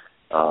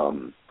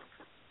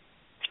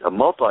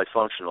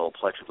multifunctional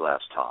plexiglass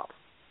top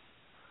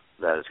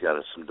that has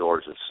got some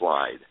doors that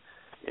slide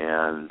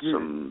and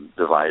some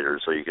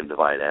dividers, so you can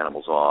divide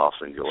animals off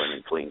and go in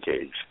and clean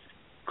cage.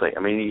 I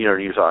mean, you know,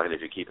 you're talking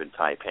if you're keeping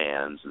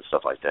taipans and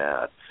stuff like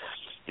that,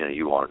 you know,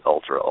 you want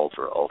ultra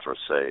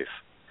safe.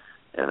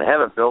 And I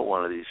haven't built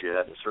one of these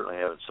yet. I certainly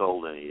haven't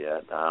sold any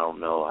yet. I don't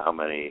know how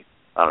many.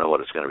 I don't know what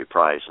it's going to be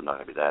priced. It's not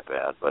going to be that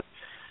bad. But,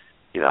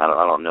 you know,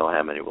 I don't know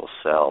how many will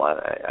sell.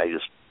 I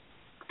just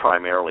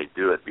primarily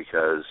do it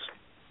because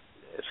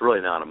it's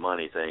really not a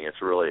money thing.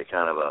 It's really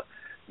kind of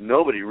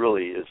nobody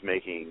really is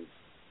making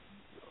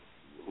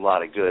a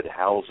lot of good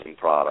housing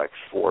products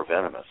for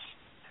venomous.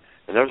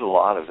 And there's a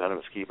lot of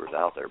venomous keepers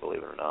out there,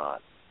 believe it or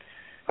not.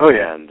 Oh,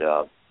 yeah. And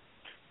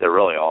there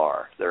really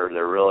are. They're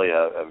really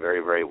a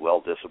very, very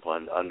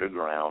well-disciplined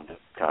underground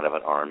kind of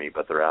an army,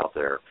 but they're out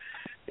there.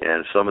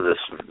 And some of this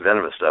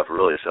venomous stuff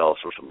really sells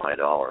for some high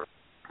dollar.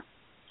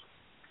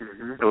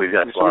 Mm-hmm. And we've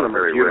got a lot of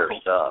very rare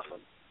stuff.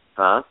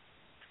 Huh?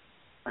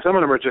 Some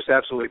of them are just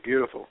absolutely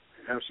beautiful.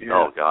 Absolutely.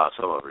 Oh, God,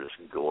 some of them are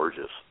just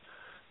gorgeous.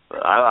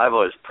 But I've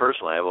always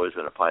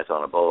been a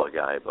python and boa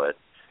guy, but,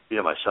 you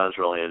know, my son's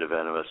really into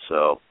venomous,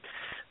 so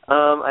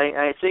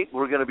I think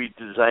we're going to be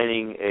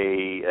designing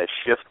a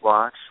shift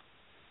box.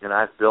 And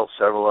I've built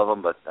several of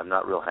them, but I'm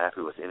not real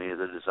happy with any of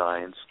the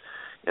designs.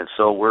 And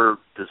so we're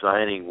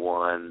designing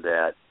one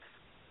that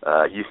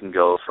you can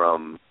go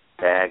from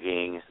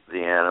bagging the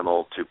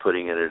animal to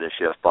putting it in a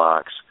shift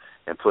box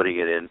and putting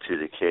it into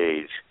the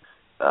cage,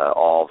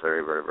 all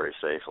very, very, very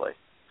safely.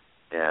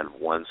 And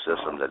one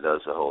system that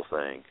does the whole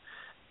thing.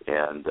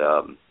 And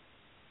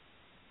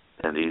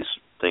these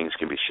things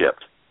can be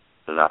shipped.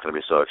 They're not going to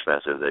be so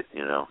expensive that,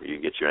 you know, you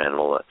get your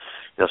animal,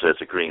 you know, so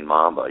it's a green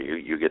mamba.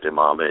 You get the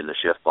mamba in the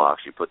shift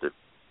box. You put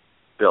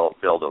build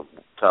a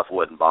tough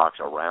wooden box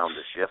around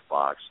the shift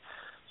box.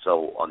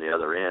 So on the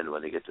other end,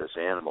 when they get this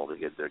animal,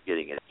 they're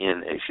getting it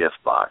in a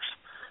shift box.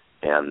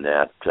 And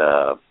that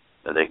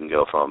they can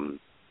go from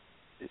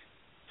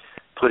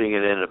putting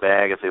it in a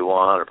bag if they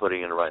want or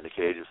putting it right in the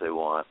cage if they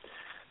want.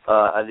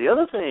 And the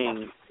other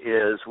thing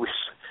is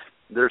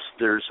there's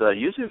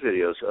YouTube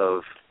videos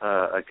of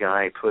a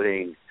guy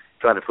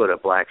trying to put a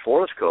black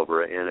forest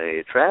cobra in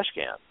a trash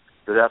can.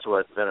 So that's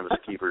what venomous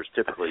keepers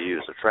typically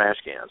use, the trash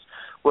cans.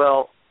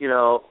 Well, you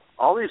know,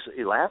 all these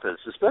elapids,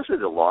 especially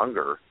the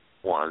longer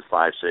ones,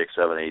 5, 6,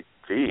 7, 8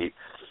 feet,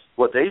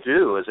 what they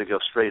do is they go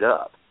straight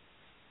up.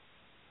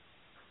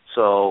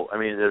 So, I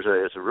mean,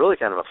 it's a really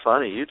kind of a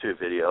funny YouTube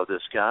video of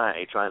this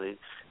guy trying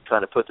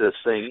to put this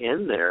thing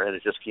in there, and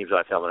it just keeps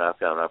on coming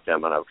up.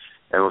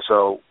 And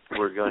so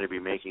we're going to be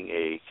making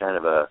a kind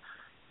of a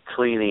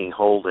cleaning,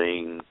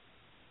 holding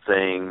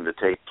thing to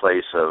take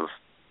place of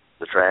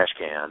the trash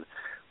can,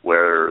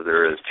 where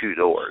there is 2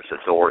 doors, a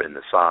door in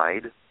the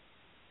side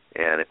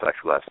and a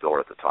plexiglass door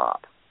at the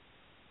top.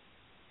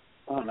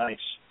 Oh, nice.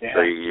 Yeah.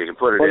 So you can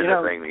put it in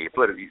the thing. You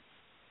put it.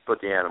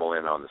 put the animal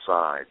in on the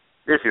side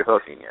if you're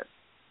hooking it.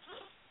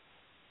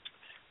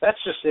 That's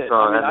just it. So,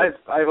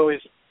 I've always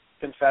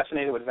been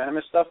fascinated with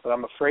venomous stuff, but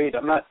I'm afraid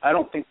I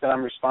don't think that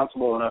I'm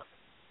responsible enough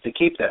to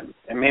keep them.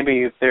 And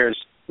maybe there's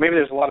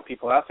a lot of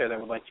people out there that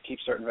would like to keep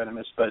certain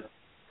venomous, but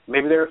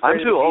maybe they're afraid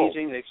I'm too of old.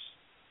 aging.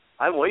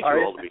 I'm way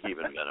too old to be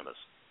keeping venomous.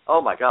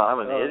 Oh my God, I'm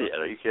an idiot.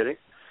 Are you kidding?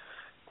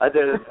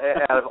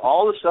 Out of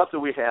all the stuff that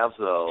we have,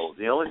 though,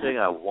 the only thing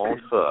I won't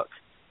hook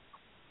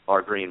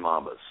are green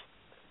mambas.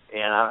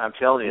 And I'm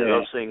telling you,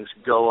 those things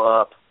go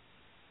up.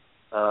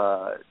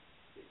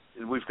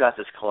 We've got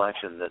this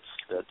collection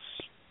that's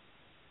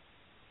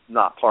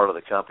not part of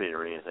the company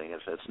or anything.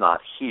 It's not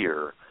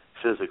here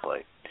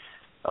physically.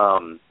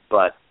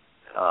 But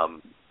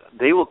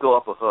they will go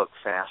up a hook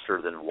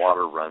faster than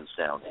water runs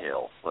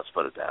downhill. Let's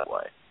put it that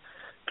way.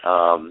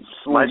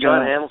 My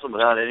John handles them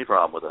without any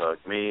problem with the hook.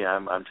 Me,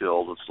 I'm too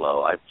old and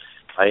slow.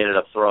 I ended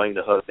up throwing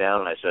the hook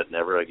down, and I said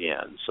never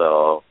again.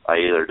 So I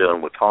either do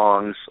them with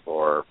tongs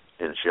or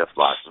in shift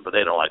boxes, but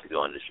they don't like to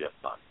go into shift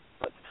boxes.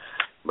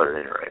 But at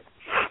any rate.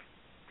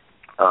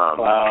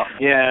 Wow.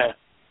 Yeah.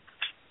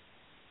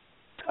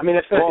 I mean,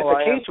 if the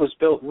cage was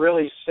built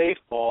really safe,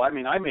 Paul, I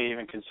may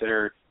even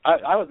consider.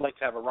 I would like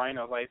to have a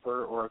rhino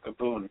viper or a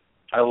gaboon.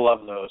 I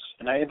love those,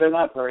 and they're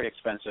not very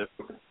expensive,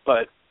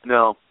 but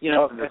no,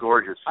 they're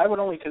gorgeous. I would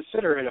only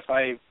consider it if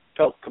I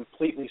felt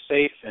completely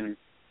safe, and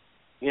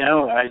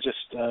I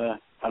just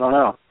I don't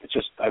know. It's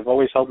just I've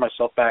always held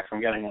myself back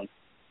from getting one.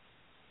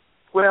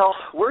 Well,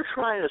 we're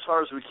trying as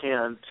hard as we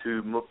can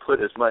to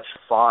put as much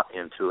thought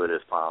into it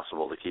as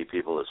possible to keep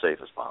people as safe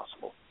as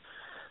possible.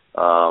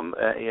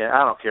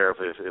 I don't care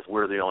if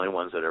we're the only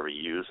ones that ever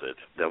use it.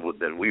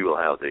 Then we will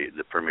have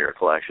the premier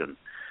collection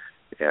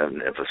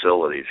and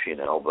facilities,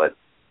 But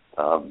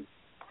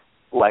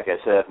like I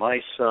said, my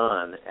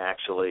son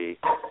actually,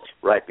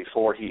 right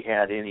before he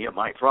had any of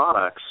my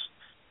products,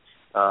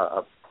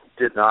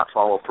 did not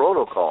follow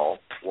protocol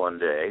one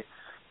day,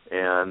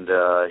 and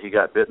he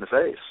got bit in the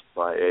face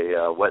by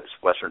a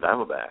western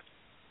diamondback.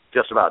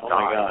 Just about died.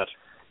 Oh my God!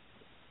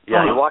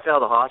 Yeah, he walked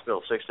out of the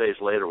hospital 6 days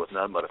later with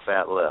nothing but a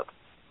fat lip.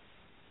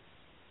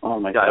 Oh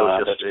my God, it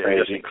was that's crazy.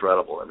 Just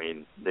incredible. I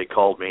mean, they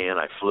called me and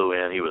I flew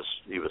in. He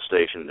was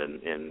stationed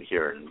in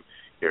here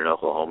in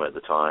Oklahoma at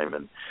the time,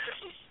 and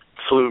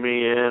flew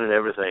me in and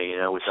everything.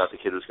 We thought the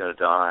kid was going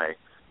to die.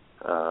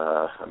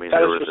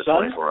 There was a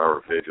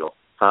 24-hour vigil.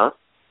 Huh?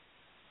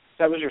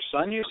 That was your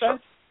son, you said?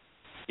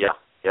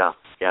 Yeah.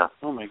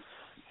 Oh my.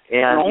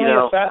 And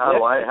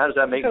how does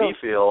that make me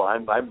feel?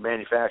 I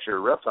manufacture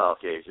reptile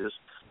cages,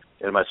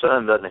 and my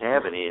son doesn't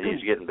have any, and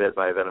he's getting bit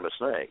by a venomous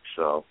snake.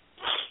 So.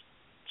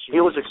 It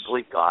was a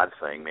complete God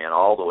thing, man,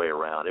 all the way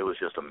around. It was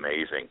just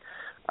amazing.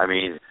 I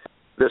mean,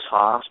 this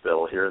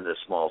hospital here in this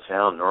small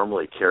town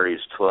normally carries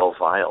 12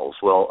 vials.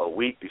 Well, a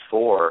week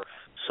before,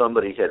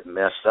 somebody had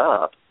messed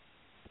up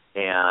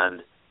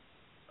and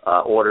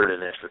ordered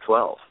an extra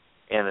 12.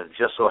 And it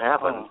just so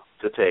happened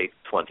to take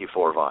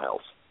 24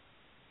 vials.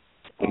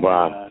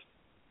 Wow.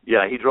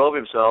 Yeah, he drove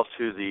himself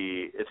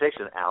it takes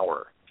an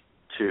hour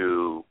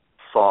to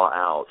thaw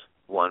out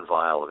one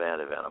vial of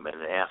antivenom,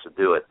 and it has to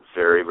do it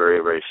very, very,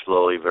 very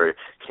slowly.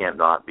 Can't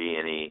not be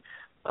any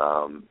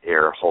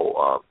air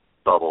hole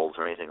bubbles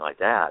or anything like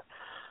that.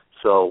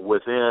 So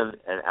within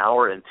an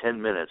hour and 10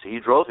 minutes,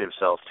 he drove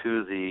himself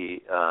to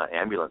the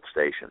ambulance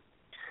station.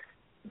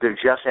 There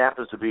just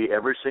happens to be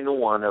every single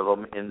one of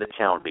them in the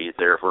county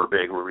there for a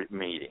big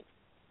meeting.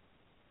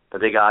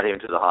 But they got him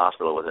to the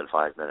hospital within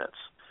 5 minutes,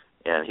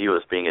 and he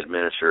was being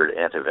administered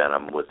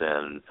antivenom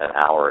within an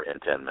hour and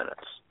 10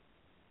 minutes.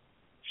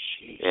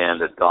 And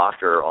the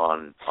doctor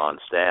on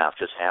staff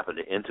just happened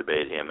to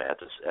intubate him at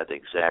the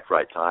exact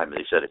right time. And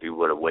he said if he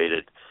would have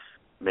waited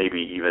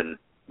maybe even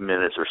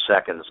minutes or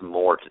seconds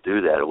more to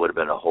do that, it would have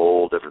been a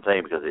whole different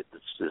thing because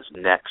his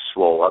neck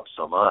swole up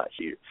so much.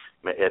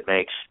 It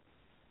makes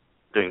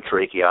doing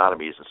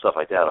tracheotomies and stuff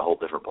like that a whole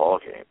different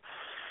ballgame.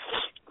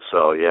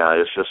 So, yeah,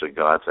 it's just a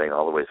God thing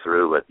all the way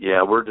through. But,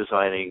 yeah, we're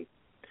designing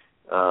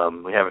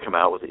we haven't come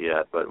out with it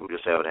yet, but we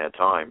just haven't had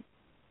time.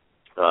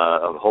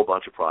 A whole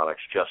bunch of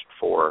products just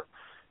for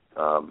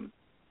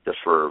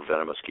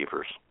venomous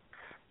keepers,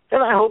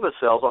 and I hope it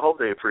sells. I hope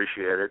they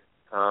appreciate it.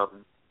 I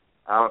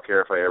don't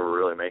care if I ever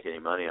really make any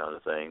money on the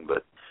thing,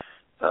 but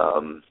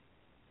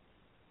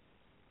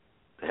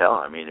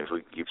hell, if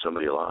we can keep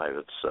somebody alive,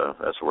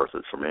 that's worth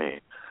it for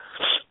me.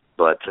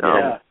 But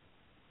I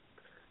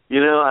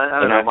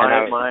don't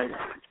know.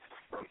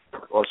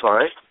 Oh,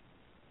 sorry.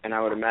 And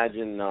I would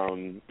imagine,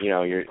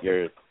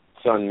 your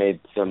son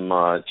made some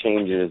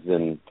changes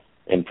in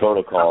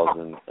protocols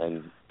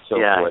and so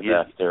forth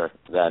after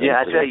that. Yeah,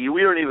 incident. I tell you,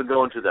 we don't even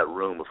go into that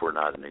room if we're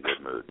not in a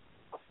good mood.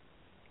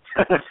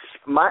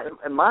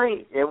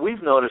 And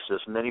we've noticed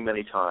this many,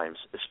 many times,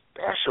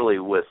 especially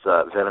with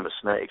venomous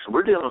snakes.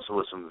 We're dealing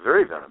with some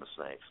very venomous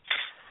snakes.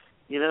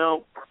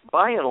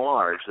 By and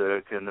large,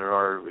 there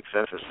are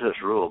exceptions to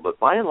this rule, but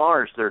by and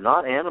large, they're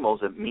not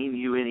animals that mean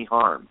you any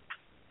harm.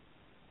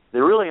 They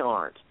really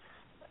aren't.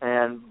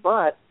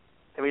 But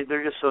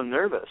they're just so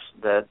nervous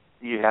that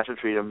you have to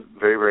treat them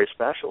very, very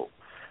special.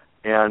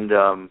 And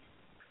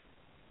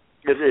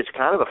it's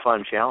kind of a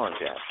fun challenge,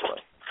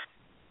 actually.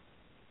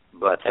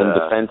 But and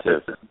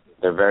defensive.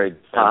 They're very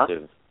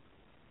defensive.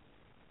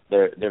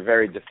 Huh? They're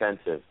very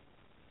defensive.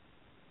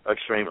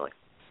 Extremely,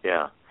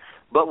 yeah.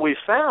 But we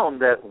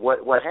found that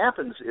what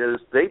happens is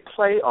they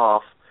play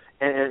off,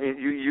 and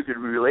you could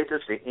relate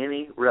this to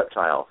any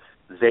reptile.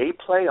 They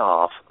play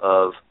off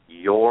of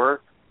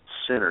your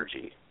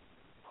synergy.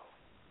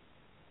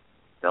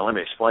 Now, let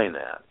me explain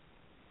that,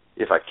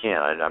 if I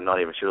can. I'm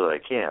not even sure that I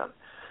can.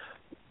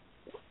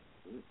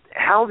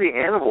 How the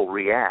animal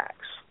reacts.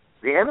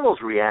 The animal's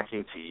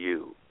reacting to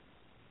you,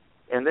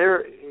 and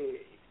they're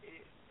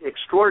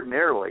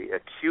extraordinarily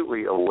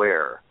acutely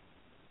aware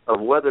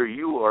of whether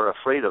you are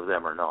afraid of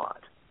them or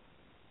not.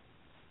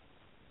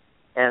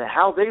 And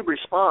how they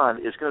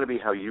respond is going to be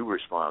how you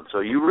respond. So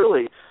you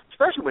really,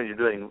 especially when you're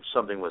doing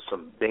something with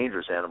some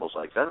dangerous animals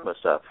like venomous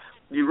stuff,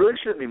 you really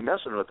shouldn't be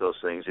messing with those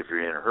things if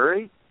you're in a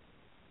hurry,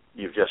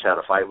 you've just had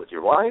a fight with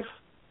your wife,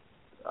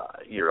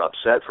 you're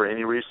upset for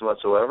any reason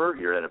whatsoever,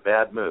 you're in a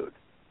bad mood.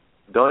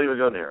 Don't even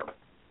go near them.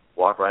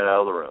 Walk right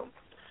out of the room.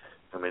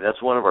 I mean,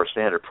 that's one of our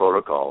standard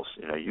protocols.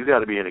 You got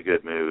to be in a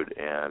good mood,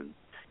 and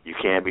you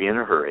can't be in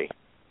a hurry.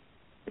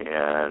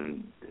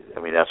 And, I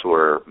mean, that's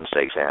where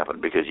mistakes happen,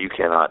 because you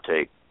cannot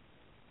take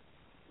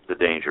the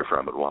danger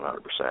from it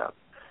 100%,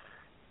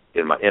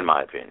 in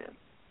my opinion.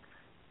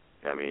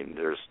 I mean,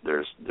 there's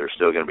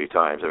still going to be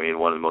times. I mean,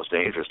 one of the most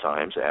dangerous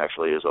times,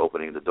 actually, is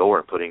opening the door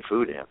and putting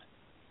food in.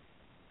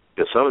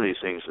 Because some of these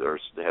things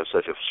they have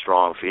such a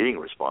strong feeding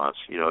response.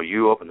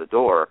 You open the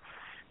door,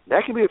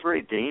 that can be a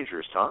very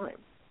dangerous time.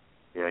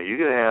 You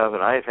can have,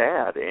 and I've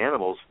had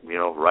animals,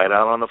 right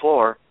out on the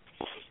floor,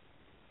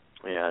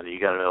 and you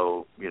got to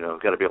know,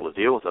 got to be able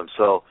to deal with them.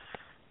 So,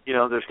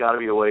 there's got to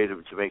be a way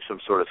to make some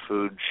sort of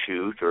food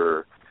chute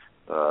or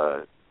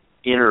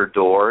inner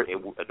door,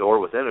 a door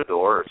within a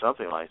door, or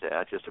something like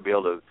that, just to be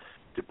able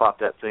to pop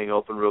that thing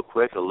open real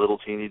quick, a little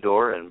teeny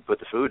door, and put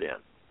the food in,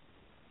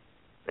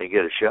 and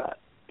get it shut.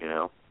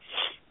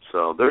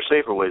 So there's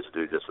safer ways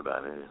to do just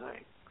about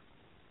anything.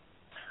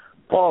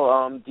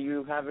 Paul, do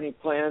you have any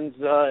plans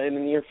in the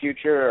near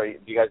future? Or do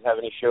you guys have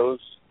any shows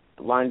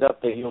lined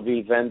up that you'll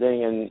be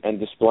vending and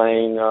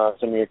displaying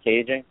some of your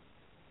caging?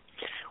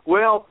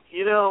 Well,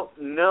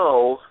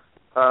 no.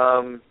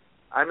 I'm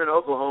in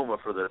Oklahoma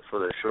for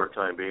the short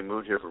time being.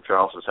 Moved here from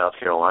Charleston, South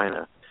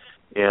Carolina,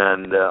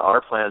 and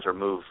our plans are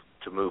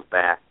to move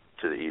back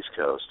to the East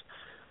Coast.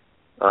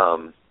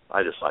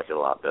 I just like it a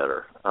lot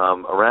better.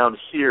 Around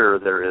here,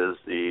 there is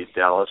the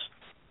Dallas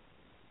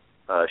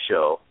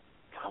show.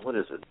 What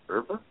is it,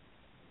 Urba?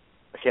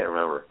 I can't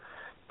remember.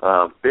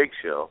 Big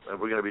show,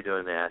 and we're going to be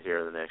doing that here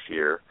in the next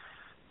year.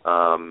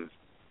 And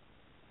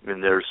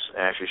there's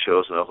actually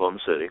shows in Oklahoma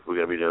City. We're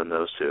going to be doing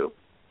those too.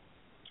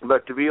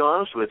 But to be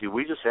honest with you,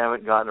 we just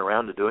haven't gotten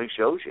around to doing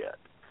shows yet.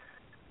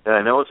 And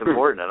I know it's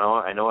important.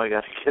 I know I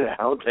got to get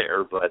out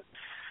there, but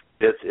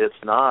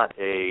it's not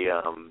a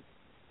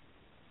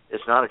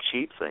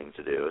cheap thing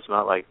to do. It's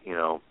not like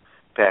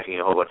packing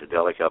a whole bunch of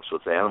deli cups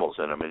with animals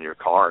in them in your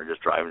car and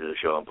just driving to the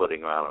show and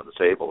putting them out on the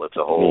table. It's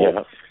a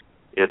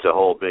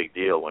whole big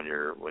deal when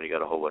you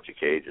got a whole bunch of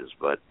cages.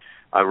 But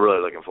I'm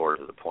really looking forward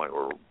to the point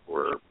where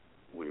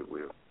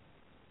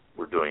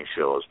we're doing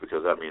shows,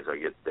 because that means I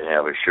get to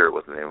have a shirt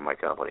with the name of my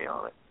company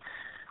on it.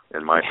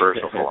 And my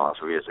personal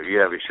philosophy is, if you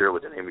have a shirt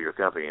with the name of your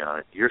company on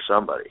it, you're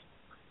somebody.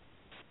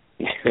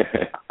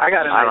 I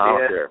got an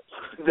idea.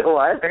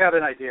 What? I got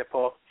an idea,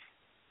 Paul.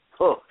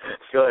 Oh,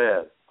 go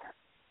ahead.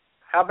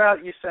 How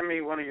about you send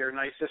me one of your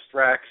nicest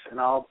racks, and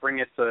I'll bring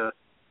it to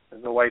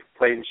the White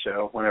Plains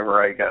show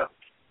whenever I go.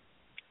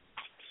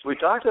 We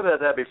talked about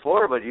that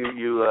before, but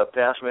you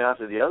passed me off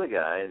to the other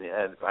guy,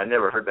 and I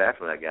never heard back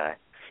from that guy.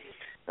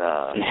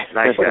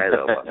 Nice guy,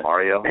 though.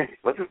 Mario.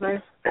 What's his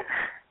name?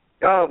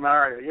 Oh,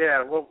 Mario.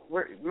 Yeah. Well,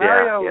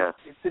 Mario. Yeah.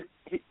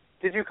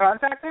 Did you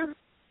contact him?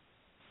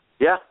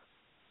 Yeah.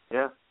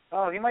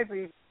 Oh, he might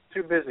be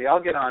too busy.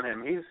 I'll get on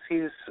him.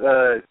 He's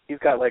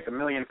got like a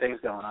million things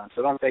going on,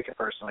 so don't take it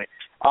personally.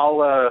 He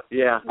does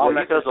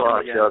a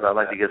lot of shows. I'd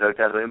like to get hooked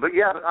up with him, but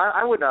yeah,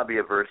 I would not be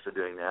averse to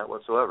doing that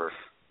whatsoever.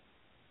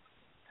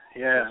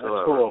 Yeah,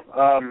 that's cool.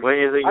 What do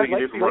you think we can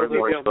do for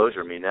more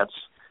exposure? I mean,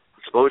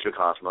 exposure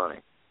costs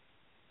money.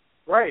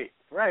 Right.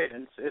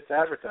 It's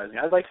advertising.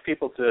 I'd like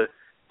people to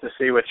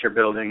see what you're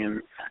building,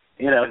 and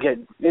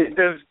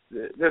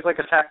there's like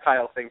a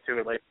tactile thing to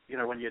it, like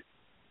when you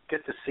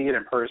get to see it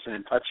in person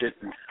and touch it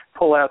and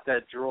pull out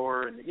that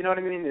drawer, and you know what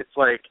I mean. It's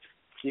like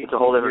it's a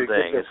whole different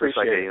thing. It's just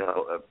like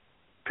a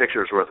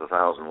picture's worth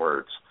 1,000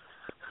 words.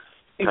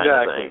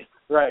 Exactly.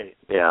 Right.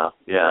 Yeah.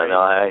 Right. No,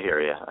 I hear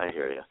you.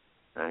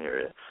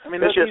 I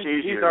mean, it's just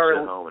easier to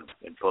sit home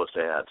and post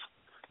ads.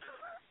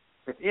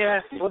 Yeah,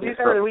 well, these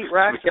are elite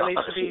racks, and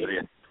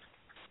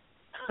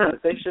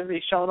they should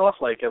be showing off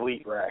like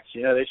elite racks.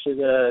 You should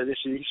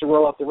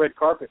roll out the red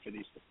carpet for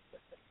these things.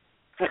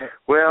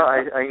 Well,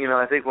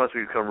 I think once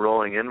we come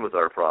rolling in with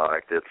our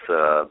product, it's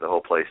the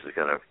whole place is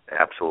going to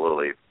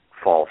absolutely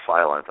fall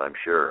silent, I'm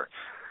sure.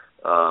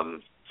 No,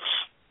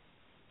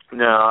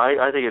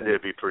 I think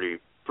it'd be pretty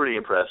pretty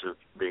impressive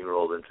being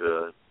rolled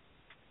into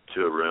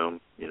a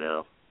room,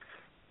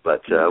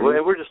 But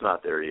we're just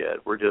not there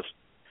yet. We're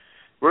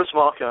a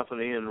small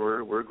company, and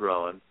we're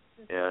growing,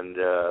 and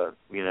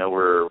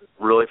we're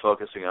really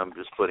focusing on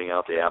just putting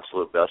out the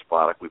absolute best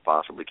product we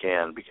possibly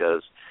can,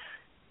 because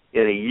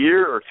in a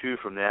year or two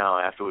from now,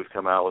 after we've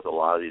come out with a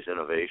lot of these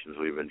innovations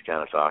we've been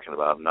kind of talking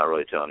about, I'm not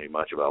really telling you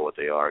much about what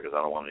they are because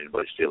I don't want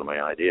anybody stealing my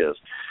ideas.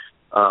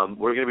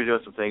 We're going to be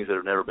doing some things that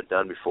have never been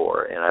done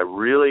before, and I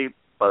really,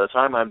 by the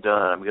time I'm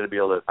done, I'm going to be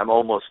able to. I'm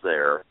almost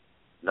there,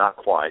 not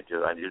quite.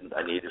 I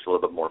need just a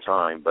little bit more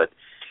time, but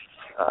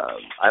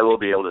I will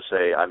be able to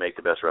say I make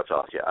the best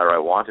reptile cage, or I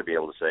want to be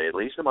able to say, at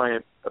least in my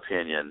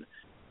opinion,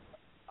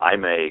 I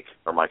make,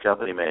 or my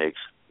company makes,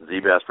 the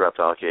best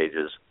reptile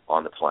cages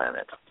on the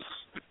planet.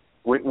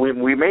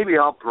 We may be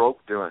all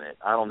broke doing it.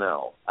 I don't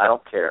know. I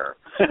don't care.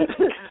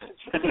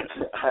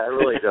 I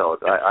really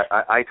don't.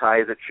 I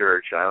tithe at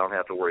church. I don't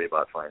have to worry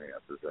about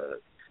finances.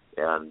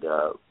 And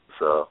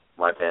so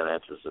my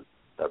finances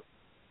have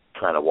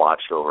kind of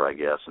watched over, I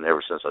guess. And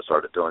ever since I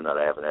started doing that,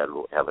 I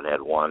haven't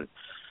had one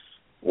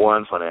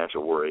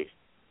financial worry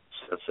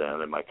since then,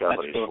 and my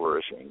company's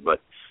flourishing.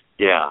 But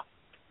yeah,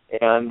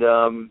 and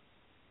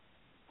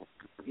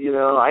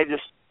I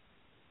just.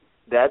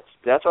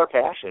 That's our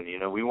passion,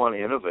 We want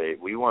to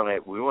innovate. We want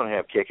to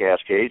have kick-ass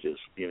cages,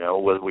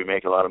 whether we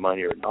make a lot of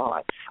money or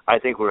not. I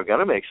think we're going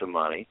to make some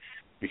money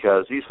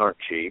because these aren't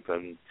cheap,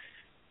 and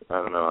I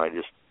don't know.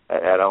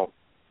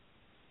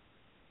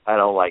 I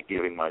don't like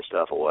giving my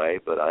stuff away,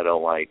 but I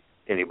don't like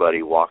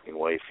anybody walking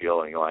away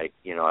feeling like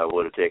I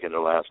would have taken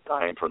their last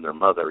dime from their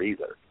mother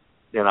either.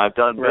 And I've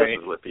done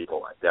business with people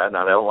like that, and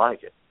I don't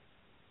like it.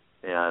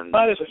 And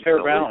there's a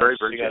fair balance. Very,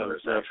 very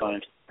generous.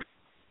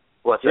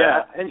 What's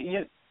that? Yeah,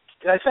 and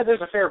I said there's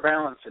a fair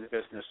balance in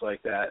business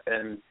like that,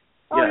 and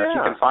if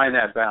you can find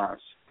that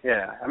balance,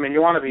 I mean,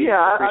 you want to be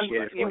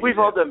appreciated. We've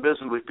all done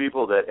business with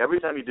people that every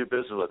time you do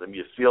business with them,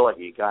 you feel like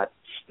you got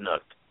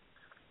snooked.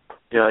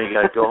 You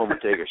got to go home and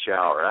take a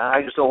shower.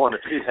 I just don't want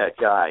to be that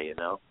guy.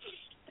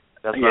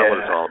 That's not what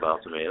it's all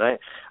about to me. And I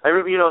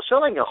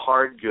selling a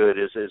hard good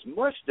is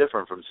much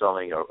different from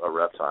selling a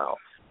reptile,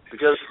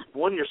 because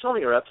when you're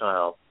selling a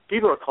reptile,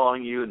 people are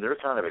calling you and they're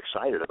kind of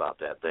excited about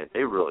that thing.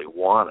 They really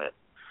want it.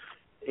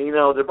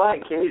 They're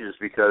buying cages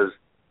because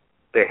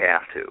they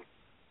have to.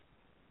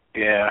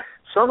 Yeah.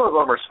 Some of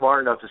them are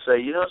smart enough to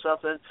say,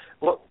 something?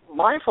 Well,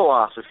 my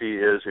philosophy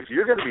is if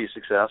you're going to be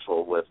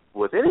successful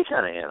with any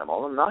kind of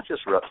animal, and not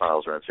just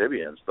reptiles or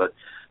amphibians, but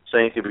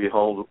saying it could be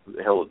held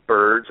with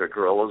birds or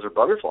gorillas or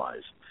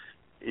butterflies.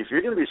 If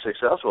you're going to be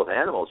successful with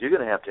animals, you're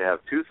going to have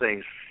two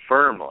things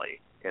firmly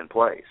in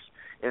place.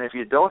 And if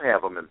you don't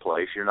have them in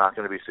place, you're not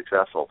going to be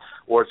successful.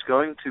 Or it's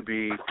going to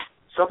be,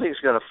 something's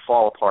going to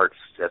fall apart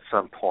at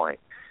some point.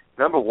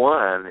 Number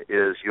one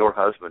is your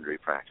husbandry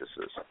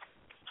practices.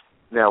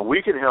 Now,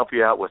 we can help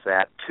you out with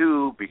that,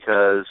 too,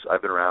 because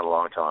I've been around a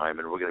long time,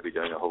 and we're going to be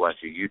doing a whole bunch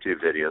of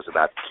YouTube videos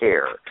about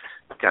care,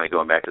 kind of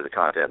going back to the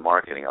content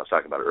marketing I was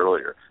talking about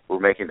earlier. We're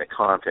making the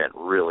content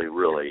really,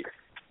 really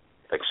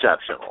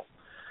exceptional.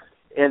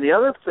 And the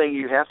other thing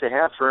you have to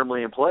have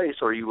firmly in place,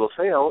 or you will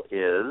fail,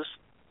 is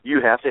you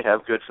have to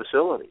have good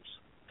facilities.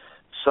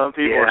 Some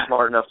people are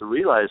smart enough to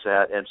realize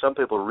that, and some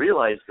people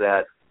realize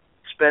that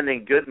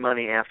spending good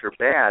money after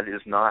bad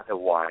is not a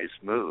wise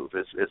move.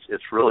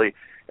 It's really,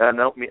 I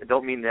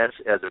don't mean that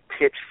as a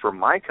pitch for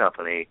my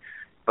company,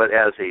 but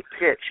as a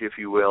pitch, if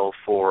you will,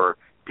 for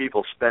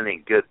people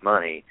spending good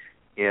money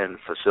in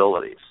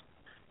facilities.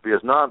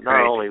 Because not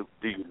only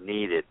do you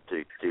need it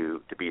to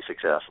be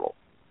successful,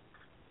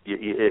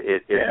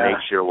 it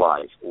makes your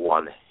life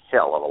one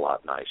hell of a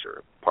lot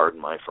nicer.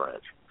 Pardon my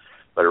French,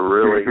 but it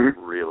really,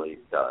 really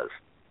does.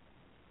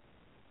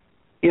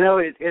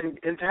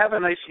 And to have a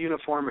nice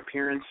uniform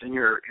appearance in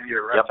your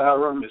reptile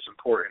room is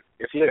important.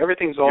 If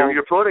everything's all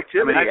your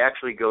productivity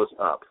actually goes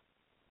up.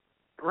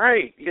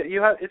 Right.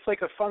 It's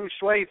like a feng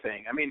shui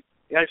thing. I mean,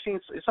 I've seen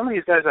some of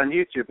these guys on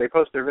YouTube. They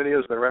post their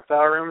videos of their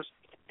reptile rooms,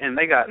 and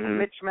they got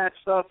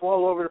mismatched stuff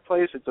all over the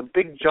place. It's a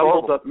big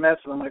jumbled up mess,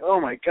 and I'm like, oh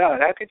my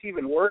God, how could you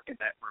even work in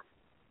that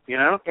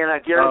room? And I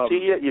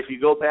guarantee you, if you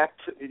go back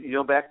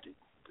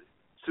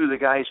through the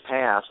guy's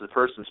past, the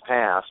person's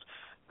past.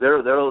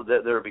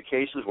 There'll be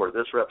cases where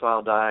this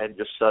reptile died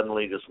just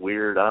suddenly, just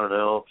weird. I don't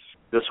know.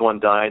 This one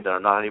died that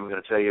I'm not even going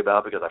to tell you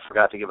about because I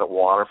forgot to give it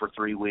water for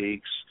 3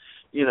 weeks.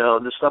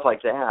 And just stuff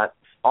like that.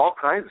 All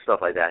kinds of stuff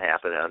like that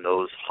happened on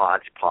those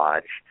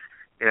hodgepodge.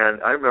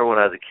 And I remember when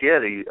I was a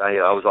kid,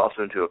 I was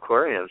also into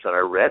aquariums, and I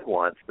read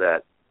once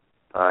that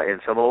in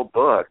some old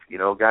book,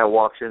 a guy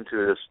walks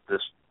into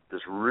this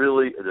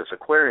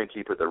aquarium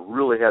keeper that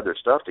really had their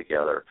stuff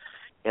together.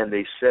 And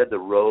they said the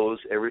rows,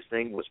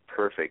 everything was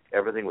perfect.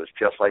 Everything was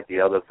just like the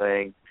other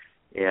thing,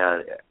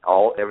 and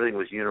everything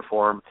was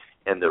uniform.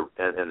 And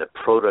the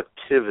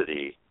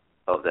productivity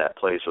of that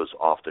place was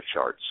off the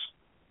charts.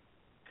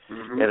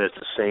 And it's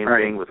the same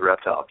thing with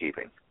reptile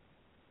keeping.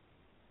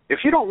 If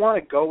you don't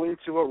want to go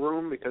into a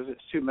room because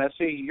it's too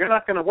messy, you're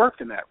not going to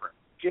work in that room.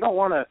 If you don't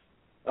want to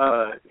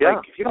Like,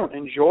 if you don't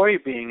enjoy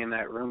being in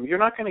that room, you're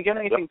not going to get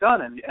anything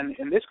done. And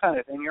in this kind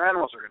of thing, your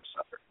animals are going to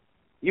suffer.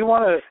 You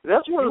want to.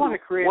 That's one of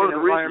the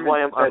reasons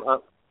why I'm.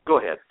 Go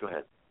ahead.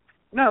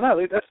 No,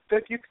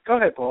 you go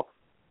ahead, Paul.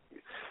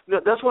 No,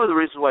 that's one of the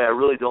reasons why I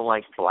really don't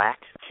like black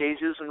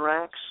cages and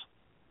racks.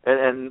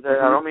 And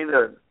I don't mean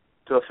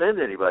to offend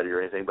anybody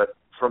or anything, but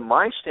from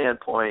my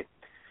standpoint,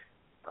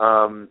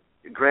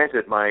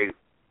 granted, my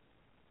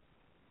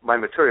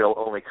material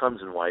only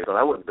comes in white, but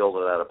I wouldn't build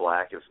it out of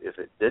black if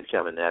it did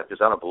come in that,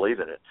 because I don't believe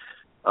in it,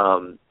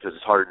 because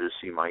it's harder to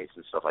see mites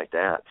and stuff like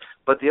that.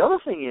 But the other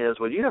thing is,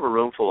 when you have a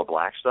room full of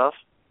black stuff,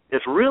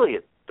 it's really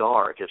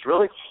dark. It's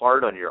really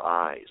hard on your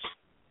eyes.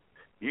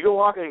 You go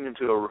walking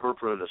into a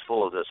herp room that's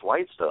full of this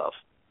white stuff,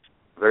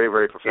 very,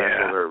 very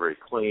professional, very, very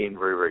clean,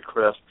 very, very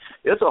crisp.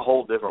 It's a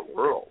whole different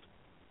world.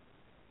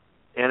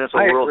 And it's a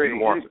world you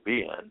want to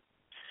be in.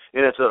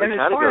 And it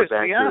kind of goes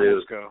back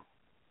to go.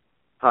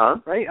 Huh?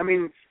 Right? I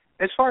mean,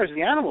 as far as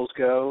the animals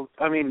go,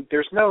 I mean,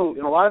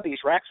 in a lot of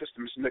these rack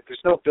systems, there's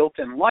no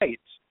built-in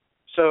lights.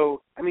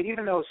 So, I mean,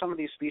 even though some of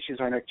these species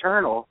are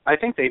nocturnal, I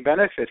think they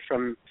benefit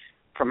from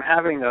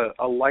having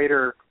a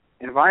lighter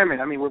environment.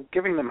 I mean, we're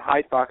giving them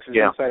hide boxes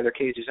inside their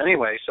cages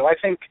anyway. So I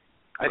think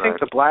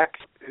the black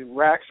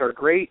racks are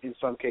great in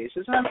some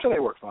cases, and I'm sure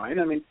they work fine.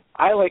 I mean,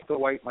 I like the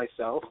white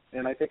myself,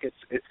 and I think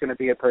it's going to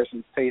be a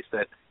person's taste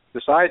that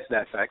decides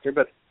that factor.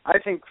 But I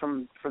think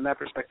from that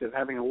perspective,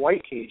 having a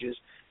white cages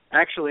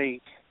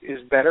actually is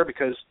better,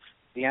 because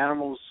the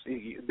animals,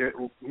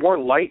 more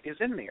light is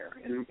in there,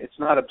 and it's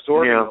not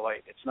absorbing the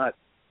light. It's not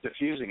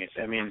diffusing it.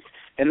 I mean,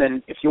 and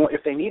then if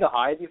they need a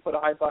hide, you put a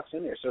hide box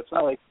in there. So it's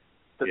not like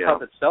the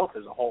tub itself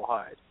is a whole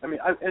hide. I mean,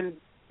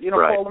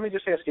 Paul, let me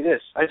just ask you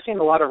this. I've seen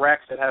a lot of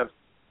racks that have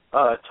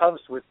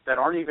tubs that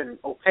aren't even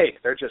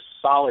opaque. They're just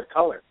solid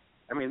color.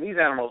 I mean, these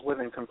animals live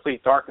in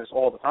complete darkness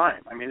all the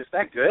time. I mean, is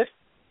that good?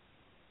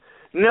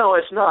 No,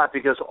 it's not,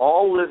 because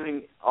all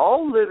living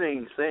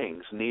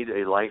things need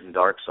a light and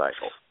dark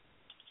cycle.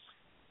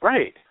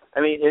 Right.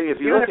 I mean, if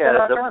you look at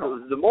it,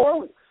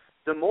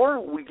 the more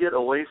we get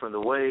away from the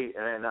way,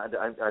 and I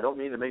don't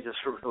mean to make this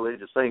a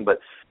religious thing, but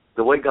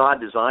the way God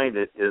designed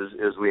it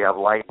is we have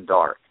light and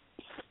dark.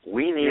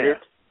 We need it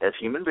as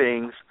human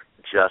beings,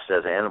 just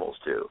as animals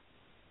do.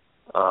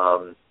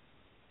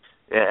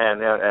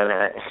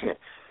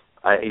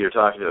 You're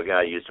talking to a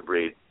guy who used to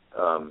breed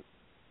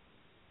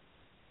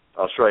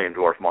Australian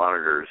dwarf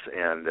monitors,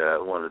 and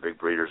one of the big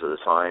breeders at the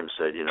time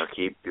said,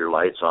 keep your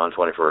lights on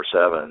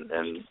 24/7,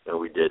 and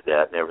we did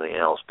that and everything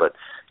else, but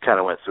kind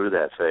of went through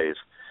that phase.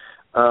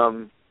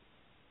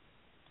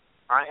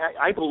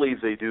 I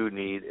believe they do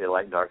need a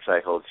light and dark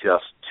cycle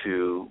just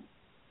to.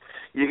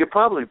 You could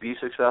probably be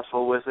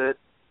successful with it,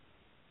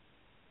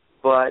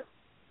 but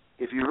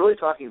if you're really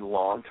talking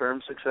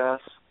long-term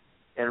success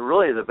and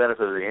really the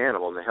benefit of the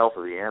animal and the health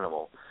of the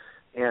animal,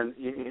 and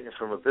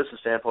from a business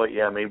standpoint,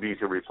 maybe you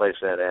could replace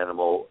that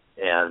animal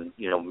and,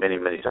 many,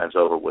 many times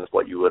over with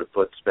what you would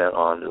have spent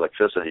on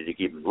electricity to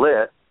keep them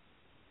lit.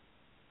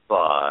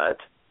 But,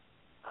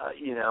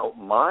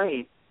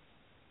 my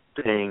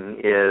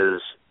thing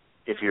is,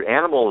 if your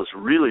animal is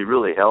really,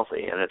 really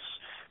healthy and it's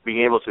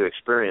being able to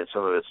experience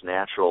some of its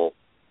natural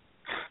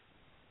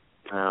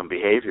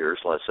behaviors,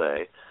 let's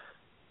say,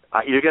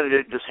 you're going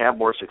to just have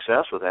more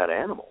success with that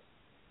animal.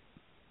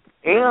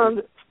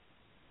 And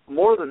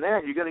more than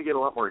that, you're going to get a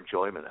lot more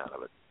enjoyment out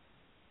of it.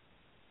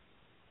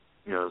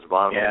 The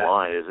bottom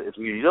line is, if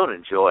you don't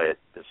enjoy it,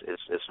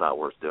 it's not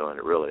worth doing.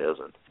 It really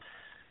isn't.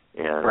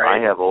 And I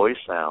have always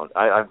found,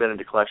 I've been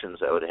into collections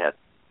that would have had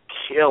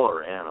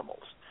killer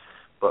animals,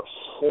 but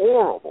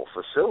horrible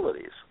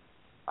facilities.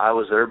 I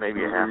was there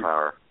maybe a half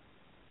hour.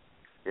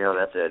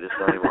 That's it. I just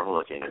don't even want to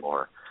look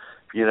anymore.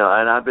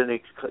 And I've been in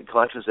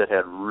collections that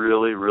had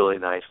really, really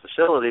nice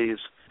facilities,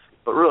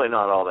 but really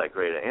not all that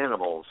great of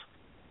animals.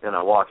 And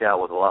I walk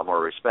out with a lot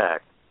more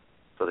respect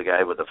for the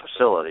guy with the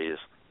facilities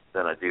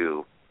than I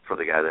do for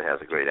the guy that has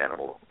a great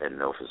animal and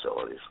no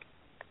facilities,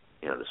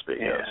 to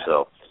speak of.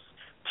 So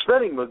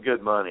spending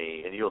good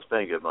money, and you'll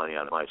spend good money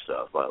on my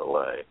stuff, by the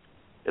way.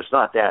 It's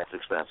not that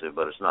expensive,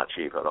 but it's not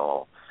cheap at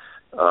all.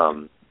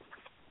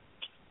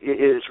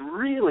 It's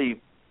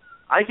really,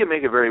 I can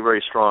make a very,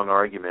 very strong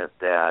argument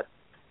that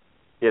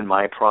in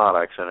my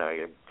products, and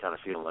I'm kind of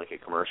feeling like a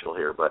commercial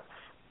here, but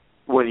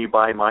when you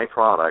buy my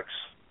products,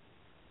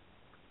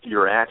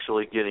 you're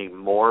actually getting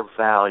more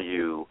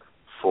value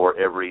for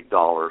every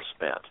dollar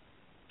spent.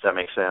 Does that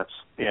make sense?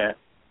 Yeah.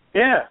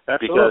 Yeah,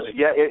 absolutely.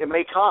 Because, it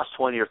may cost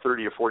 20 or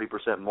 30 or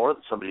 40% more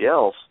than somebody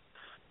else,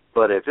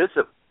 but if it's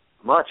a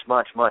much,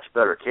 much, much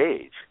better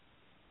cage,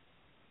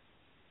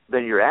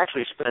 then you're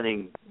actually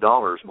spending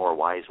dollars more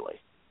wisely.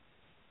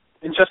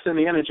 And just in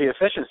the energy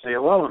efficiency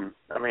alone,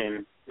 I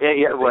mean...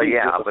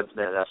 but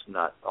that's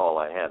not all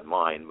I had in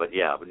mind, but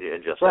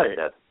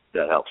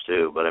that helps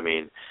too. But I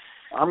mean...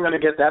 I'm going to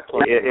get that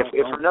plan. If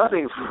for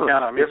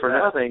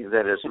nothing,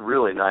 then it's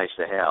really nice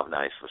to have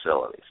nice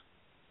facilities.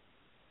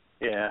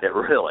 Yeah, it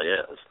really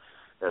is,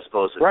 as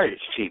opposed to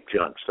cheap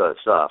junk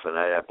stuff. And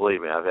I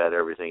believe me, I've had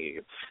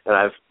everything.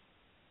 And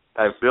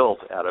I've built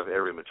out of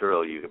every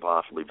material you could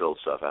possibly build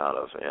stuff out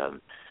of,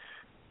 and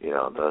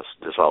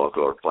the solid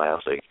core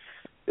plastic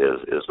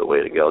is the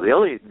way to go. The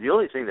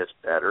only thing that's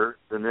better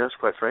than this,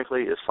 quite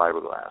frankly, is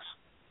fiberglass.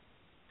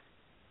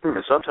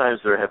 And sometimes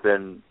there have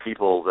been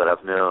people that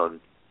I've known.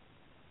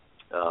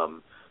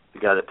 The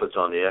guy that puts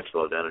on the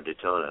expo down in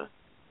Daytona,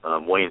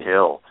 Wayne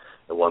Hill,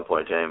 at one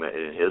point in time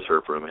in his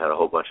herp room had a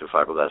whole bunch of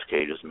fiberglass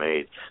cages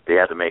made. They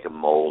had to make a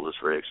mold. It's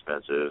very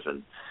expensive,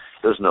 and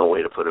there's no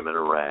way to put them in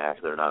a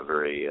rack. They're not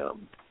very.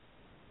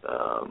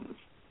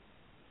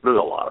 There's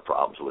a lot of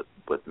problems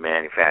with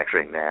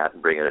manufacturing that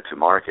and bringing it to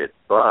market,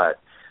 but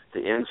the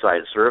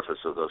inside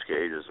surface of those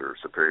cages are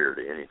superior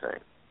to anything,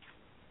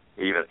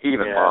 even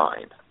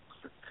mine.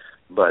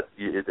 But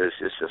it's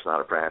just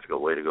not a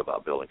practical way to go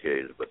about building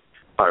cages. But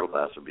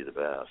fiberglass would be the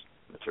best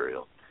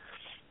material.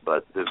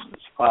 But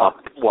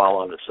while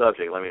on the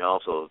subject, let me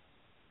also,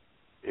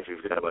 if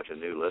you've got a bunch of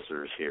new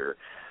listeners here,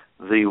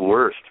 the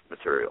worst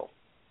material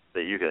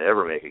that you can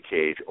ever make a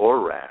cage or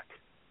rack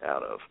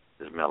out of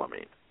is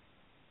melamine.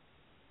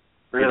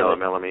 Really? You know what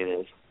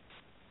melamine is?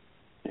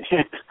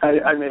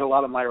 I made a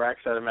lot of my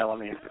racks out of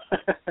melamine.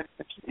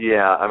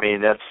 Yeah, I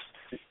mean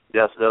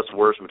that's the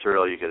worst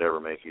material you could ever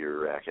make your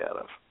rack out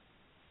of.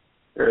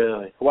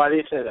 Really? Why do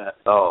you say that?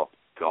 Oh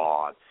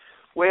God.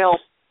 Well,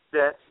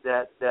 that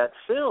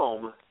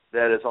film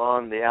that is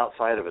on the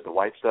outside of it, the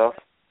white stuff,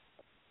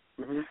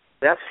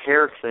 that's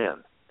hair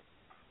thin,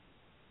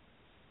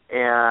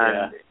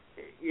 and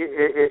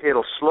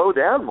it'll slow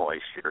down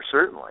moisture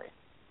certainly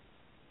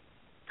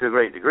to a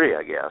great degree,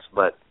 I guess,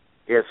 but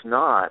it's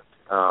not.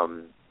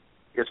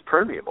 It's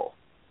permeable,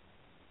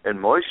 and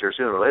moisture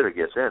sooner or later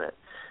gets in it.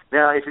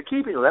 Now, if you're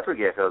keeping leopard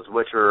geckos,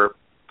 which are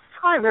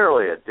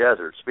primarily a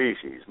desert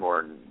species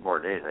more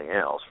than anything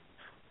else,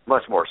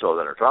 much more so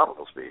than a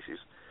tropical species,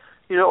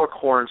 or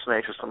corn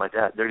snakes or something like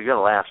that, they're going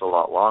to last a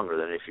lot longer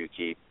than if you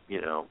keep,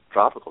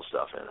 tropical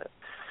stuff in it.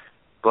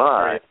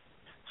 But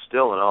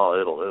still in all,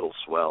 it'll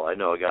swell. I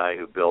know a guy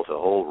who built a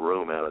whole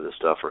room out of this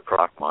stuff for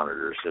croc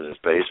monitors in his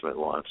basement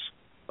once.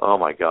 Oh,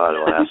 my God,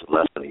 it lasted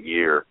less than a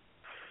year.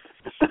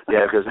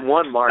 Yeah, because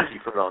one mark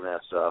you put on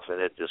that stuff, and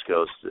it just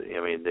goes to,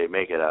 they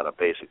make it out of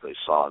basically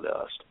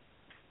sawdust.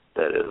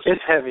 That is.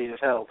 It's heavy as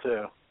hell,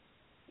 too.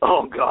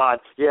 Oh, God,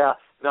 yeah.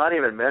 Not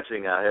even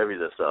mentioning how heavy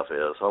this stuff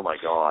is. Oh, my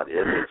God,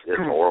 it's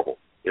horrible.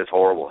 It's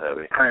horrible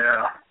heavy. I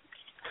know.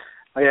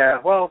 Yeah,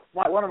 well,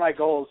 one of my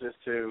goals is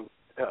to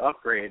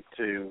upgrade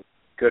to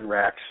good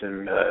racks,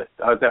 and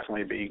I'll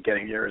definitely be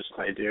getting yours if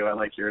I do. I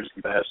like yours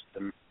the best.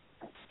 And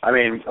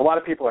a lot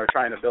of people are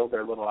trying to build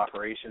their little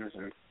operations,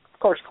 and of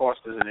course cost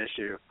is an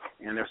issue,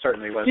 and there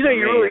certainly was. You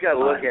really got to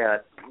look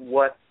at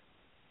what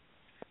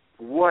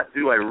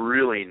do I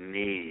really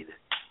need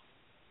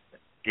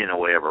in a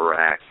way of a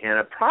rack. And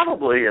it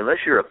probably,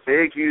 unless you're a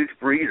big, huge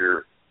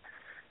breeder,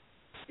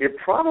 it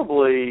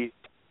probably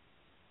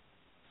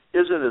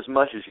isn't as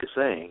much as you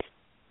think.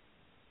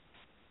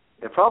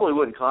 It probably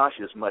wouldn't cost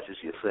you as much as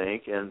you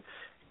think. And,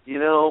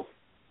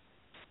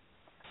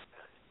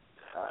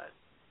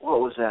 what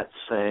was that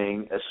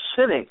saying? A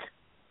cynic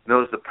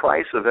knows the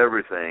price of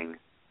everything,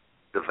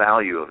 the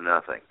value of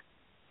nothing.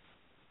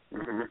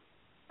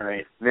 Mm-hmm.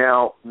 Right.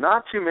 Now,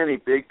 not too many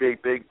big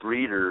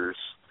breeders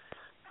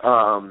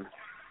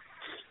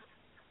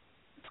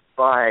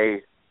buy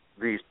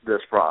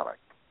this product,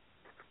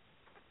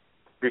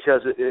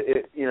 because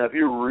if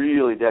you're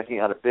really decking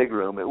out a big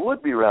room, it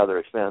would be rather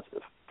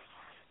expensive.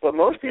 But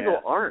most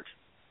people aren't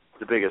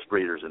the biggest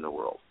breeders in the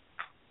world.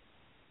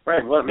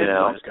 Right. Well,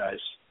 mid-size guys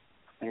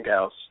and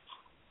gals.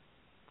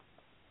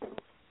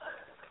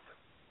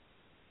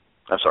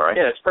 I'm sorry.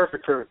 Yeah, it's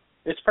perfect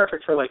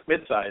for like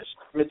mid-size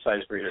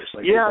breeders.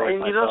 Like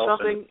and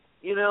something.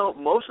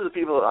 Most of the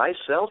people that I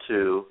sell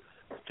to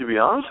be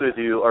honest with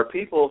you, are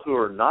people who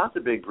are not the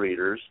big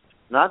breeders,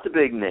 not the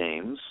big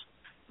names,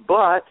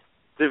 but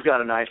they've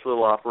got a nice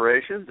little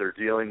operation. They're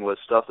dealing with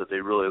stuff that they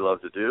really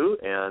love to do,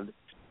 and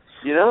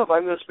if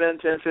I'm going to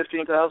spend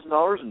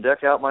 $10,000-$15,000 and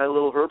deck out my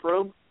little herp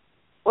room,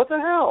 what the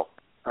hell?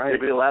 Right.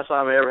 It'll be the last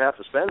time I ever have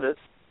to spend it.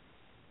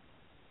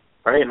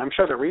 Right, and I'm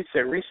sure the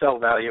resale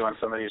value on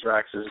some of these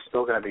racks is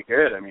still going to be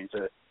good. Even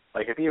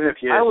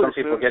if you some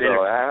people get in.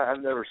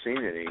 I've never seen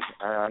any.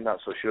 I'm not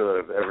so sure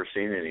that I've ever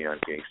seen any on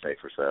King Snake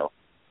for sale.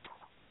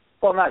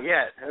 Well, not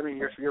yet.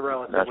 You're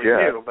relatively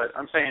new, but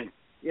I'm saying,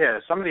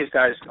 some of these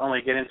guys only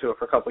get into it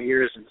for a couple of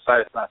years and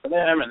decide it's not for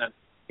them, and then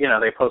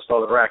they post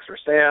all the racks for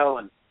sale,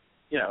 and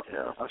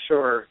I'm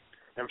sure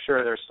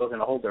they're still going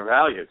to hold their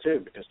value too,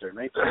 because they're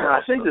making.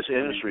 I think this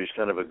industry is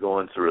kind of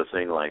going through a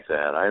thing like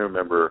that. I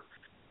remember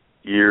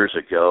years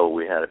ago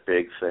we had a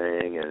big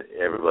thing, and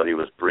everybody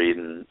was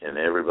breeding, and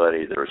there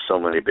were so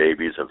many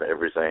babies of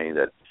everything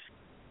that.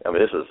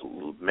 This was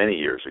many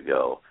years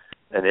ago.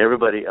 And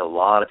a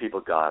lot of people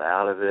got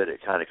out of it. It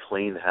kind of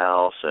cleaned the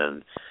house.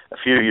 And a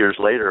few years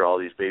later, all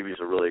these babies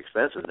are really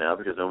expensive now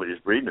because nobody's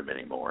breeding them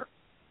anymore.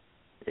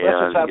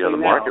 And the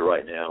market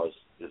right now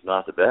is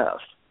not the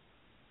best.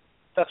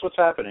 That's what's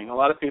happening. A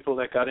lot of people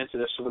that got into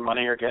this for the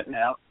money are getting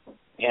out.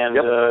 And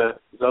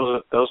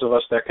those of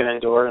us that can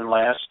endure and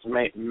last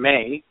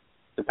may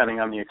depending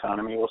on the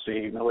economy. We'll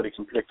see. Nobody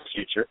can predict the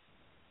future.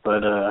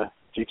 But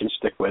if you can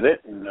stick with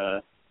it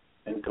and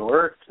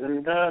endure it,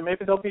 and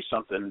maybe there'll be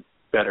something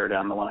better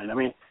down the line. I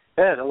mean,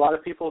 a lot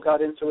of people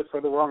got into it for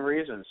the wrong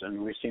reasons,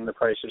 and we've seen the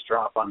prices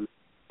drop on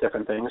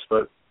different things.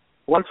 But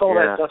once all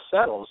that dust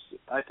settles,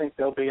 I think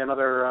there'll be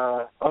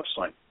another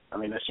upswing. I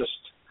mean, it's just,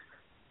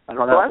 I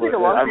don't know. Well, I think a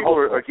lot of people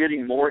are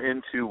getting more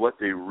into what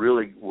they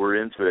really were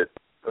into it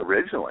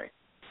originally.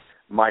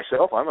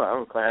 Myself, I'm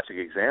a classic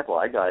example.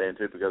 I got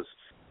into it because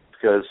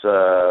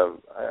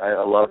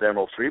I loved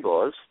emerald tree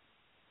boas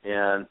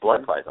and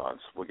blood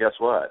pythons. Well, guess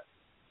what?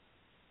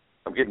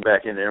 I'm getting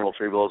back into emerald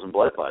tree boas and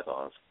blood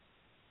pythons.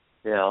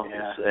 You know,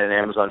 and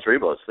Amazon tree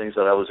boas, things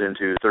that I was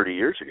into 30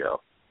 years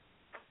ago.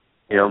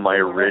 You know, my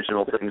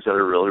original things that I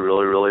really,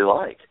 really, really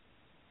like.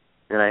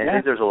 And I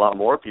think there's a lot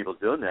more people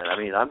doing that. I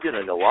mean, I'm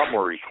getting a lot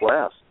more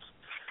requests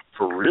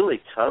for really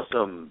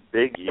custom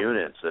big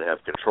units that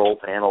have control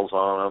panels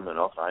on them and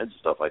all kinds of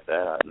stuff like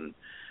that. And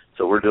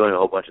so we're doing a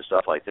whole bunch of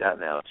stuff like that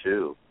now,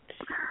 too.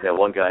 Yeah,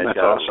 one guy's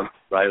got a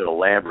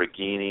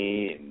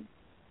Lamborghini and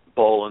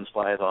Boland's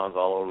pythons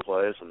all over the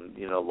place, and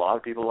you know, a lot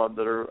of people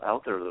that are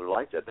out there that are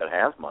like that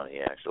have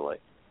money actually.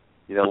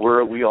 You know,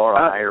 we are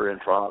a higher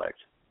end product,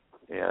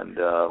 and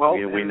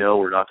we know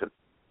we're not going.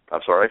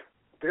 I'm sorry.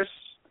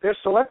 There's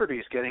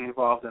celebrities getting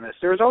involved in this.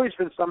 There's always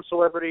been some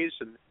celebrities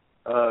and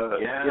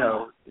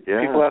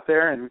people out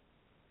there, and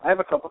I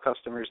have a couple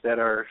customers that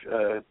are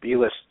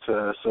B-list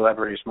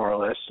celebrities more or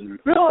less, and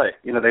really,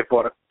 you know, they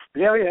bought a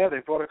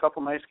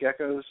couple nice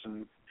geckos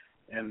and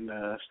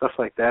stuff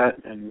like that,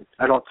 and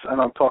I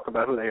don't talk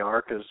about who they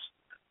are because,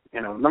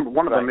 you know,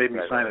 one of them made me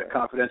sign a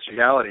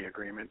confidentiality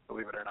agreement.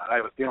 Believe it or not,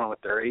 I was dealing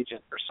with their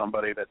agent or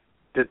somebody that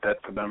did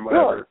that for them,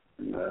 whatever.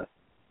 Really?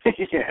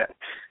 Yeah,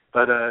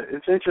 but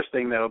it's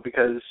interesting though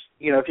because,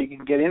 you know, if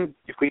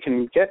we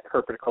can get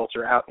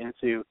herpetoculture out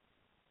into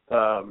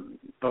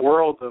the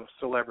world of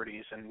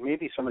celebrities, and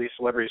maybe some of these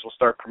celebrities will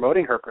start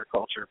promoting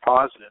herpetoculture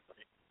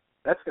positively,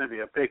 that's going to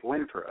be a big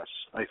win for us,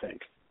 I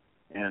think,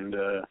 and.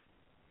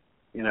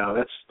 You know,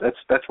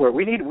 that's where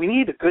we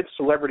need a good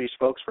celebrity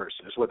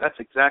spokesperson. That's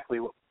exactly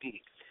what we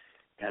need,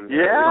 and we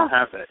don't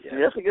have that yet.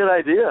 Yeah, that's a good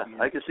idea.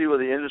 I can see where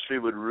the industry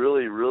would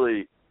really,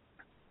 really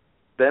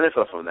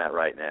benefit from that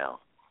right now.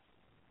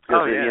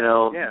 Because you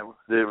know,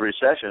 the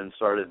recession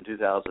started in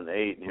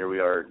 2008, and here we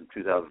are in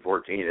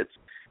 2014.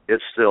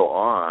 It's still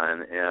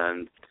on,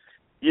 and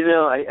you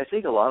know, I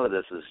think a lot of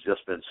this has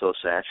just been so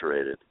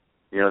saturated.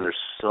 You know, there's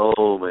so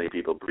many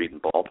people breeding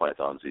ball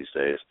pythons these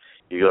days.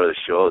 You go to the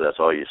show, that's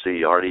all you see.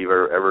 You hardly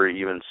ever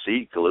even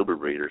see colubrid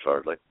breeders,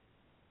 hardly.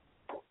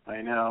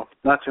 I know.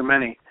 Not too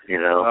many. You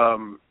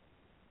know?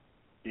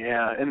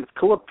 And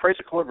the price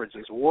of colubrids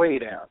is way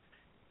down.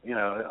 You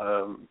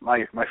know,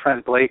 my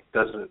friend Blake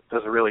does a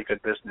really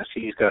good business.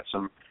 He's got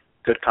some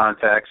good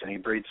contacts, and he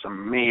breeds some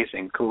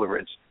amazing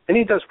colubrids. And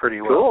he does pretty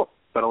well. Cool.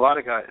 But a lot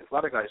of guys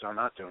are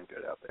not doing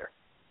good out there.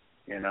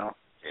 You know?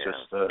 It's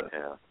just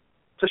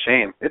it's a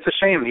shame. It's a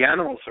shame. The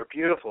animals are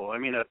beautiful. I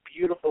mean, a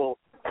beautiful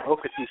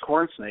Okatee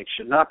corn snake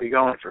should not be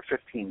going for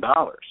 $15.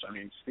 I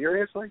mean,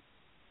 seriously?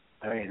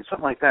 I mean,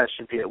 something like that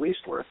should be at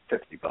least worth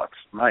 $50, in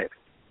my opinion.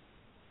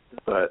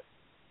 But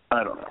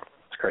I don't know.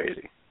 It's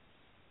crazy.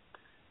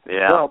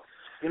 Yeah. Well,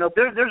 you know,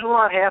 there's a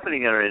lot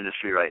happening in our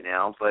industry right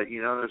now, but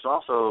you know, there's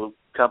also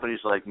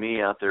companies like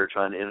me out there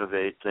trying to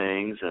innovate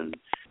things and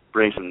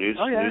bring some new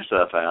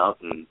stuff out,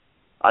 and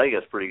I think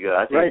that's pretty good.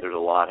 I think there's a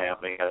lot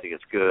happening. I think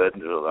it's good.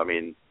 I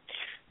mean,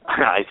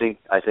 I think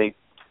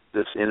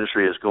this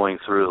industry is going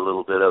through a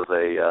little bit of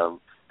a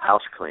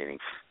house cleaning.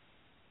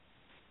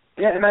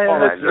 Yeah, and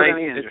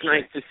it's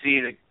nice to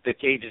see the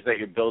cages that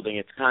you're building.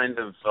 It's kind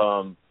of,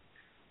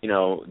 you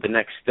know, the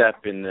next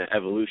step in the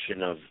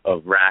evolution of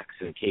racks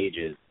and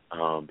cages.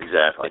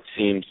 Exactly. It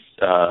seems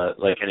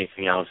like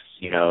anything else,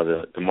 you know,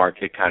 the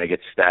market kind of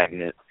gets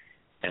stagnant,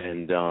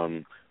 and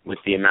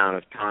with the amount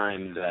of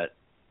time that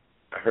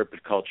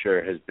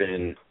herpetoculture has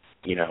been,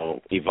 you know,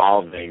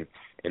 evolving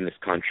in this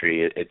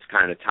country, it's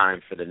kind of time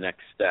for the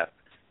next step,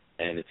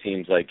 and it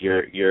seems like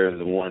you're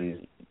the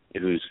one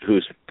who's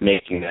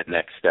making that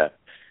next step.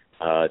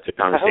 It's a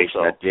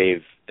conversation that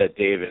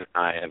Dave and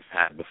I have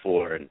had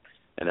before, and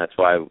that's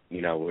why,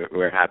 you know,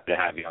 we're happy to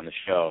have you on the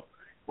show.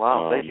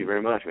 Wow, thank you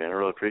very much, man. I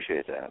really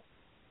appreciate that.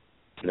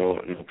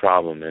 No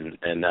problem,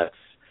 and that's,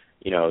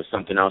 you know,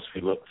 something else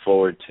we look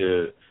forward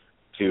to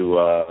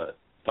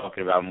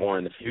talking about more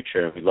in the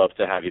future. We'd love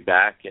to have you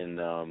back,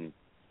 and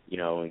you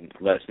know, and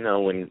let us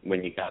know when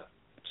you got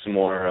some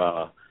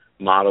more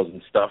models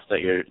and stuff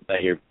that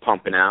you're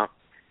pumping out,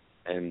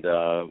 and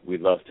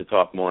we'd love to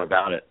talk more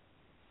about it.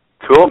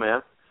 Cool,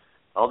 man.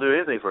 I'll do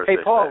anything for us. Hey,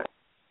 Paul.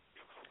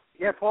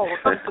 Yeah, Paul.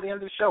 We're coming to the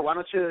end of the show. Why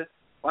don't you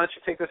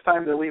take this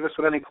time to leave us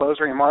with any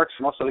closing remarks,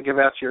 and also to give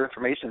out your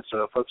information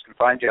so folks can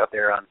find you out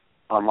there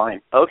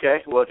online.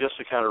 Okay. Well, just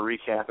to kind of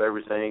recap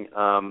everything,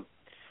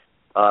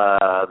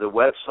 the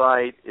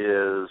website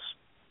is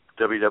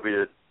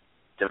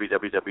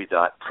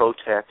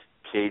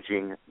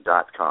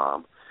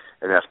www.protekcaging.com,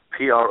 and that's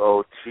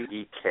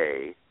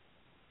Protek.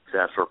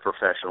 That's for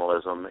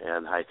professionalism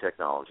and high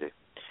technology.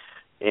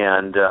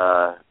 And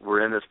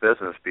we're in this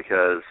business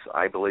because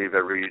I believe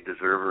every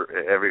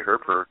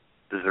herper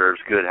deserves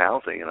good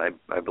housing, and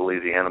I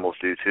believe the animals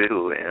do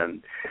too.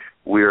 And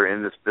we're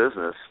in this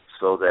business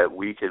so that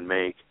we can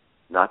make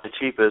not the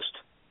cheapest.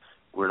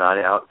 We're not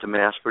out to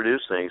mass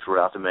produce things. We're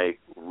out to make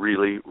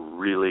really,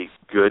 really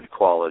good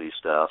quality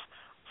stuff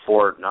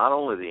for not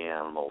only the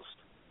animals,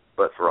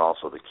 but for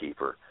also the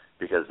keeper,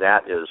 because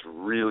that is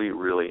really,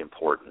 really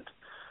important.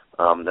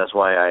 That's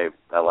why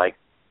I like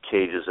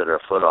cages that are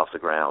a foot off the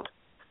ground.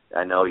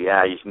 I know, you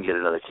can get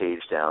another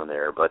cage down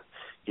there, but,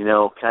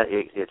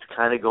 it's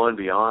kind of going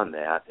beyond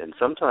that, and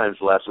sometimes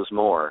less is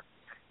more.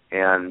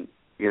 And,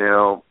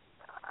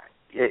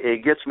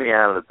 it gets me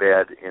out of the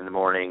bed in the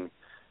morning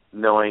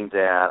knowing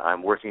that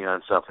I'm working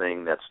on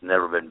something that's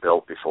never been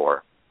built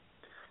before.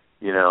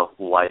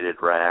 Lighted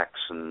racks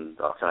and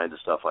all kinds of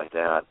stuff like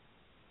that.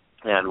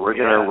 And we're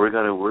gonna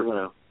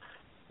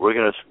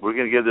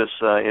give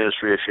this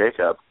industry a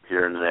shake-up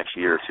here in the next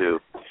year or two.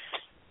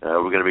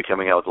 We're going to be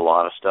coming out with a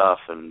lot of stuff,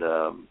 and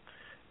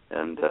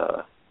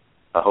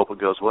I hope it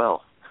goes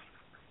well.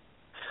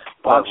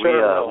 Well, I'm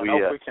sure we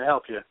hope we can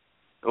help you.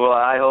 Well,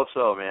 I hope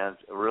so, man.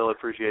 I really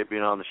appreciate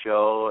being on the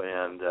show,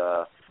 and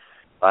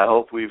I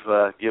hope we've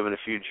given a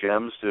few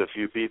gems to a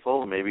few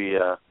people, maybe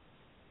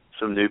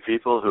some new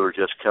people who are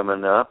just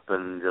coming up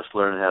and just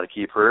learning how to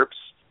keep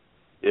herps.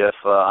 If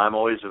I'm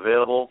always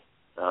available,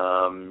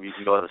 you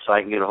can go on the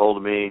site and get a hold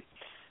of me,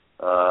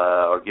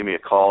 or give me a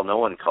call. No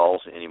one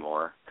calls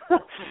anymore.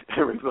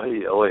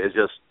 Everybody always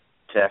just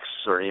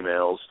texts or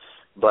emails.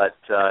 But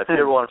if you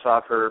ever want to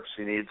talk herps,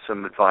 you need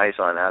some advice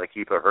on how to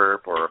keep a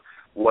herp or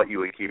what you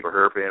would keep a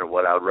herp in or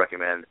what I would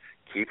recommend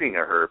keeping a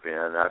herp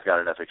in, I've got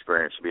enough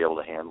experience to be able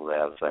to handle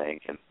that, I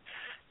think.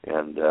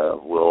 And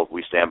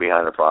we stand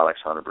behind the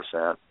products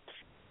 100%.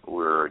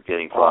 We're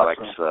getting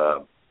products.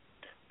 Awesome.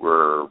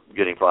 We're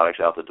getting products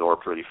out the door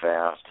pretty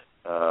fast.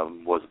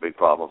 Was a big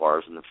problem of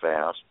ours in the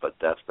past, but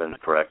that's been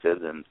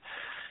corrected, and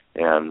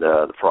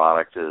the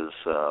product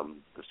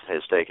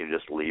has taken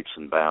just leaps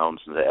and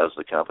bounds, as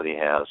the company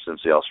has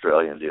since the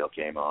Australian deal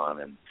came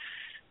on,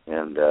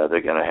 and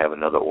they're going to have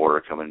another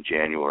order coming in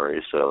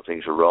January. So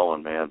things are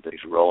rolling, man.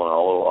 Things are rolling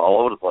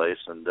all over the place,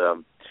 and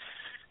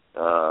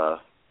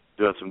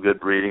doing some good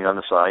breeding on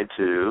the side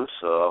too.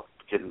 So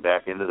getting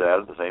back into that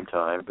at the same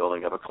time,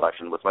 building up a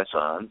collection with my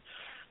son,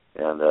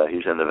 and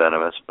he's into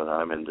venomous, but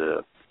I'm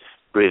into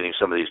breeding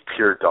some of these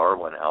pure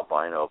Darwin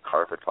albino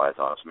carpet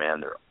pythons. Man,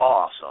 they're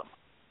awesome.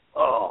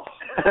 Oh,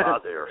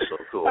 God, they are so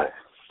cool.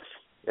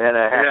 And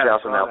I hatched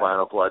out some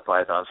albino blood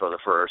pythons for the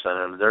first,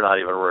 and they're not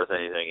even worth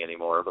anything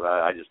anymore, but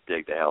I just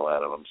dig the hell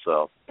out of them.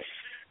 So,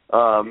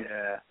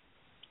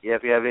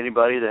 if you have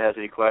anybody that has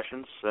any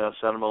questions,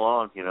 send them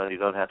along. You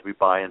don't have to be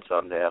buying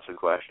something to ask a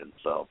question.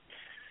 So,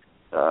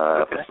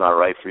 if it's not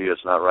right for you,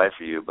 it's not right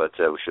for you, but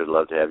we should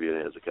love to have you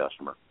as a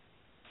customer.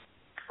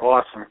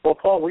 Awesome. Well,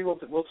 Paul,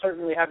 we'll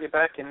certainly have you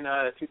back in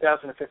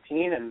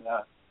 2015, and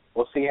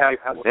we'll see what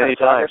kind of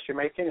progress you're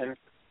making. And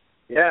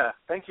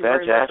thank you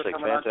very much for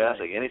coming on.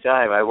 Fantastic.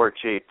 Anytime. I work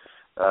cheap.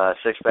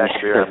 6-pack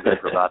of beer, I'm good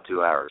for about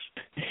 2 hours.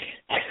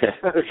 Okay,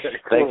 cool.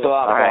 Thanks a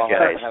lot, Paul. All right,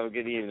 guys. Have a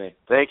good evening.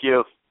 Thank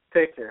you.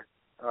 Take care.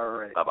 All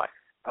right.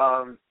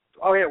 Bye-bye.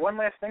 One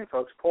last thing,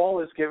 folks.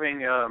 Paul is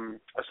giving a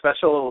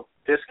special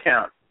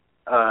discount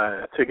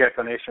to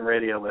Gecko Nation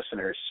radio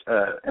listeners.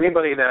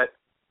 Anybody that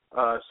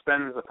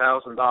spends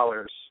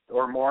 $1,000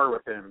 or more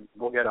with him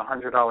will get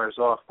 $100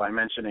 off by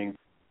mentioning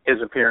his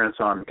appearance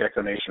on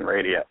Gecko Nation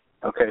Radio.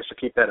 Okay, so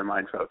keep that in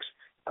mind, folks.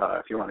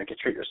 If you want to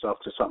treat yourself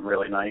to something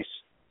really nice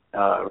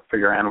for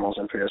your animals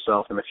and for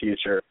yourself in the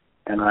future.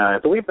 And I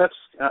believe I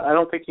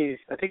think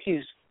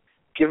he's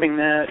giving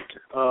that,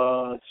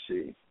 let's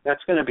see,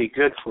 that's going to be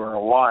good for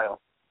a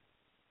while.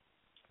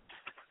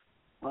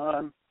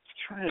 I'm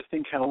trying to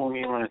think how long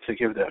he wanted to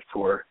give that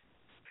for.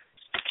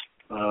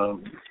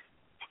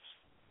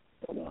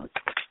 Hold on.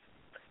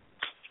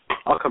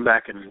 I'll come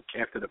back and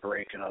after the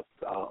break, and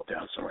I'll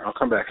down somewhere. I'll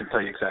come back and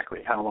tell you exactly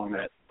how long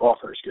that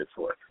offer is good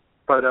for.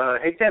 But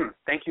hey, Tim,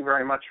 thank you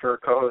very much for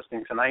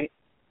co-hosting tonight,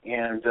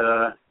 and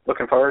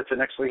looking forward to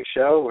next week's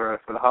show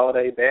for the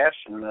holiday bash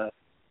and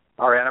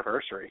our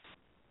anniversary.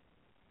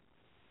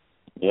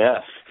 Yeah,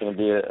 it's going to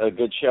be a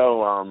good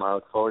show. I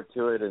look forward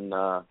to it, and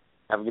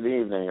have a good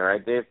evening. All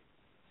right, Dave?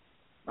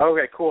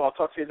 Okay, cool. I'll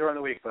talk to you during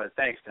the week, bud.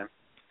 Thanks, Tim.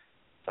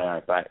 All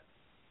right, bye.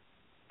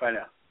 Bye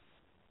now.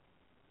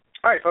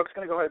 All right, folks,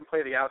 going to go ahead and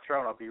play the outro,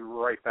 and I'll be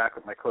right back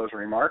with my closing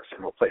remarks,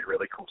 and we'll play a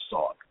really cool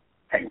song.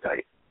 Hang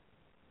tight.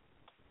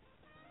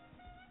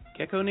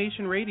 Gecko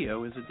Nation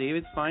Radio is a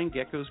David Fine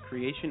Geckos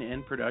creation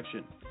and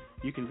production.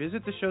 You can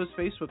visit the show's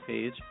Facebook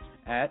page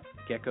at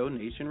Gecko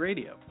Nation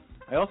Radio.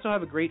 I also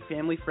have a great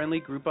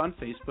family-friendly group on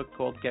Facebook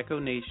called Gecko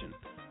Nation.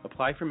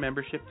 Apply for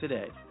membership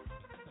today.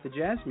 The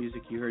jazz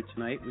music you heard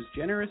tonight was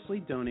generously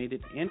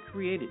donated and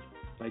created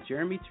by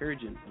Jeremy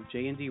Turgeon of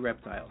J&D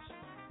Reptiles.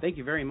 Thank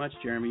you very much,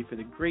 Jeremy, for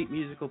the great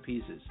musical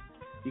pieces.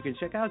 You can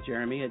check out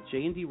Jeremy at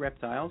J&D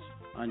Reptiles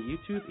on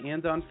YouTube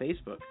and on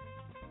Facebook.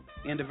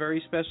 And a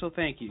very special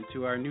thank you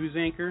to our news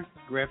anchor,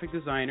 graphic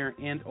designer,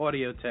 and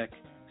audio tech,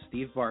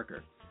 Steve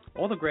Barker.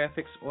 All the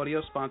graphics,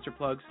 audio sponsor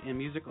plugs, and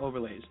music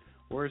overlays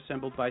were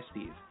assembled by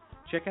Steve.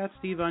 Check out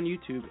Steve on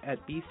YouTube at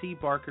BC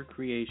Barker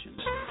Creations.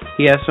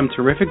 He has some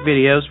terrific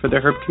videos for the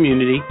herp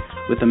community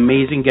with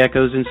amazing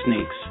geckos and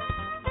snakes.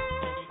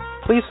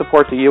 Please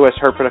support the U.S.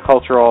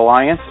 Herpetocultural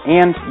Alliance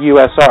and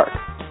USARC.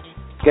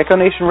 Gecko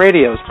Nation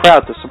Radio is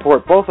proud to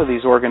support both of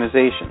these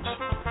organizations.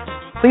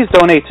 Please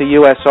donate to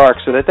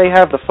USARC so that they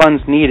have the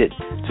funds needed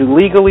to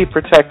legally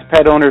protect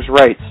pet owners'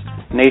 rights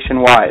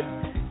nationwide.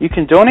 You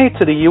can donate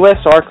to the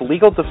USARC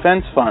Legal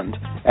Defense Fund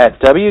at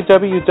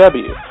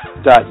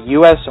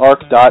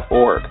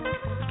www.usarc.org.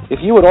 If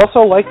you would also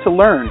like to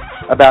learn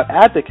about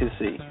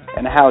advocacy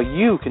and how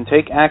you can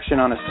take action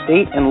on a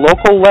state and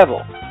local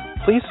level,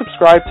 please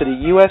subscribe to the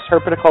U.S.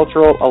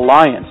 Herpetocultural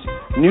Alliance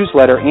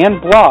newsletter and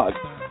blog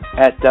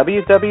at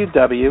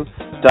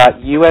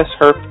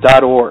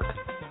www.usherp.org.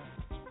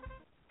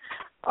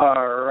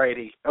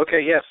 Alrighty.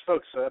 Okay, yes,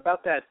 folks,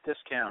 about that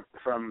discount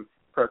from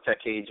Protek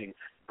Caging.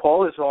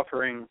 Paul is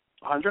offering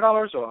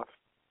 $100 off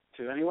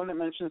to anyone that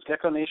mentions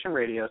Gecko Nation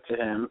Radio to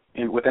him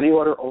with any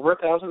order over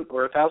 $1,000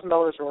 or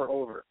 $1,000 or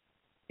over.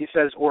 He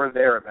says or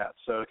thereabouts,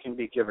 so it can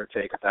be give or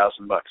take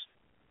 $1,000.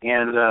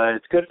 And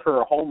it's good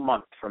for a whole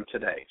month from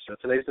today. So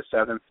today's the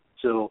 7th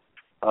till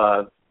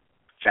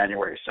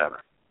January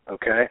 7th.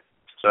 Okay?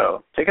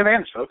 So take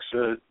advantage, folks.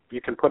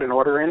 You can put an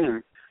order in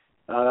and,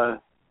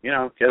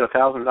 get a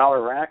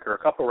 $1,000 rack or a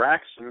couple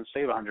racks and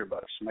save $100.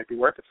 It might be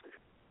worth it for you.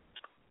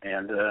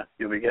 And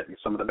you'll be getting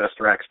some of the best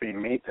racks being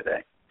made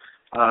today.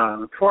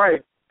 Before I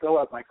go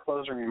out my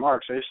closing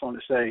remarks, I just want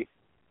to say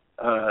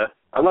I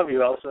love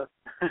you, Elsa.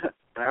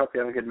 I hope you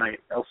have a good night.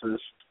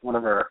 Elsa's one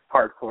of our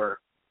hardcore.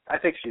 I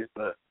think she's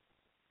the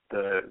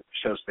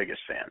show's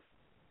biggest fan,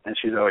 and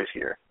she's always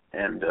here.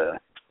 And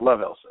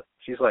love Elsa.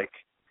 She's like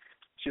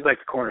the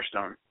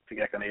cornerstone to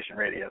Gecko Nation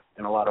Radio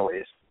in a lot of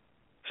ways.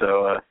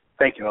 So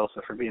thank you,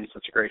 Elsa, for being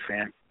such a great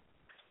fan.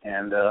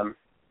 And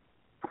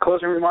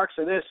closing remarks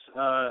are this.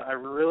 I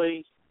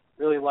really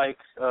like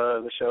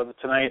the show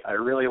tonight. I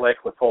really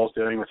like what Paul's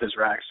doing with his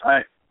racks.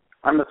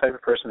 I'm the type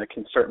of person that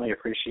can certainly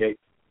appreciate,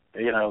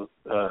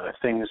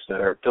 things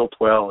that are built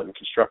well and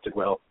constructed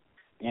well.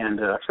 And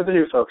for the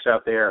new folks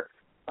out there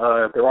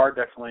are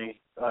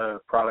definitely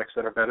products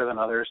that are better than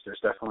others.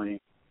 There's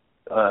definitely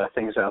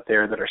things out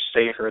there that are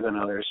safer than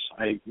others.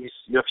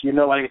 If you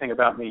know anything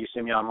about me, you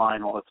see me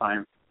online all the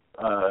time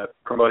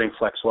promoting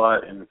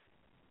FlexWatt and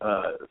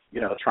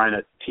trying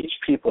to teach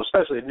people,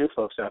 especially new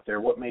folks out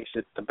there, what makes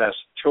it the best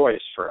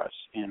choice for us,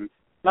 in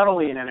not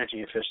only in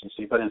energy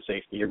efficiency but in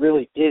safety. It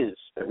really is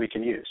that we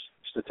can use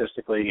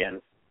statistically,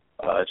 and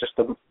just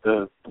the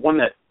one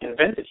that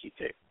invented heat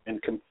tape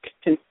and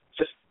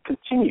just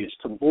continues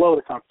to blow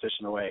the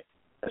competition away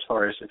as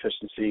far as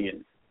efficiency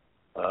and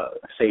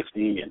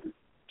safety, and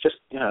just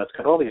it's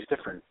got all these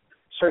different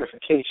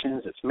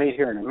certifications. It's made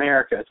here in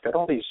America. It's got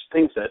all these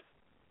things that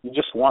you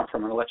just want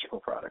from an electrical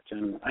product.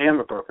 And I am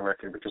a broken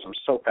record because I'm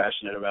so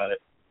passionate about it.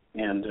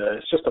 And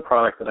it's just a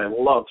product that I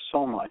love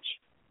so much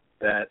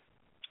that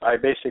I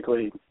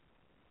basically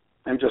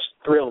am just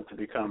thrilled to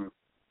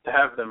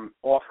have them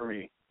offer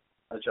me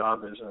a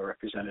job as a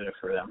representative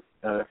for them,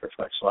 for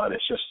FlexWatt.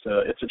 It's just,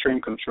 it's a dream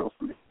come true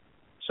for me.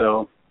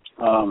 So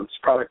it's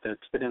a product that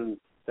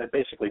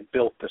basically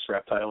built this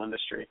reptile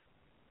industry.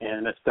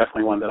 And it's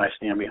definitely one that I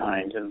stand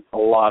behind, and a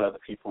lot of the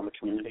people in the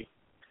community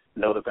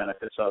know the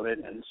benefits of it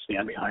and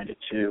stand behind it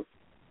too.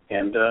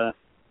 And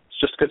it's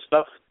just good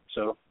stuff.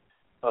 So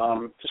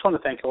just want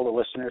to thank all the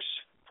listeners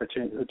who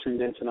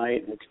tuned in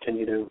tonight and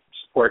continue to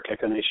support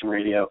Gecko Nation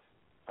Radio.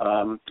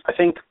 I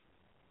think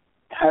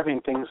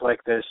having things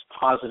like this,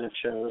 positive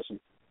shows, and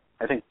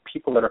I think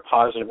people that are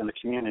positive in the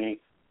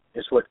community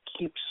is what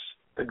keeps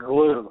the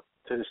glue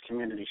to this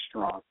community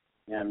strong.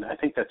 And I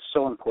think that's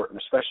so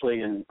important,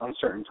 especially in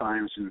uncertain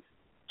times and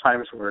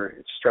times where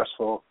it's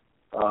stressful.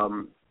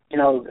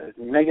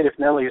 Negative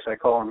Nellies, I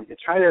call them.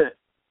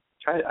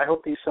 I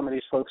hope some of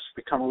these folks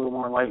become a little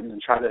more enlightened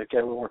and try to get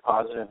a little more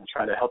positive and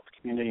try to help the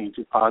community and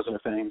do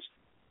positive things.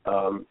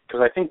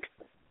 Because I think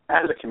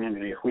as a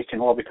community, if we can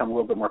all become a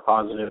little bit more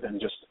positive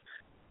and just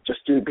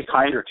be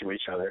kinder to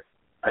each other,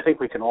 I think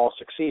we can all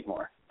succeed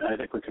more, and I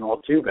think we can all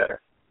do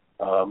better.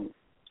 I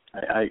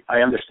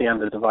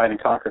understand the divide and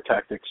conquer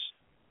tactics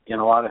in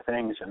a lot of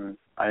things, and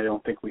I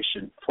don't think we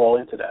should fall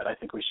into that. I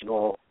think we should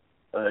all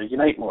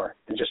unite more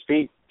and just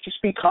be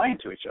kind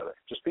to each other.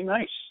 Just be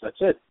nice. That's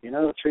it.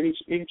 Treat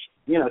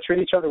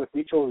each other with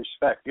mutual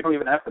respect. You don't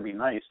even have to be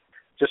nice.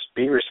 Just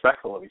be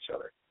respectful of each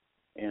other.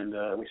 And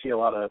we see a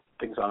lot of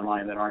things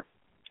online that aren't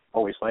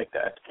always like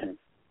that, and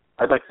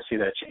I'd like to see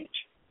that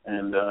change.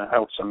 And I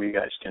hope some of you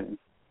guys can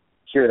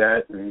hear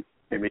that and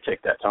maybe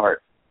take that to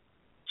heart.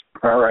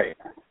 All right.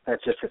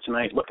 That's it for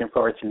tonight. Looking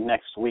forward to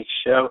next week's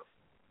show.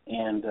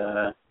 And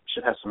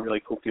should have some really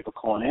cool people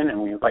calling in,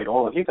 and we invite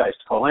all of you guys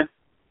to call in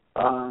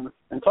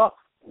and talk,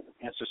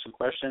 answer some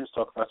questions,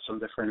 talk about some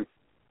different,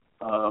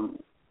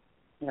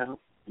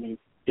 any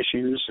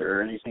issues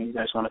or anything you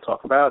guys want to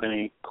talk about,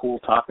 any cool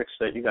topics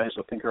that you guys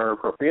will think are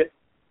appropriate.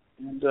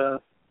 And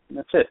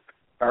that's it.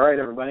 All right,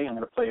 everybody, I'm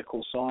going to play a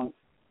cool song.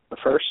 But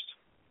first,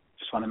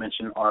 just want to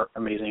mention our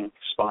amazing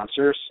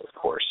sponsors, of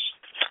course.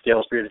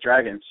 Dale's Bearded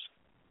Dragons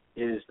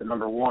is the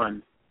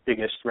 #1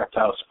 biggest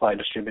reptile supply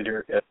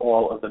distributor at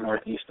all of the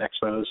Northeast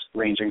Expos,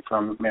 ranging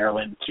from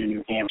Maryland to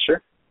New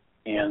Hampshire.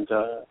 And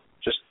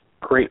just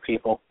great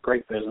people,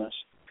 great business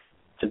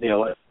to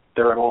deal with.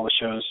 They're at all the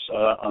shows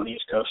on the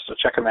East Coast, so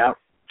check them out.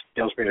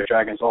 Dale's Bearded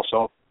Dragons,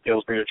 also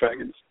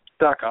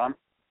Dale'sBeardedDragons.com.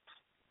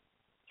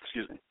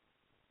 Excuse me.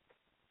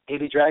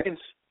 AB Dragons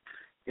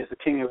is the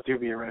king of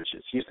dubia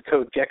roaches. Use the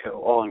code GECKO,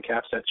 all in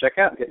caps, at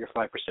checkout and get your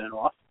 5%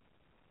 off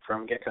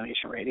from Gecko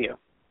Nation Radio.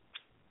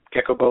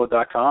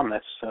 GeckoBoa.com,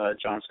 that's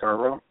John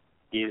Scarborough.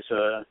 He's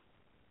a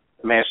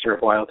master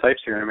of wild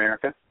types here in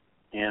America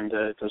and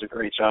does a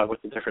great job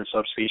with the different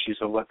subspecies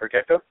of leopard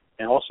gecko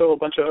and also a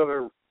bunch of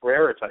other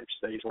rarer types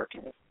that he's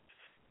working with.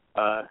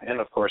 And,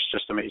 of course,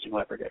 just amazing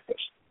leopard geckos.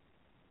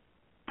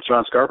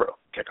 John Scarborough,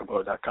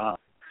 GeckoBoa.com.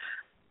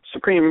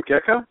 Supreme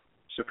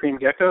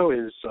Gecko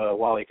is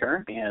Wally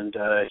Kern, and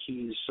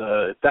he's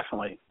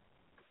definitely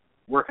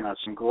working on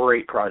some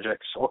great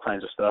projects, all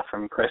kinds of stuff,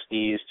 from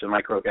cresties to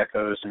micro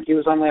geckos, and he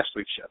was on last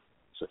week's show.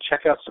 So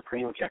check out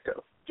Supreme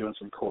Gecko, doing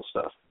some cool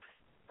stuff.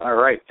 All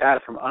right,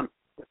 Pat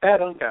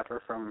Uncapper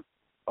from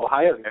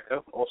Ohio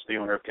Gecko, also the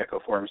owner of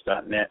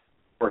GeckoForums.net,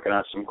 working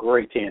on some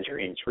great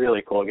tangerines,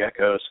 really cool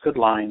geckos, good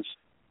lines,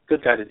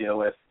 good guy to deal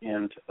with,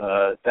 and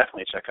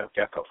definitely check out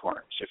Gecko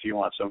Forums if you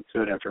want some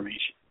good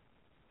information.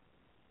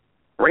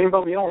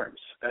 Rainbow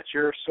Mealworms, that's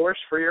your source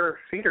for your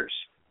feeders.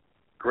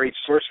 Great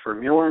source for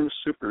mealworms,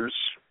 supers,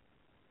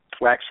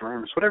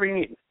 waxworms, whatever you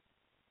need.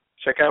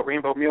 Check out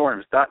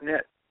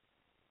rainbowmealworms.net.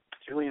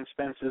 Julian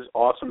Spence is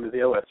awesome to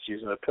deal with.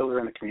 She's a pillar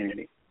in the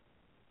community.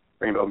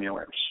 Rainbow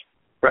Mealworms.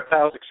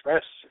 Reptiles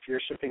Express, if you're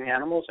shipping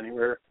animals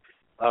anywhere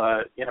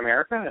in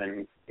America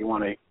and you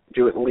want to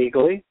do it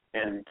legally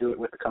and do it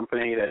with a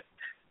company that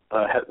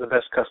has the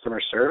best customer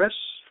service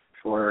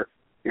for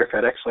your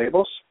FedEx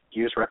labels,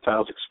 use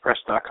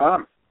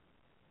reptilesexpress.com.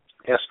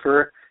 Ask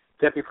for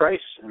Debbie Price,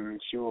 and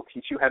she will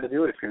teach you how to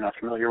do it if you're not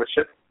familiar with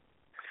shipping.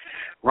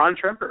 Ron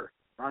Tremper.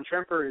 Ron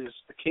Tremper is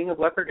the king of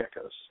leopard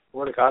geckos,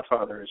 or the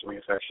godfather, as we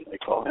affectionately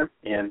call him.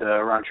 And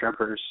Ron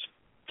Tremper's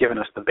given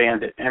us the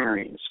bandit,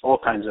 emerines, all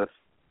kinds of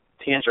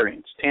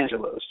tangerines,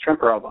 tangelos,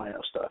 Tremper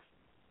albino stuff.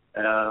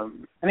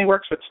 And he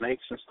works with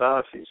snakes and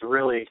stuff. He's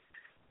really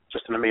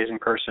just an amazing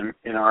person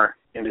in our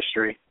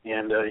industry.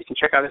 And you can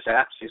check out his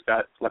apps. He's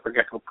got Leopard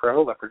Gecko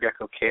Pro, Leopard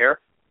Gecko Care.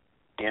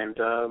 And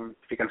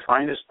if you can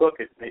find his book,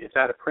 it's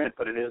out of print,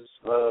 but it is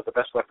the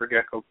best leopard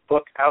gecko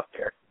book out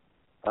there.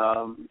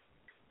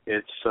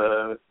 It's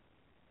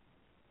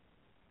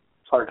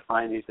hard to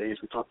find these days.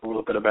 We talked a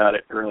little bit about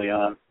it early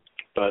on,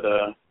 but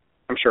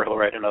I'm sure he'll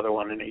write another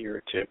one in a year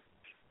or two.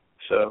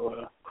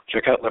 So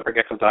check out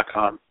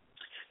leopardgecko.com.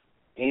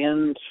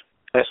 And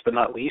last but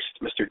not least,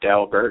 Mr.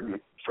 Darryl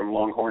Burton from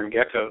Longhorn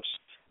Geckos.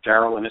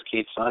 Darryl and his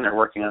Kate son are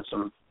working on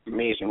some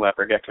amazing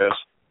leopard geckos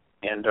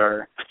and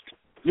are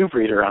new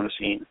breeder on the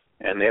scene,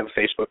 and they have a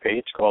Facebook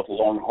page called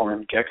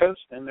Longhorn Geckos,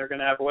 and they're going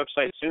to have a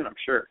website soon, I'm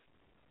sure.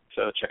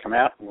 So check them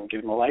out and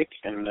give them a like,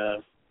 and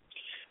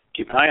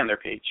keep an eye on their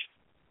page.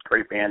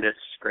 Great bandits,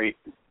 great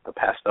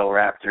pastel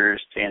raptors,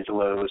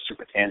 tangelos,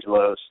 super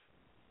tangelos,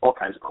 all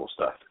kinds of cool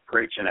stuff.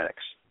 Great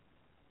genetics.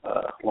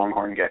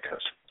 Longhorn Geckos.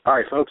 All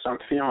right, folks, I'm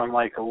feeling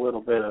like a little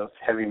bit of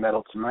heavy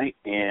metal tonight,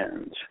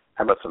 and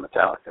how about some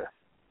Metallica?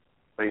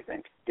 What do you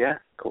think? Yeah?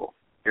 Cool.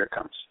 Here it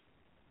comes.